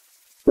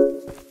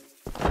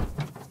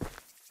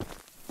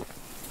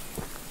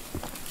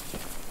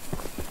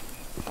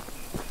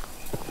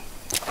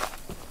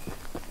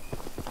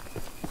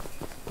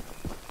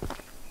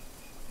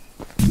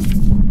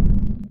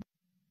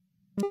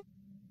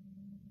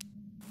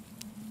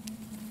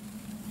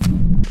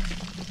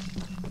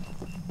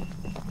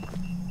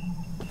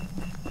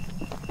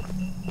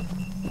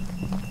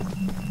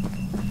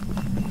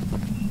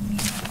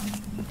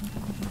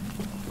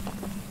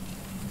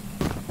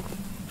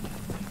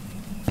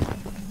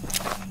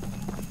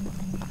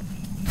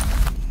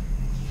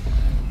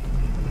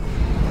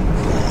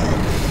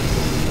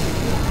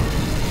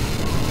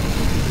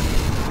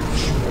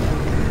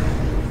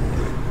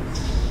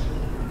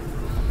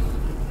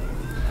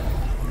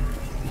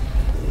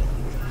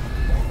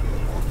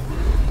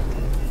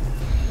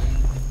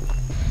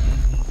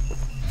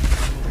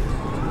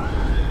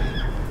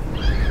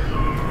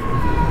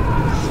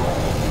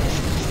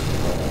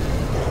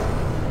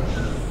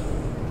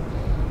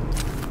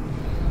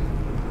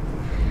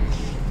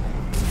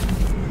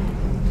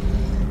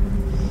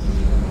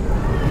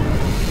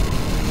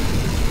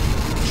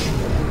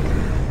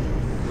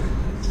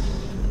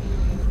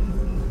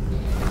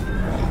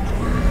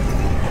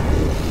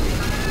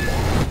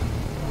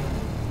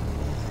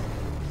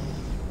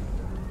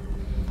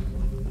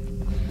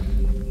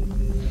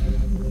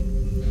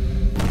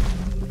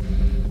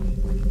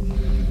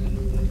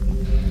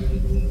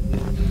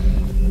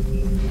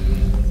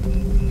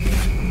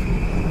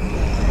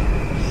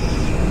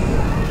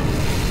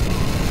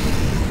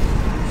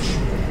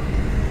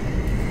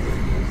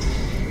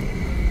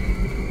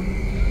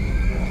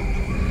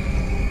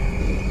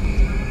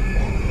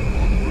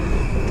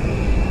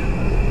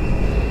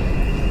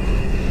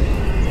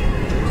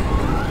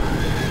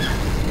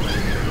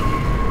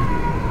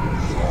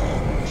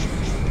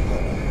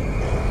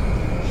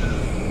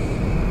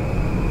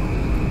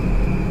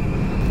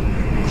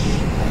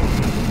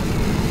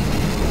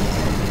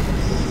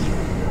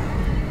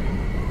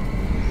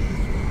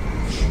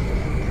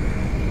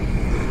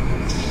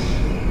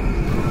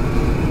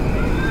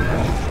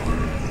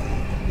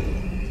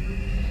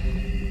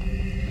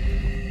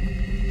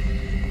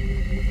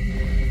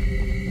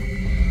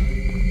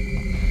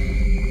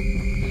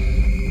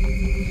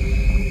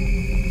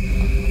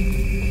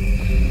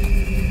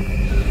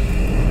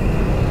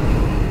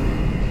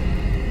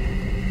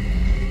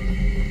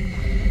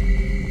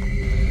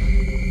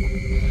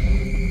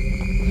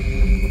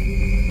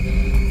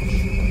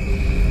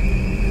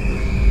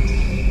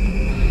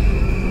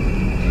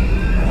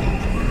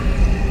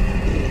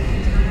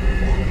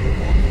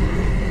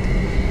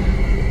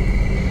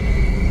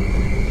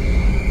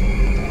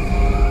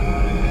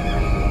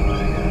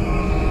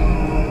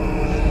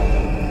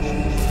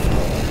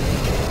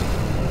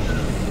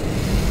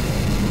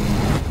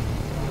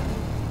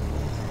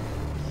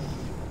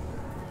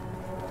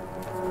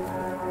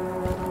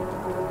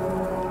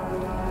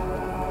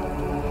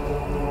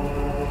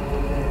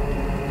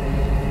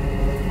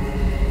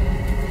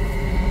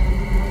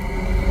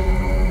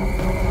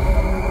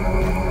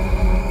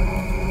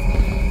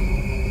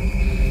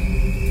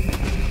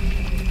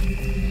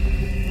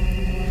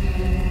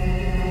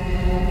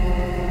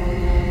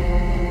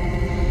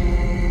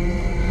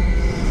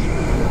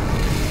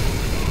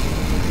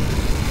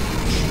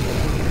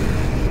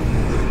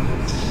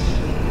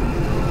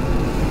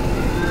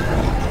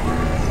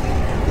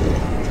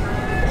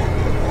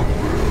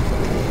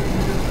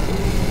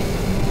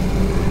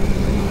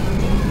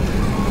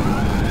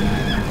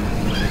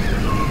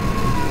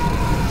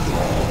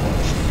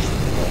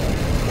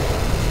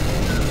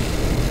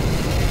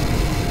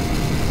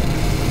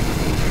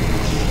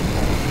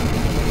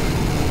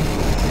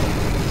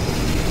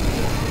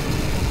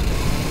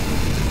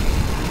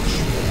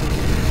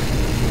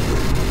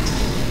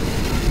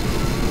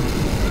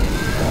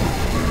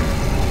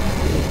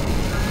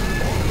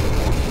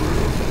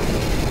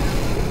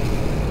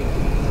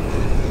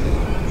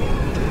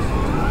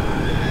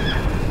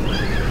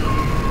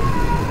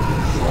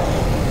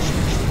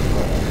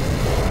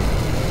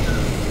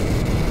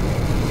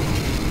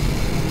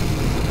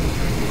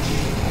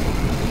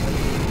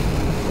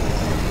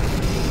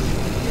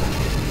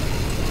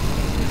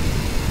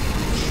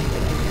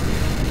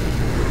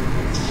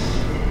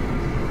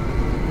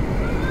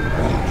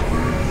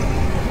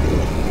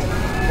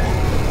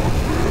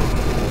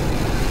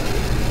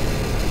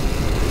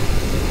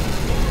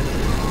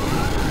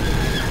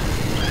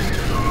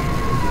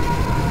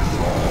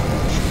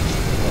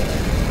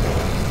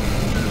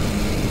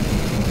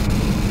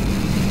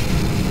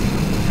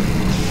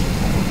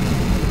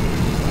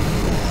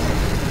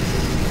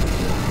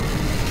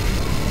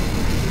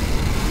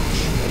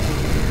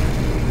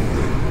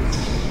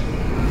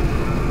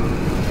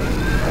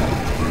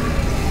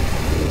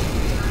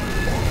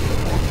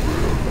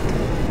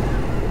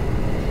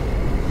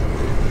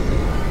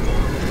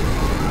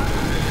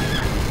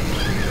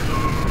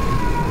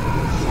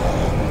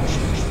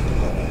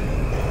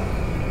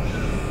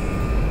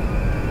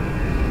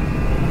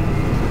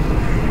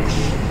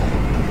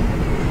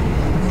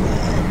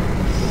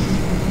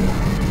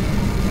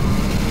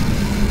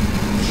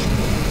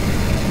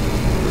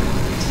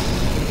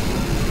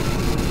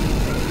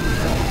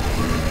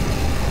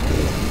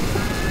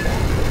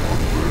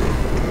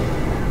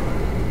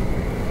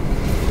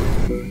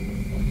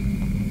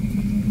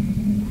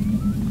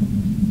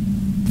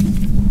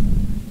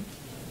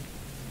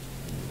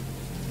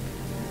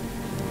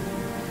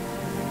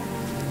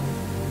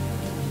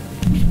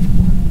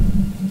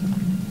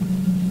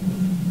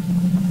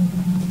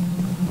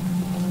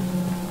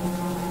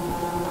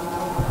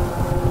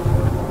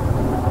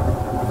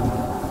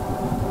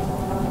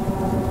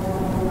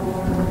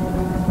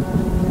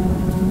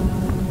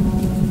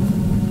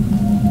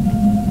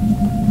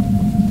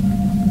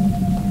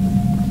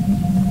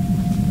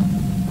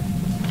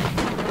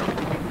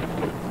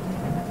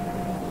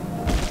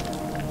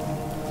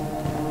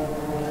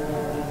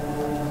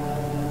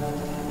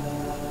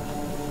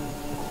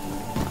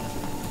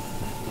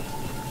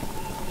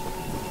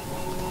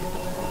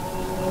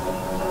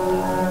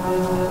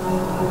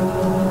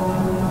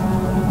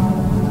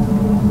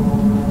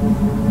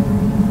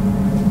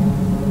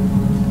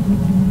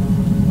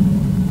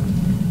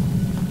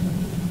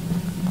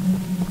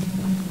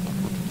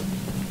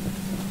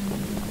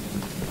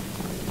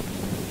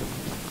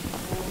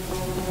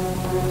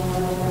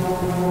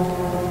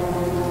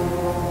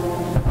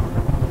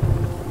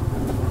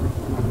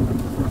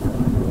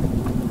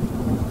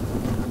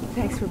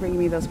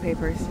 bringing me those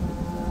papers.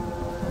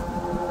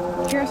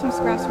 Here are some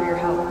scraps for your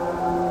help.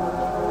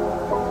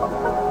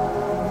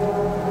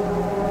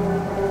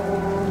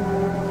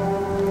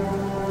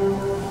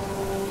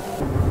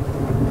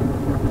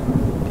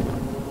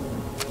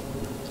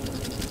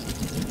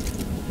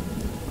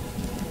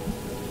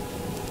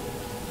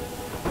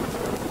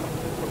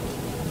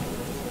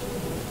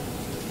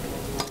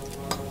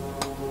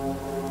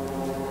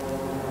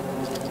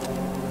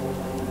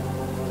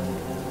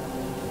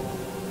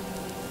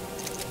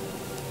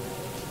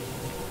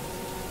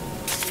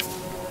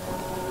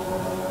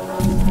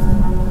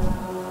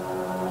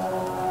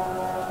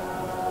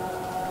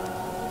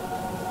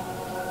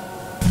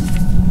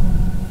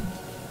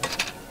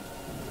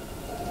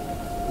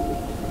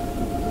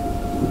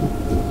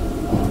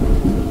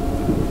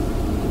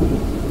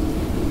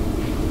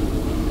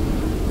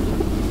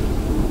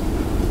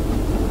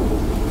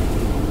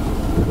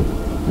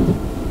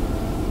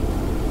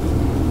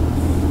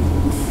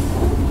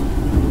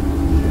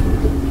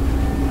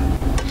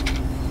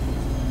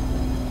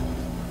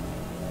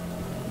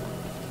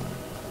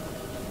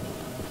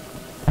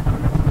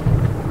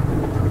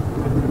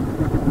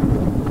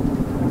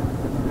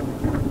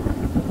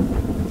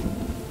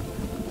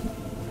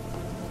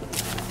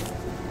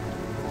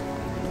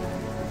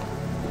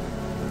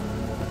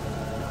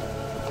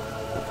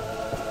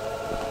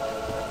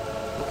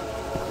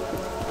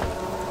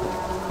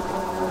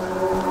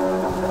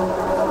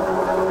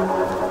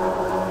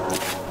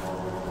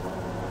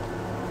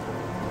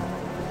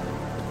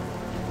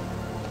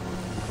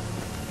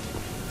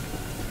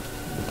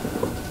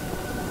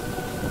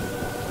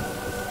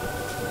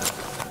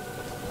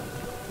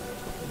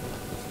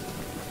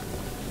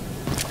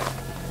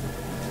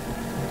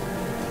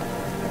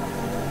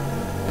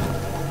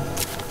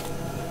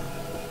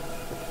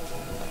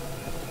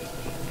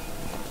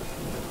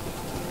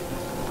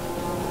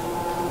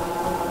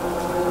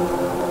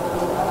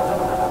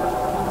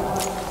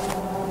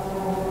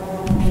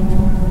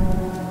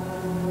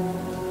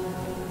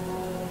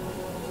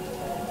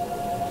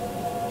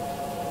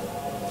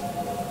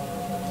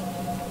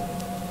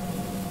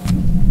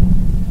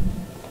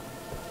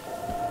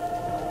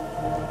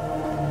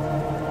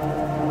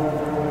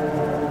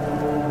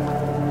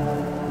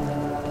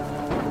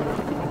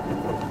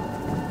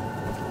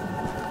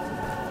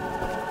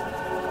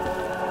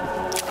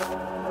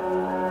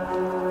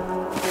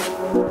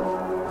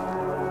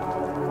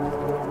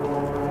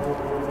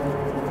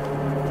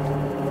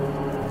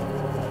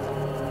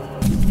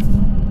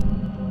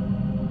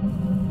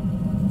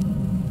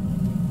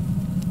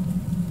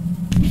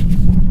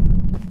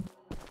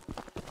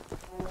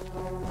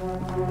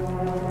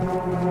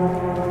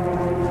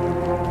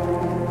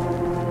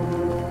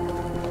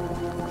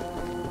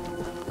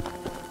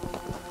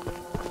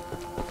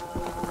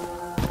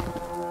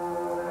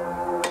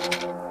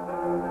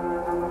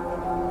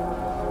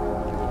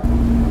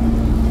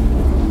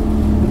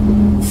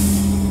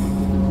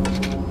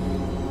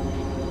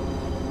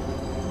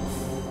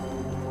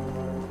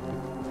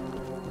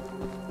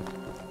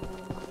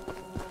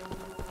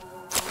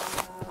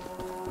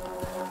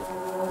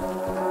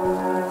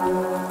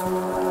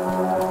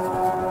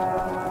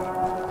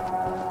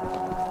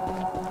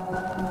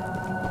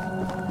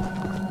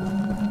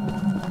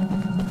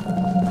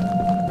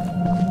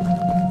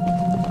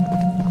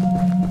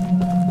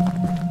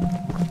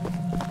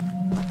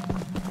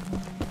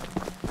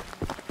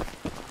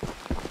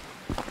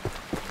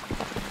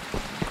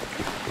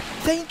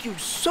 Thank you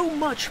so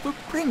much for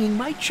bringing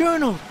my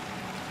journal.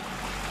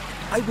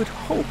 I would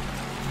hope,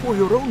 for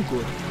your own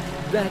good,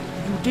 that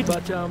you did.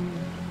 But,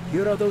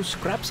 here are those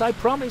scraps I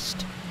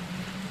promised.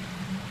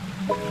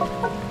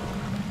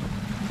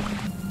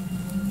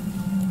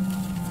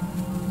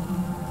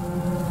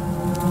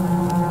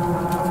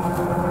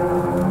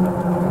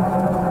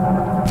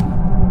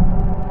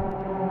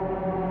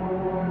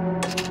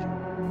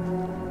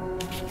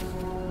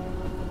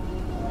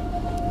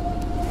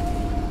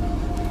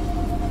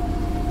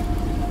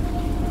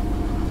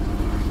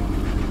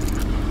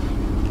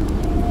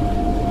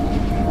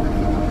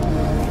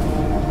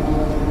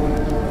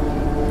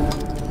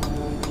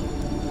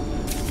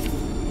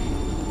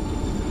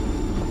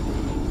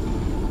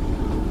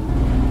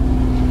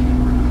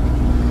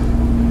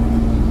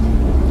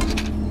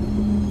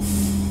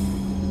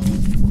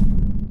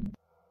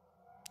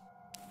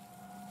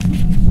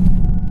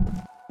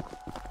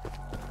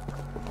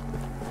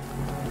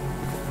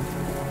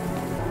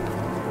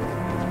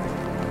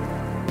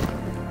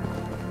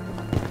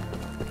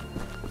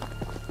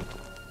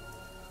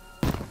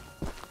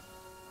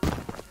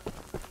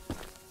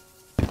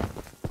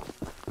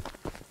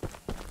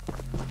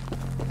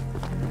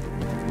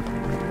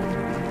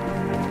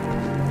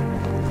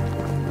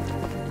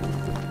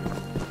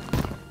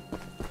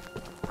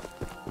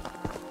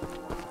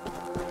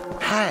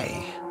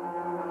 Hey,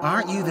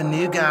 aren't you the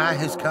new guy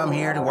who's come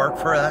here to work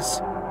for us?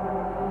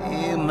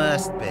 You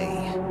must be.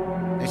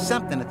 There's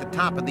something at the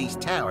top of these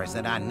towers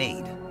that I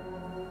need.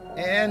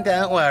 And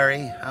don't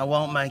worry, I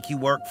won't make you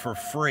work for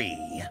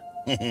free.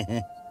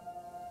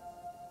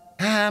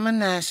 I'm a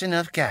nice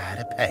enough guy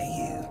to pay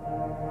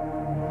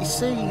you. You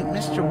see,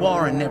 Mr.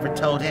 Warren never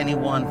told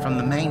anyone from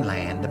the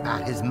mainland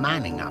about his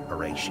mining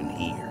operation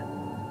here.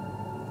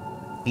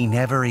 He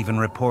never even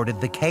reported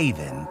the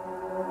cave-in.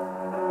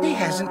 He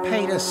hasn't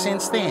paid us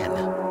since then.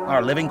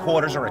 Our living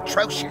quarters are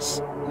atrocious,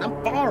 and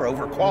I'm far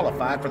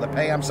overqualified for the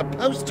pay I'm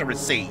supposed to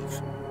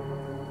receive.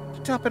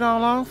 To top it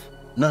all off,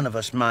 none of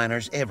us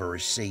miners ever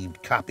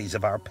received copies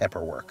of our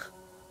paperwork.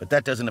 But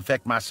that doesn't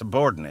affect my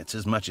subordinates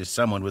as much as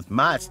someone with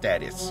my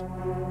status.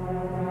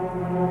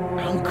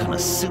 I'm gonna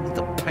sue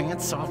the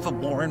pants off of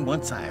Warren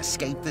once I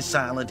escape this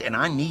island, and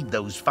I need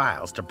those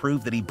files to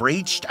prove that he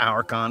breached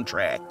our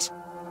contract.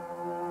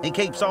 He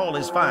keeps all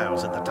his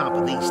files at the top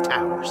of these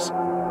towers.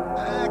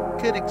 I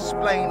could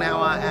explain how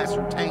I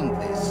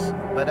ascertained this,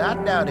 but I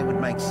doubt it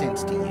would make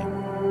sense to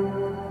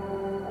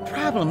you.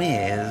 Problem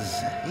is,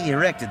 he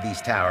erected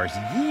these towers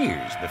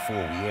years before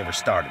we ever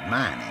started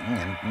mining,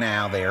 and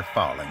now they're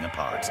falling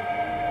apart.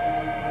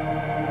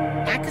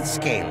 I could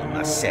scale them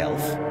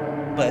myself,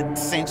 but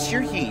since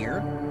you're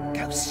here,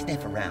 go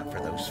sniff around for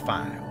those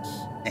files.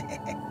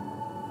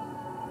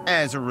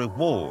 As a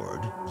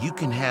reward, you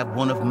can have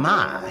one of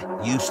my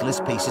useless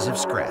pieces of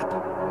scrap.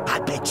 I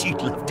bet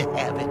you'd love to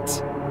have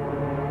it.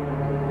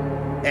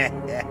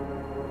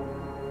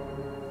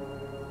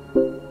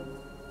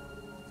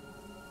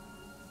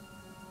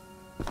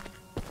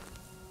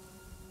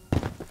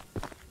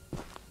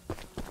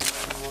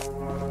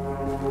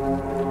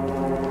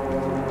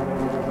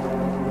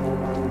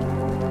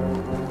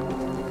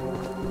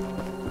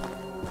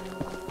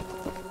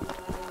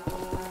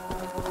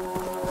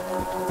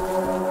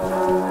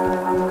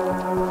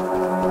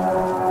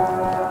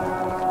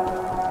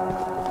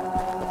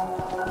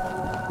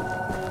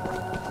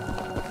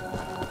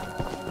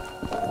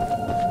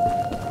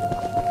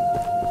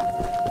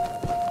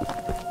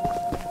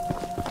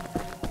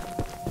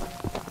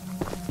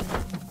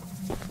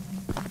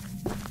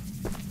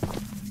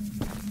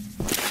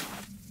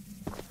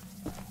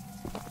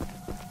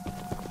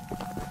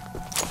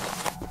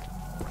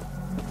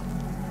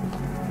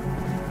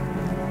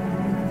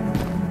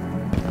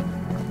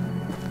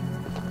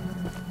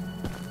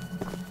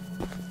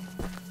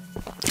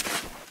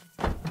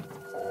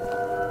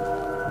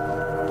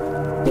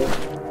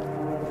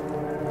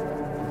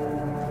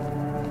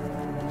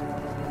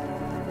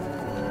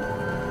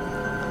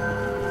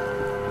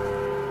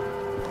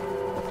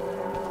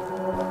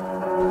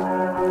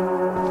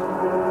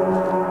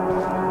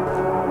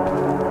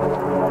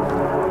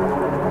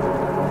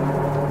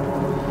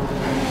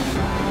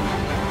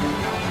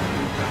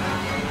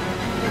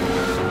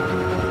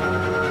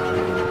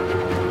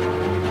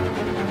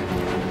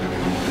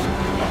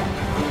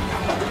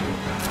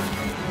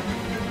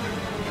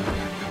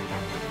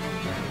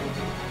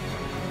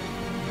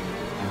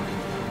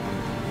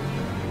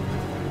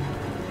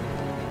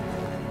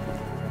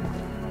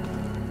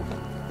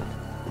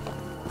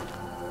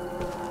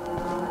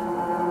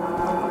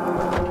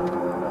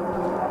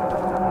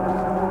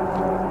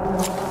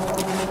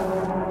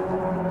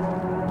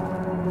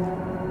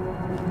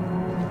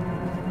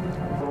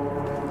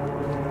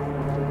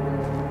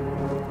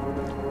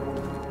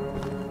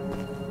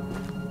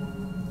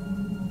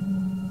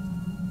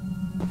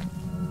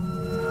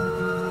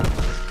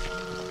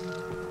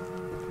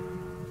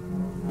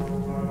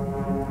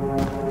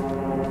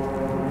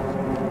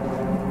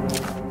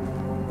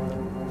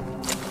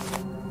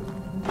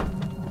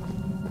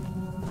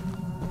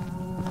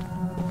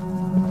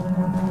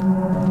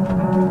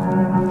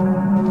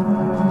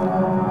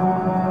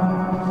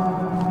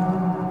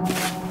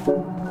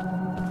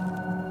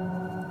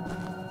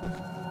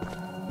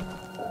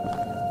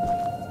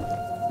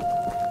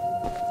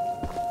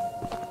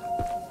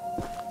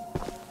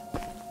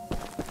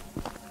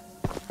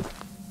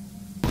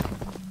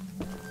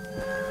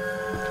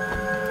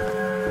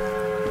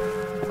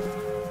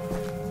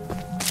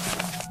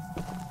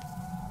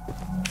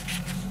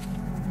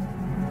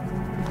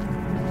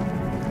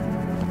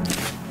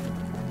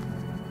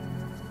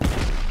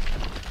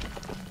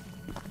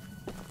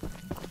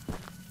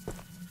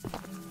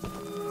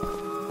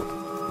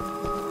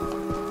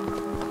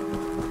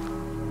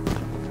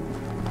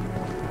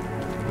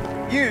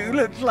 You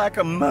look like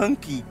a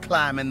monkey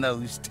climbing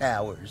those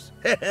towers.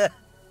 I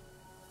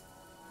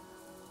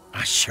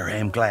sure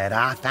am glad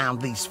I found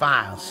these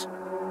files.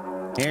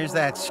 Here's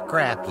that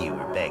scrap you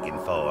were begging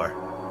for.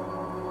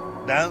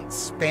 Don't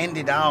spend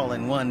it all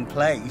in one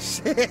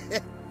place.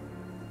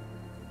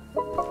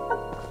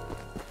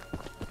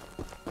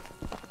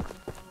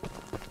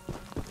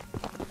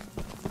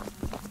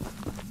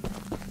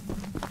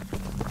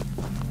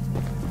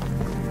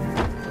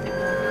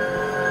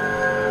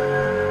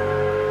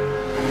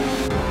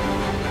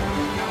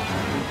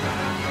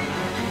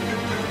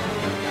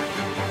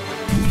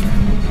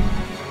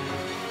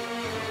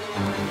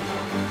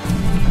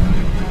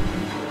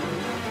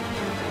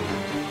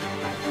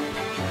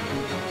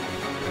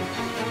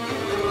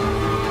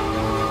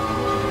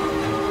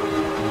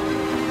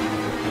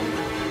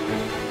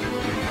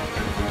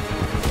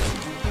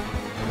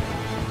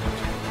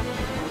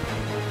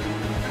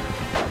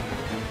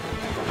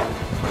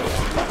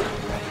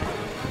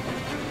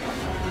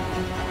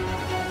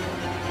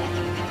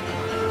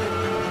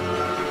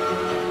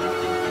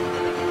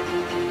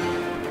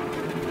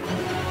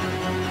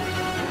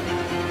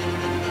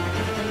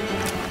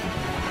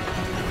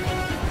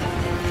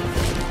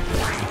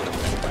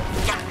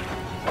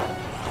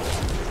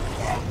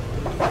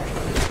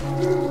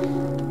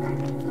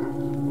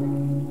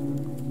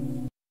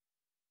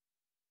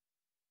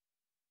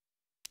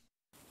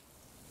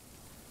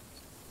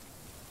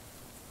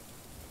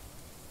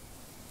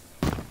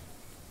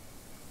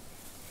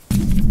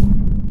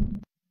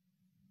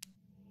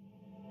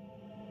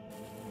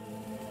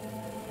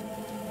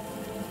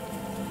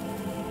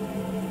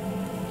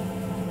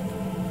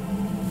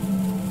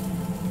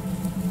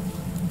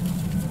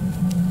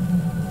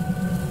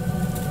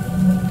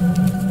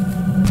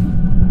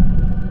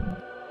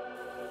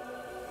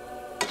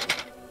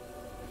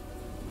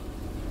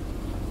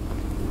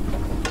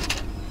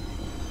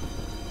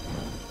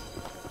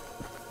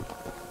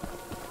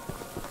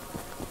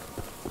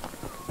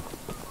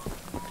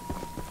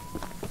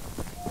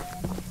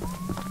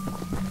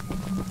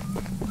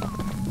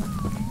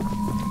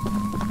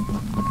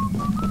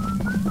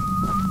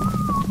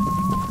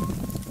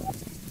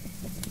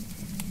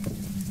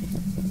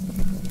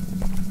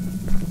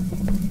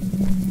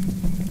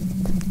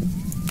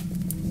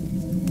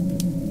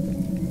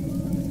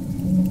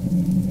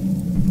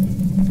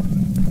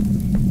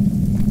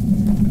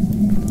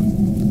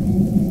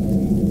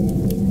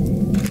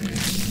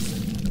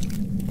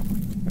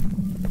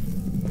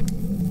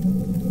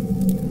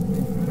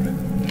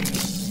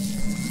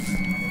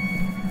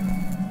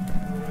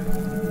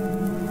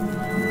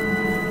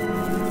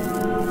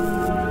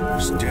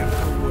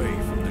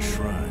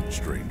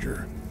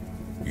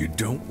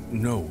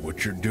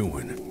 what you're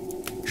doing.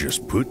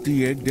 Just put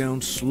the egg down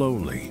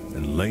slowly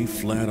and lay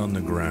flat on the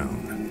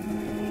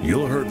ground.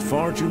 You'll hurt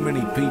far too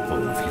many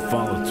people if you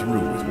follow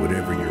through with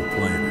whatever you're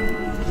planning.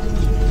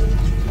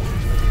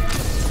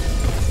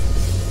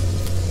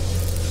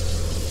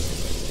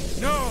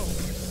 No!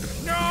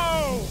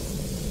 No!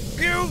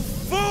 You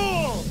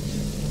fool!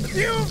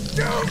 You've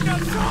doomed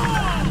us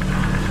all!